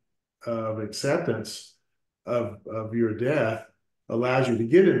act of acceptance of your death allows you to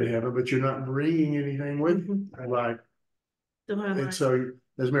get into heaven, but you're not bringing anything with you. Like, and so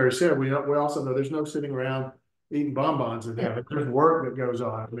as Mary said, we also know there's no sitting around eating bonbons in heaven. There's work that goes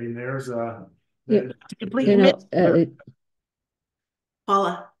on. I mean, there's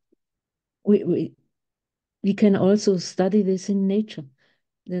Paula. We can also study this in nature.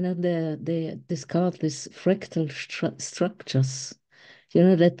 They discard these fractal structures.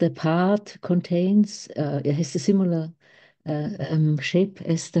 That the part contains, it has a similar shape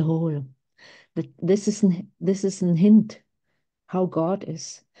as the whole. But this is an hint how God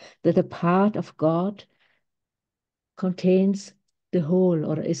is. That a part of God contains the whole,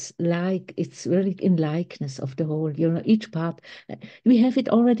 or it's really in likeness of the whole. Each part. We have it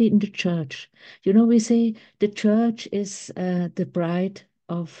already in the church. We say the church is the bride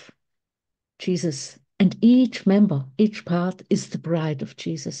of Jesus. And each member, each part is the bride of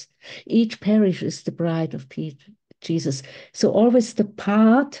Jesus. Each parish is the bride of Jesus. So always the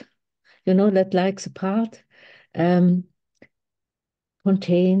part, that likes a part,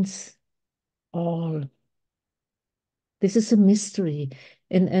 contains all. This is a mystery.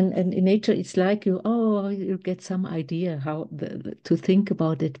 And in nature, it's like you get some idea how to think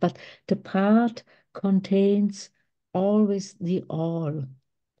about it. But the part contains always the all.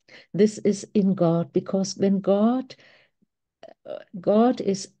 This is in God, because when God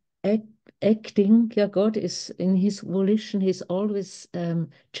is acting, yeah, God is in his volition, he's always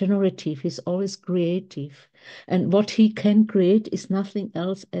generative, he's always creative. And what he can create is nothing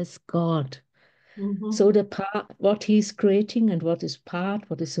else as God. So the part, what he's creating and what is part,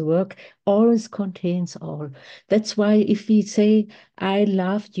 what is a work, always contains all. That's why if we say, I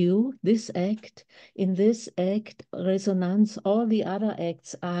love you, this act, in this act, resonance, all the other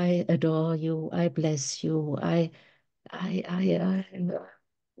acts, I adore you, I bless you, I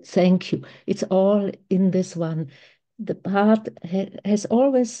thank you. It's all in this one. The part has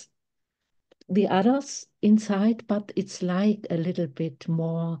always the others inside, but it's like a little bit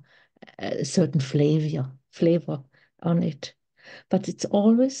more a certain flavor on it. But it's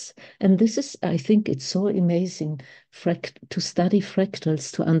always, and this is, I think it's so amazing to study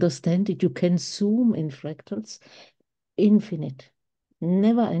fractals, to understand it. You can zoom in fractals, infinite,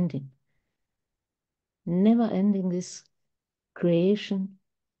 never ending, never ending this creation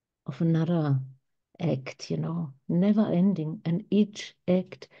of another act, never ending. And each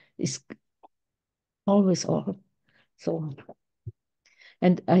act is always all. So,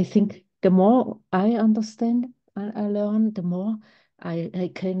 and I think the more I understand, I learn, the more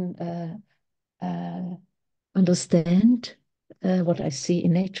I can understand what I see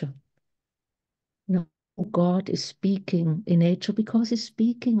in nature. No, God is speaking in nature because he's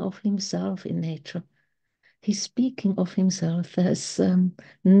speaking of himself in nature. He's speaking of himself. There's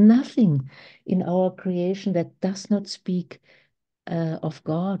nothing in our creation that does not speak of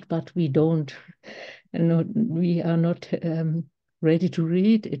God, but we don't, we are not ready to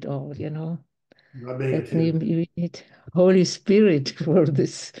read it all, That we need Holy Spirit for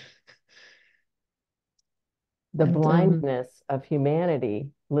this. The And, blindness of humanity,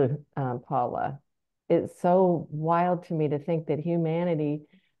 Paula, it's so wild to me to think that humanity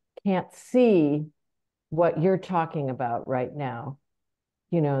can't see what you're talking about right now.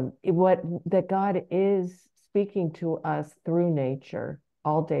 That God is speaking to us through nature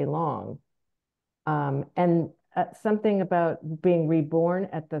all day long. And something about being reborn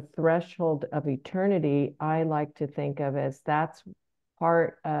at the threshold of eternity, I like to think of as that's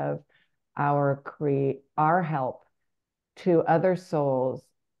part of our help to other souls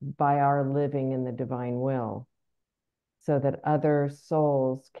by our living in the divine will, so that other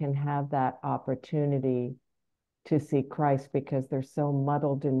souls can have that opportunity to see Christ, because they're so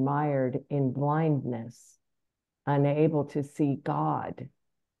muddled and mired in blindness, unable to see God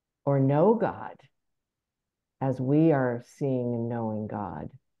or know God as we are seeing and knowing God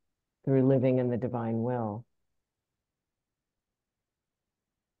through living in the divine will.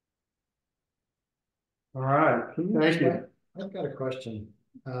 All right, thank you. I've got a question.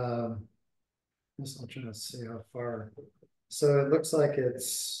 I'm trying to see how far. So it looks like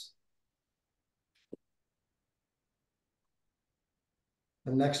it's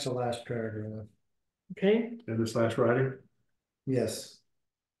the next to last paragraph. Okay. In this last writing? Yes.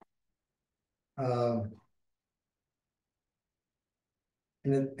 And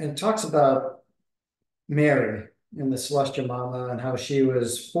it talks about Mary and the celestial mama and how she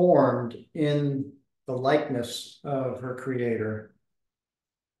was formed in the likeness of her creator,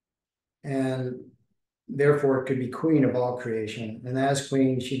 and therefore could be queen of all creation. And as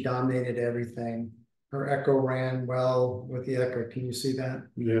queen, she dominated everything. Her echo ran well with the echo. Can you see that?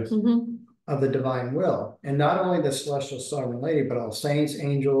 Yes. Of the divine will. And not only the celestial sovereign lady, but all saints,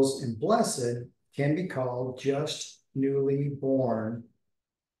 angels, and blessed can be called just newly born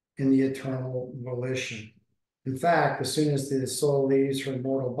in the eternal volition. In fact, as soon as the soul leaves her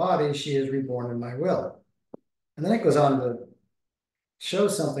mortal body, she is reborn in my will. And then it goes on to show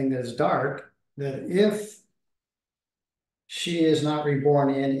something that is dark, that if she is not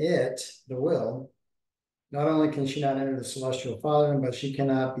reborn in it, the will, not only can she not enter the celestial fathering, but she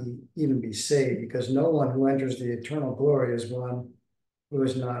cannot even be saved, because no one who enters the eternal glory is one who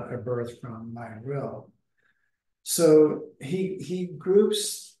is not a birth from my will. So he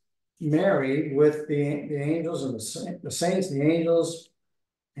groups Mary with the angels and the saints, the angels,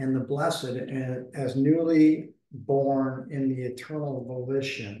 and the blessed, and as newly born in the eternal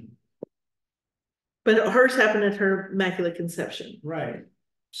volition. But hers happened at her immaculate conception. Right.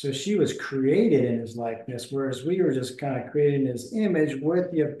 So she was created in his likeness, whereas we were just kind of created in his image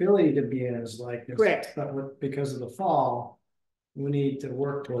with the ability to be in his likeness. Correct. But because of the fall, we need to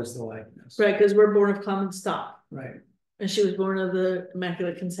work towards the likeness. Right, because we're born of common stock. Right. And she was born of the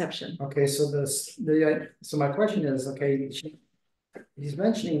Immaculate Conception. Okay, so so my question is, okay, he's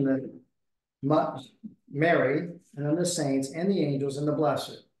mentioning Mary, and then the saints, and the angels, and the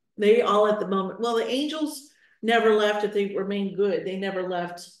blessed. They all at the moment, well, the angels never left if they remained good. They never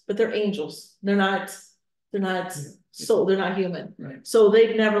left, but they're angels. They're not soul, they're not human. Right. So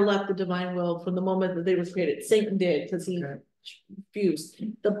they've never left the divine will from the moment that they was created. Satan did, because he refused.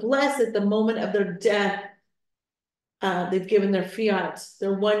 The blessed, at the moment of their death, they've given their fiat,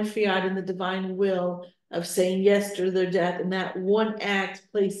 their one fiat in the divine will of saying yes to their death, and that one act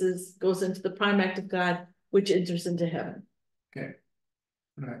goes into the prime act of God, which enters into heaven. Okay.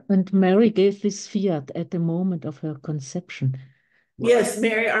 All right. And Mary gave this fiat at the moment of her conception. Yes,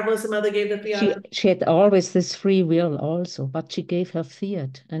 Mary, our Blessed Mother, gave the fiat. She had always this free will also, but she gave her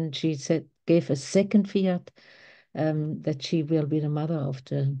fiat, and she gave a second fiat that she will be the mother of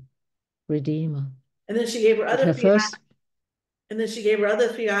the Redeemer. And then she gave her But other her fiat. first, And then she gave her other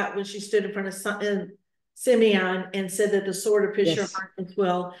fiat when she stood in front of Simeon and said that the sword would pierce her yes, heart as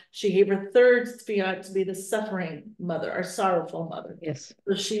well. She gave her third fiat to be the suffering mother, our sorrowful mother. yes.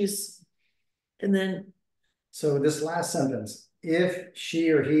 So and then. So this last sentence, if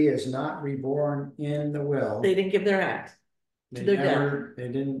she or he is not reborn in the will. They didn't give their act to their death. They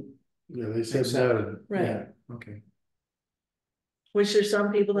didn't. Yeah, they said no. Right. Yeah, okay. Which there's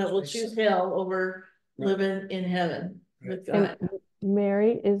some people that will choose hell over Right. living in heaven with God. And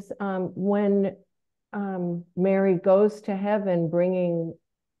Mary is when Mary goes to heaven, bringing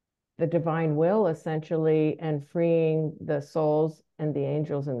the divine will essentially, and freeing the souls and the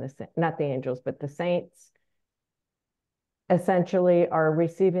angels and not the angels, but the saints essentially are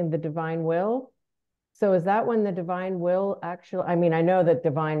receiving the divine will. So is that when the divine will actually, I mean, I know that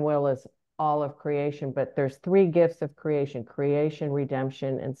divine will is all of creation, but there's three gifts of creation: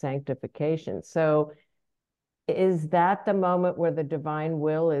 redemption, and sanctification. So is that the moment where the divine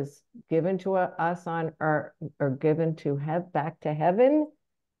will is given to us on earth, or given to back to heaven?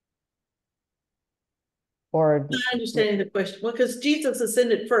 Or Not understanding the question. Well, because Jesus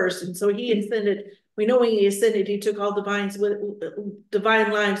ascended first, and so he ascended. We know when he ascended, he took all divine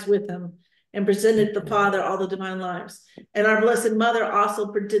lives with him and presented the Father all the divine lives. And our Blessed Mother also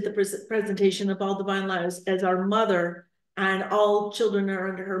did the presentation of all divine lives as our mother, and all children are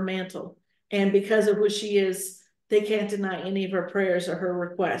under her mantle. And because of who she is, they can't deny any of her prayers or her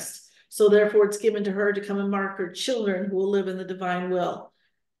requests. So therefore, it's given to her to come and mark her children who will live in the divine will.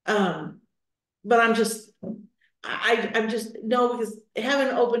 But I'm just no, because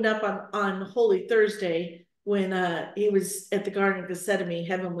heaven opened up on Holy Thursday when he was at the Garden of Gethsemane.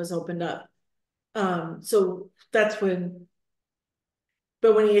 Heaven was opened up. So that's when.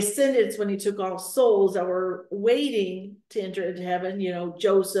 But when he ascended, it's when he took all souls that were waiting to enter into heaven. You know,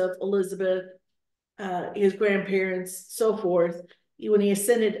 Joseph, Elizabeth, his grandparents, so forth. When he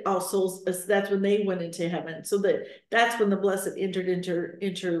ascended, all souls, that's when they went into heaven. So that's when the blessed entered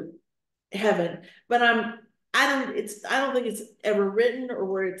into heaven. But I don't think it's ever written or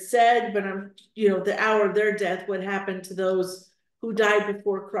where it's said, but the hour of their death, what happened to those who died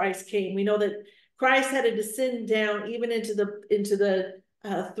before Christ came. We know that Christ had to descend down even into the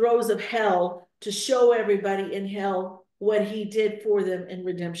throes of hell to show everybody in hell what he did for them in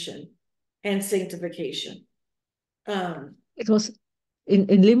redemption and sanctification. It was in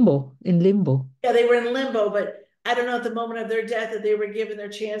limbo. Yeah, they were in limbo, but I don't know at the moment of their death that they were given their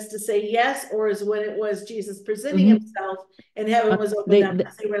chance to say yes, or is when it was Jesus presenting himself and heaven was opened up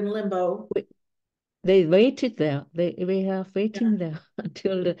because they were in limbo. They waited there. They were waiting there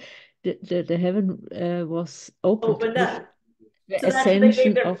until the heaven was opened up. the So that's when they gave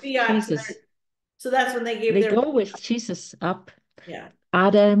ascension their of fiat. Jesus. So that's when they go with Jesus up. Yeah.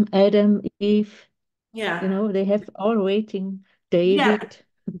 Adam, Eve. Yeah. You know, they have all waiting. David. Yeah.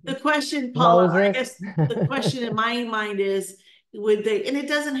 The question, Paula, Moses. I guess the question in my mind is, would they, and it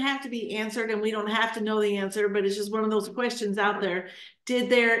doesn't have to be answered and we don't have to know the answer, but it's just one of those questions out there.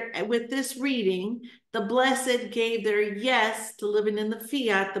 With this reading, the blessed gave their yes to living in the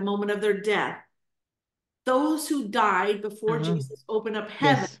fiat the moment of their death. Those who died before Jesus opened up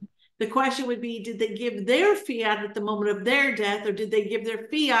heaven. Yes. The question would be, did they give their fiat at the moment of their death, or did they give their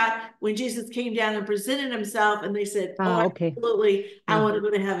fiat when Jesus came down and presented himself and they said, okay. Absolutely, I want to go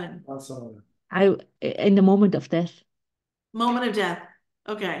to heaven. In the moment of death. Moment of death.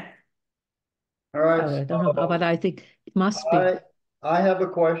 Okay. All right. I don't know, but I think it must be. I have a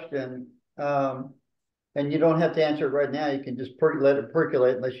question, and you don't have to answer it right now. You can just let it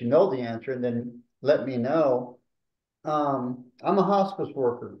percolate unless you know the answer, and then let me know. I'm a hospice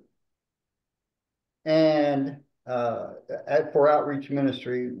worker. And for outreach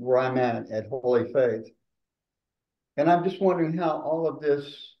ministry where I'm at Holy Faith. And I'm just wondering how all of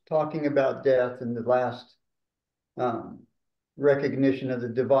this talking about death and the last recognition of the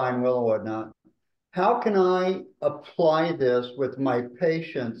divine will and whatnot, how can I apply this with my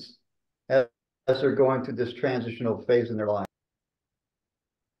patients as they're going through this transitional phase in their life?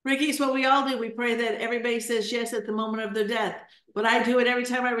 Ricky, it's what we all do. We pray that everybody says yes at the moment of their death. But I do it every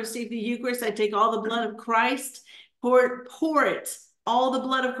time I receive the Eucharist. I take all the blood of Christ, pour it, all the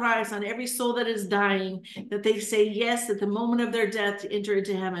blood of Christ on every soul that is dying, that they say yes at the moment of their death to enter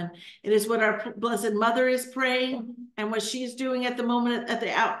into heaven. It is what our Blessed Mother is praying and what she's doing at the moment at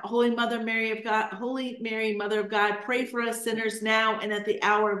the Holy Mother Mary of God, Holy Mary, Mother of God, pray for us sinners now and at the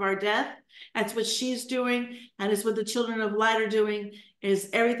hour of our death. That's what she's doing, and it's what the children of light are doing.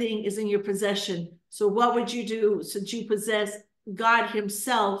 Is everything is in your possession. So what would you do since you possess God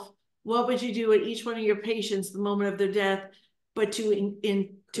himself? What would you do at each one of your patients the moment of their death, but to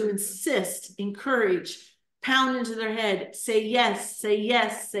insist, encourage, pound into their head, say yes, say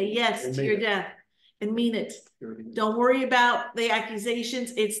yes, say yes to your death and mean it. Don't worry about the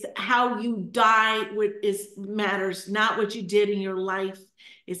accusations. It's how you die what matters, not what you did in your life.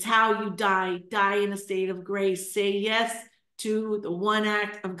 It's how you die in a state of grace. Say yes to the one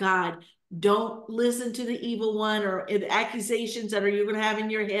act of God. Don't listen to the evil one or the accusations that you're going to have in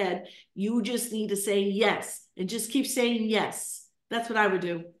your head. You just need to say yes and just keep saying yes. That's what I would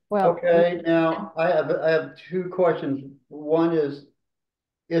do. Well, okay, now I have two questions. One is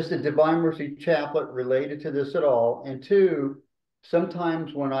the Divine Mercy Chaplet related to this at all? And two,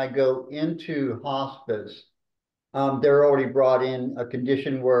 sometimes when I go into hospice, they're already brought in a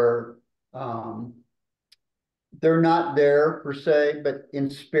condition where they're not there per se, but in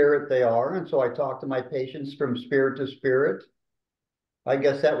spirit they are. And so I talk to my patients from spirit to spirit. I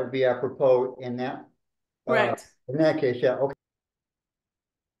guess that would be apropos in that. Correct. In that case, yeah. Okay.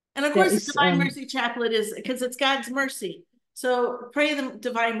 And of course, the Divine Mercy Chaplet is because it's God's mercy. So pray the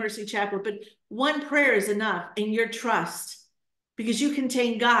Divine Mercy Chaplet, but one prayer is enough in your trust because you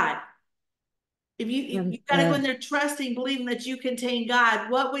contain God. If you got to go in there trusting, believing that you contain God,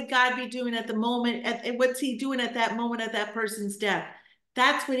 what would God be doing at the moment? What's he doing at that moment at that person's death?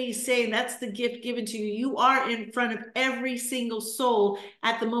 That's what he's saying. That's the gift given to you. You are in front of every single soul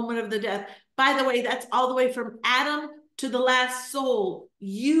at the moment of the death. By the way, that's all the way from Adam to the last soul.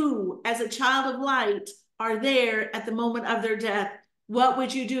 You, as a child of light, are there at the moment of their death. What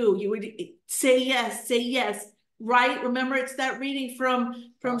would you do? You would say yes, right? Remember, it's that reading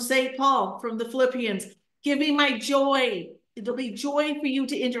from St. Paul, from the Philippians. Give me my joy. It'll be joy for you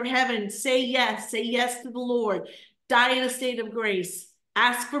to enter heaven. Say yes to the Lord. Die in a state of grace.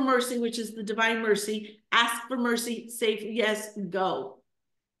 Ask for mercy, which is the divine mercy. Ask for mercy, say yes, go.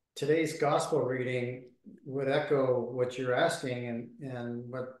 Today's gospel reading would echo what you're asking and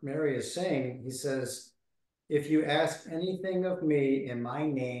what Mary is saying. He says, if you ask anything of me in my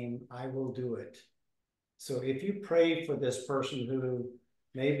name, I will do it. So if you pray for this person who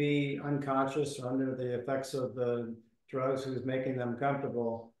may be unconscious or under the effects of the drugs who's making them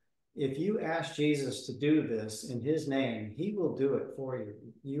comfortable, if you ask Jesus to do this in his name, he will do it for you.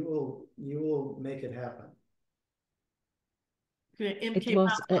 You will make it happen. It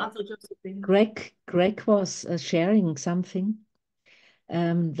was Greg was sharing something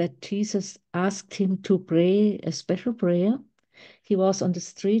that Jesus asked him to pray a special prayer. He was on the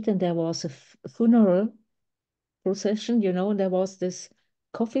street and there was a funeral procession, you know, and there was this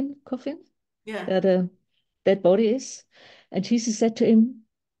coffin, yeah, that a dead body is. And Jesus said to him,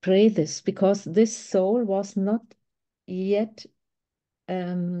 pray this, because this soul was not yet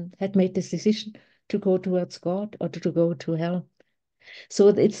had made this decision to go towards God or to go to hell. So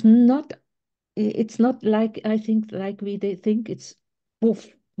it's not like, I think, like we think it's poof,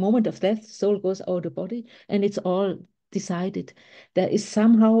 moment of death, soul goes out of the body and it's all decided. There is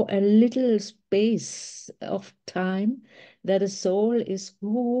somehow a little space of time that a soul is,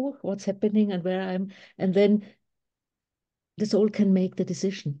 oh, what's happening and where I'm, and then the soul can make the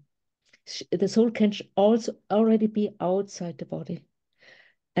decision. The soul can also already be outside the body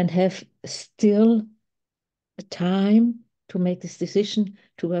and have still time to make this decision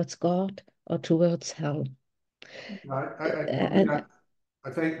towards God or towards hell. I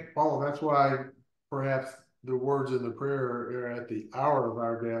think, Paula, that's why perhaps the words in the prayer are at the hour of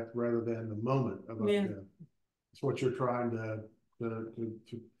our death rather than the moment of our death. It's what you're trying to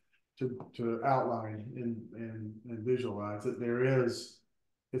outline and visualize that there is.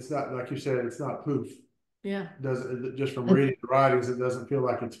 It's not like you said. It's not poof. Yeah. Doesn't just from reading the writings, it doesn't feel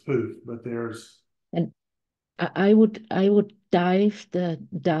like it's poof, but there's. And I would dive the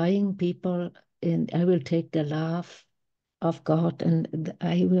dying people in. I will take the love of God and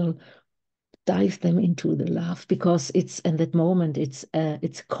I will dive them into the love, because it's in that moment it's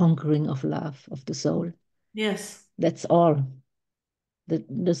conquering of love of the soul. Yes. That's all.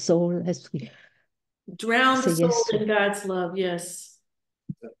 The soul has to Drown the say soul yes to. in God's love. Yes.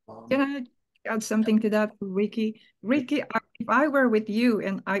 Can I add something to that, Ricky? Ricky, if I were with you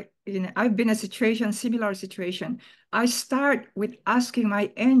and I've been in a situation, similar situation, I start with asking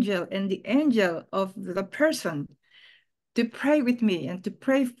my angel and the angel of the person to pray with me and to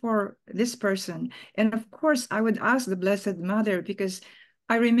pray for this person. And of course, I would ask the Blessed Mother, because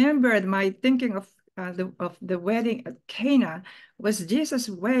I remembered my thinking of the wedding at Cana was Jesus'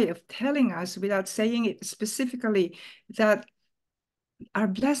 way of telling us, without saying it specifically, that our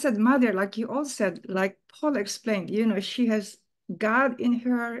Blessed Mother, like you all said, like Paul explained, she has God in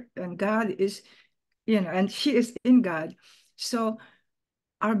her, and God is, and she is in God. So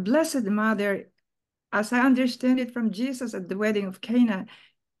our Blessed Mother, as I understand it from Jesus at the wedding of Cana,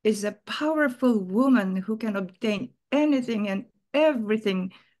 is a powerful woman who can obtain anything and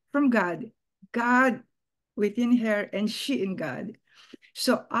everything from God, God within her and she in God.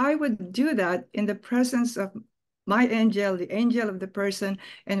 So I would do that in the presence of my angel, the angel of the person,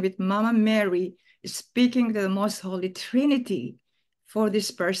 and with Mama Mary speaking to the Most Holy Trinity for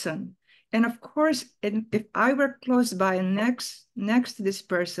this person. And of course, if I were close by and next to this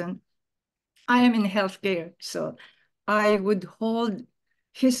person, I am in healthcare, so I would hold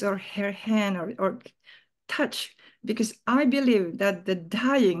his or her hand or touch, because I believe that the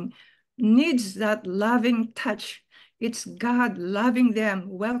dying needs that loving touch. It's God loving them,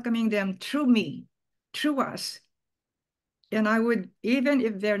 welcoming them through me, through us. And I would, even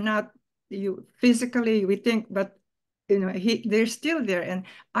if they're not you physically, we think, but they're still there. And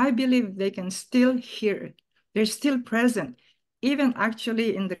I believe they can still hear. They're still present. Even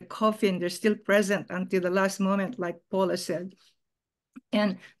actually in the coffin, they're still present until the last moment, like Paula said.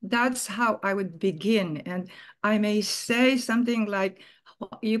 And that's how I would begin. And I may say something like,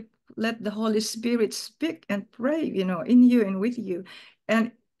 you let the Holy Spirit speak and pray, in you and with you.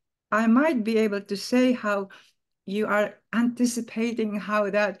 And I might be able to say how you are anticipating how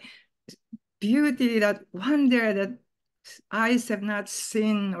that beauty, that wonder that eyes have not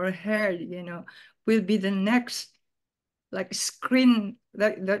seen or heard, will be the next like screen,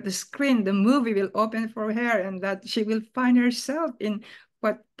 the screen, the movie will open for her, and that she will find herself in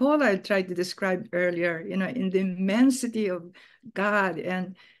what Paula tried to describe earlier, in the immensity of God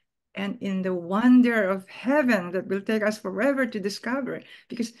and in the wonder of heaven that will take us forever to discover.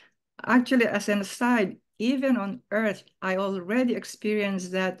 Because actually, as an aside, even on earth, I already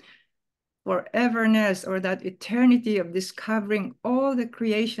experienced that foreverness, or that eternity of discovering all the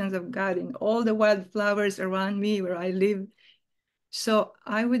creations of God and all the wildflowers around me where I live. So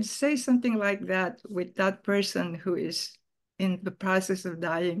I would say something like that with that person who is in the process of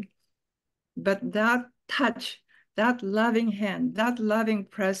dying. But that touch, that loving hand, that loving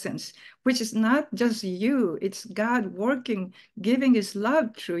presence, which is not just you, it's God working, giving his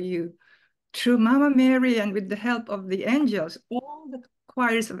love through you, through Mama Mary, and with the help of the angels, all the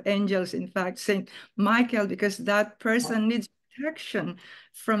choirs of angels, in fact, Saint Michael, because that person needs protection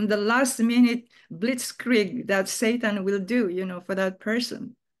from the last minute blitzkrieg that Satan will do, for that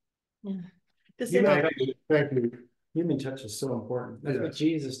person. Yeah. Thank you. Human touch is so important. That's what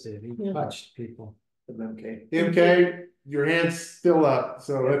Jesus did. He touched people. Okay. MK, your hand's still up,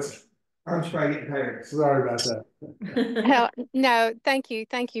 so let's. I'm probably getting tired. Sorry about that. Hell, no, thank you.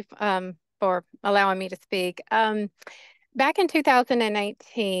 Thank you for allowing me to speak. Back in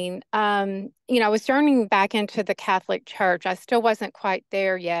 2018, I was journeying back into the Catholic Church. I still wasn't quite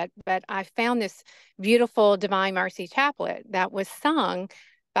there yet, but I found this beautiful Divine Mercy chaplet that was sung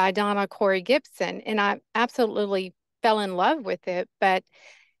by Donna Corey Gibson, and I absolutely fell in love with it. But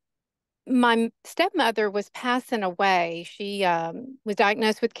my stepmother was passing away. She was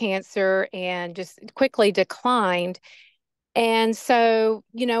diagnosed with cancer and just quickly declined. And so,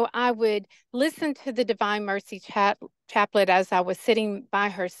 I would listen to the Divine Mercy chaplet as I was sitting by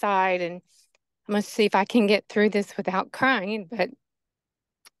her side. And I'm going to see if I can get through this without crying. But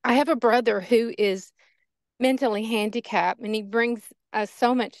I have a brother who is mentally handicapped, and he brings us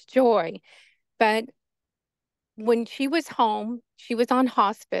so much joy. But when she was home, she was on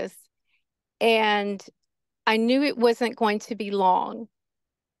hospice, and I knew it wasn't going to be long.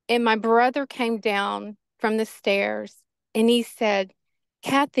 And my brother came down from the stairs and he said,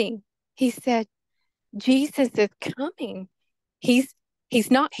 Kathy, he said, Jesus is coming. He's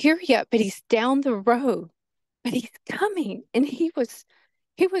not here yet, but he's down the road, but he's coming. And he was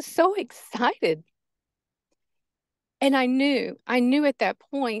so excited. And I knew at that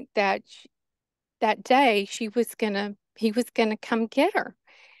point that that day he was gonna come get her.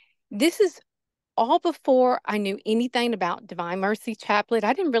 This is all before I knew anything about Divine Mercy Chaplet.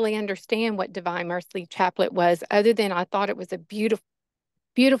 I didn't really understand what Divine Mercy Chaplet was, other than I thought it was a beautiful,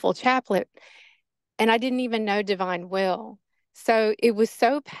 beautiful chaplet. And I didn't even know Divine Will. So it was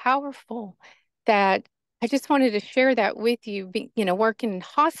so powerful that I just wanted to share that with you, working in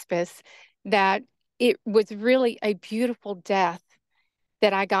hospice, that it was really a beautiful death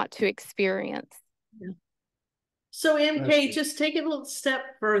that I got to experience. Yeah. So MK, just take it a little step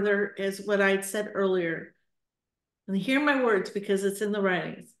further, as what I said earlier. And hear my words, because it's in the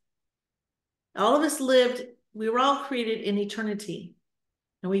writings. All of us lived, we were all created in eternity.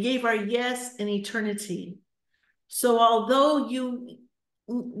 And we gave our yes in eternity. So although you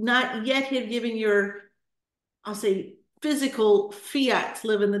not yet have given your, I'll say, physical fiat to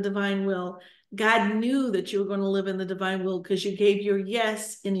live in the divine will, God knew that you were going to live in the divine will because you gave your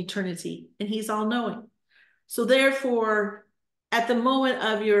yes in eternity, and he's all knowing. So therefore, at the moment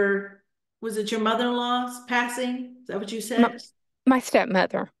of your, was it your mother-in-law's passing? Is that what you said? My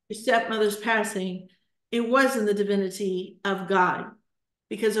stepmother. Your stepmother's passing, it was in the divinity of God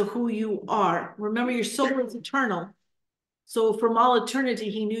because of who you are. Remember, your soul is eternal. So from all eternity,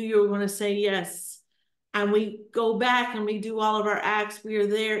 he knew you were going to say yes. And we go back and we do all of our acts. We are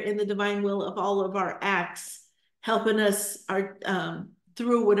there in the divine will of all of our acts, helping us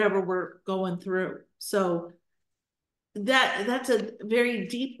through whatever we're going through. So that's a very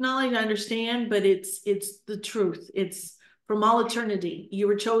deep knowledge, I understand, but it's the truth. It's from all eternity. You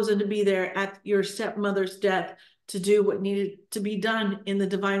were chosen to be there at your stepmother's death to do what needed to be done in the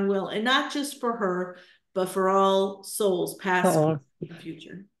divine will, and not just for her, but for all souls, past and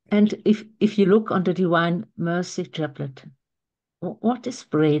future. And if you look on the Divine Mercy Chaplet, what is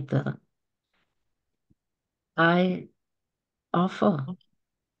prayed there? I offer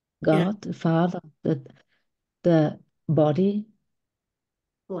God, the Father, the body,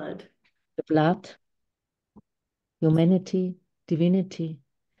 blood, the blood, humanity, divinity,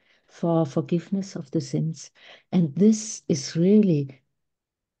 for forgiveness of the sins. And this is really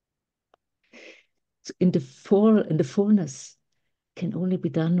in the fullness can only be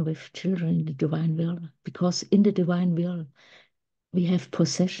done with children in the divine will, because in the divine will we have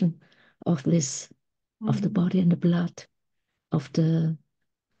possession of this, of the body and the blood, of the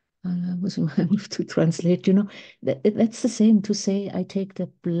I have to translate, that's the same to say, I take the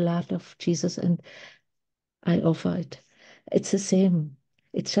blood of Jesus and I offer it. It's the same.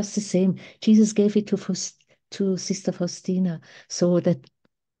 It's just the same. Jesus gave it to Sister Faustina, so that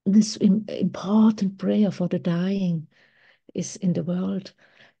this important prayer for the dying is in the world.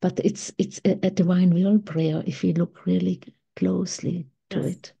 But it's a divine will prayer if you look really closely to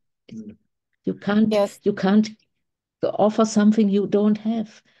it. You can't offer something you don't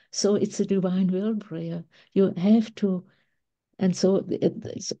have. So it's a divine will prayer. You have to, and so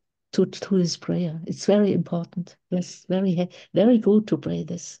it's to this prayer. It's very important. Yes, very good to pray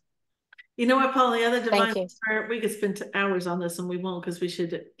this. You know what, Paul, the other divine prayer, we could spend hours on this and we won't, because we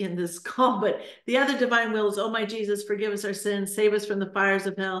should end this call, but the other divine will is, oh my Jesus, forgive us our sins, save us from the fires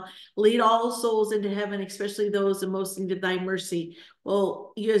of hell, lead all souls into heaven, especially those in most need of thy mercy.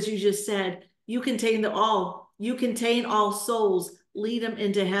 Well, as you just said, you contain all souls, lead them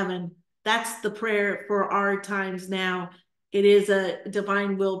into heaven. That's the prayer for our times now. It is a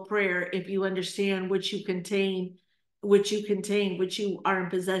divine will prayer if you understand what you contain, which you are in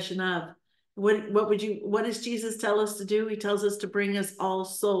possession of. What does Jesus tell us to do? He tells us to bring us all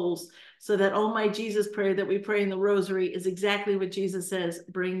souls. So that oh my Jesus prayer that we pray in the rosary is exactly what Jesus says,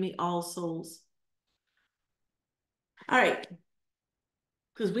 bring me all souls. All right.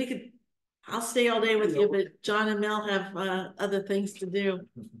 Because I'll stay all day with you, but John and Mel have other things to do.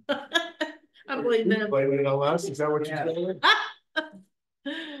 I believe them. Blaming it on us? Is that what you're saying?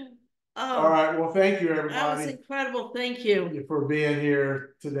 All right. Well, thank you, everybody. That was incredible. Thank you for being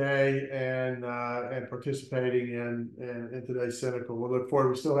here today and participating in today's Cynical. We'll look forward.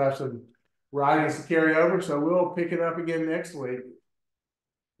 We still have some writings to carry over, so we'll pick it up again next week.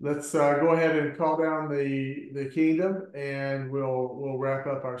 Let's go ahead and call down the kingdom, and we'll wrap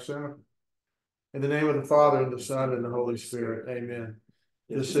up our Cynical. In the name of the Father, and the Son, and the Holy Spirit. Amen.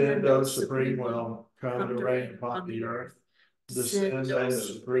 Descend, O supreme will, come to reign upon the earth. Descend, O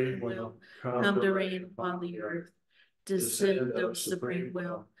supreme will, come to reign upon the earth. Descend, O supreme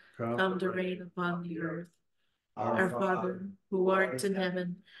will, come to reign upon the earth. Our Father, who art in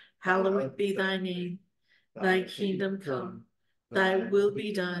heaven, hallowed be thy name. Thy kingdom come, thy will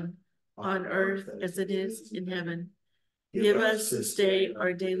be done, on earth as it is in heaven. Give us this day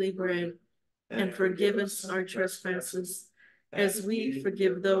our daily bread, and forgive us our trespasses, as we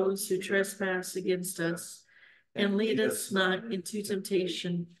forgive those who trespass against us. And lead us not into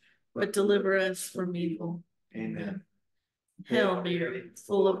temptation, but deliver us from evil. Amen. Hail Mary,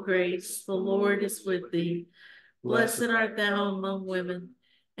 full of grace, the Lord is with thee. Blessed art thou among women,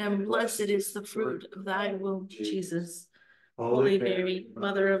 and blessed is the fruit of thy womb, Jesus. Holy Mary,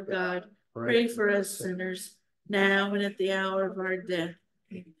 Mother of God, pray for us sinners, now and at the hour of our death.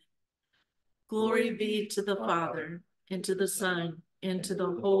 Amen. Glory be to the Father, and to the Son, and to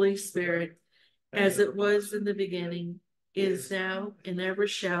the Holy Spirit, as it was in the beginning, is now, and ever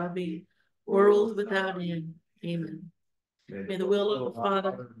shall be, world without end. Amen. May the will of the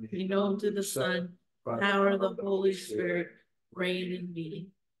Father be known to the Son, power of the Holy Spirit, reign in me.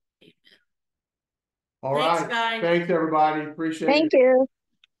 Amen. All Thanks, right. guys. Thanks, everybody. Appreciate it. Thank you.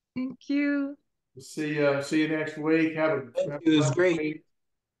 Thank you. See you next week. Have a It was great. week.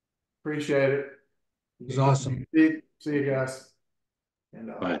 Appreciate it. It was awesome. See you guys. And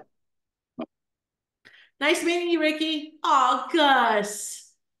Bye. Nice meeting you, Ricky. Oh,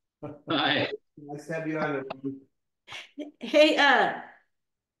 Gus. Bye. nice to have you on. Hey,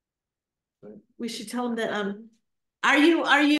 we should tell him that are you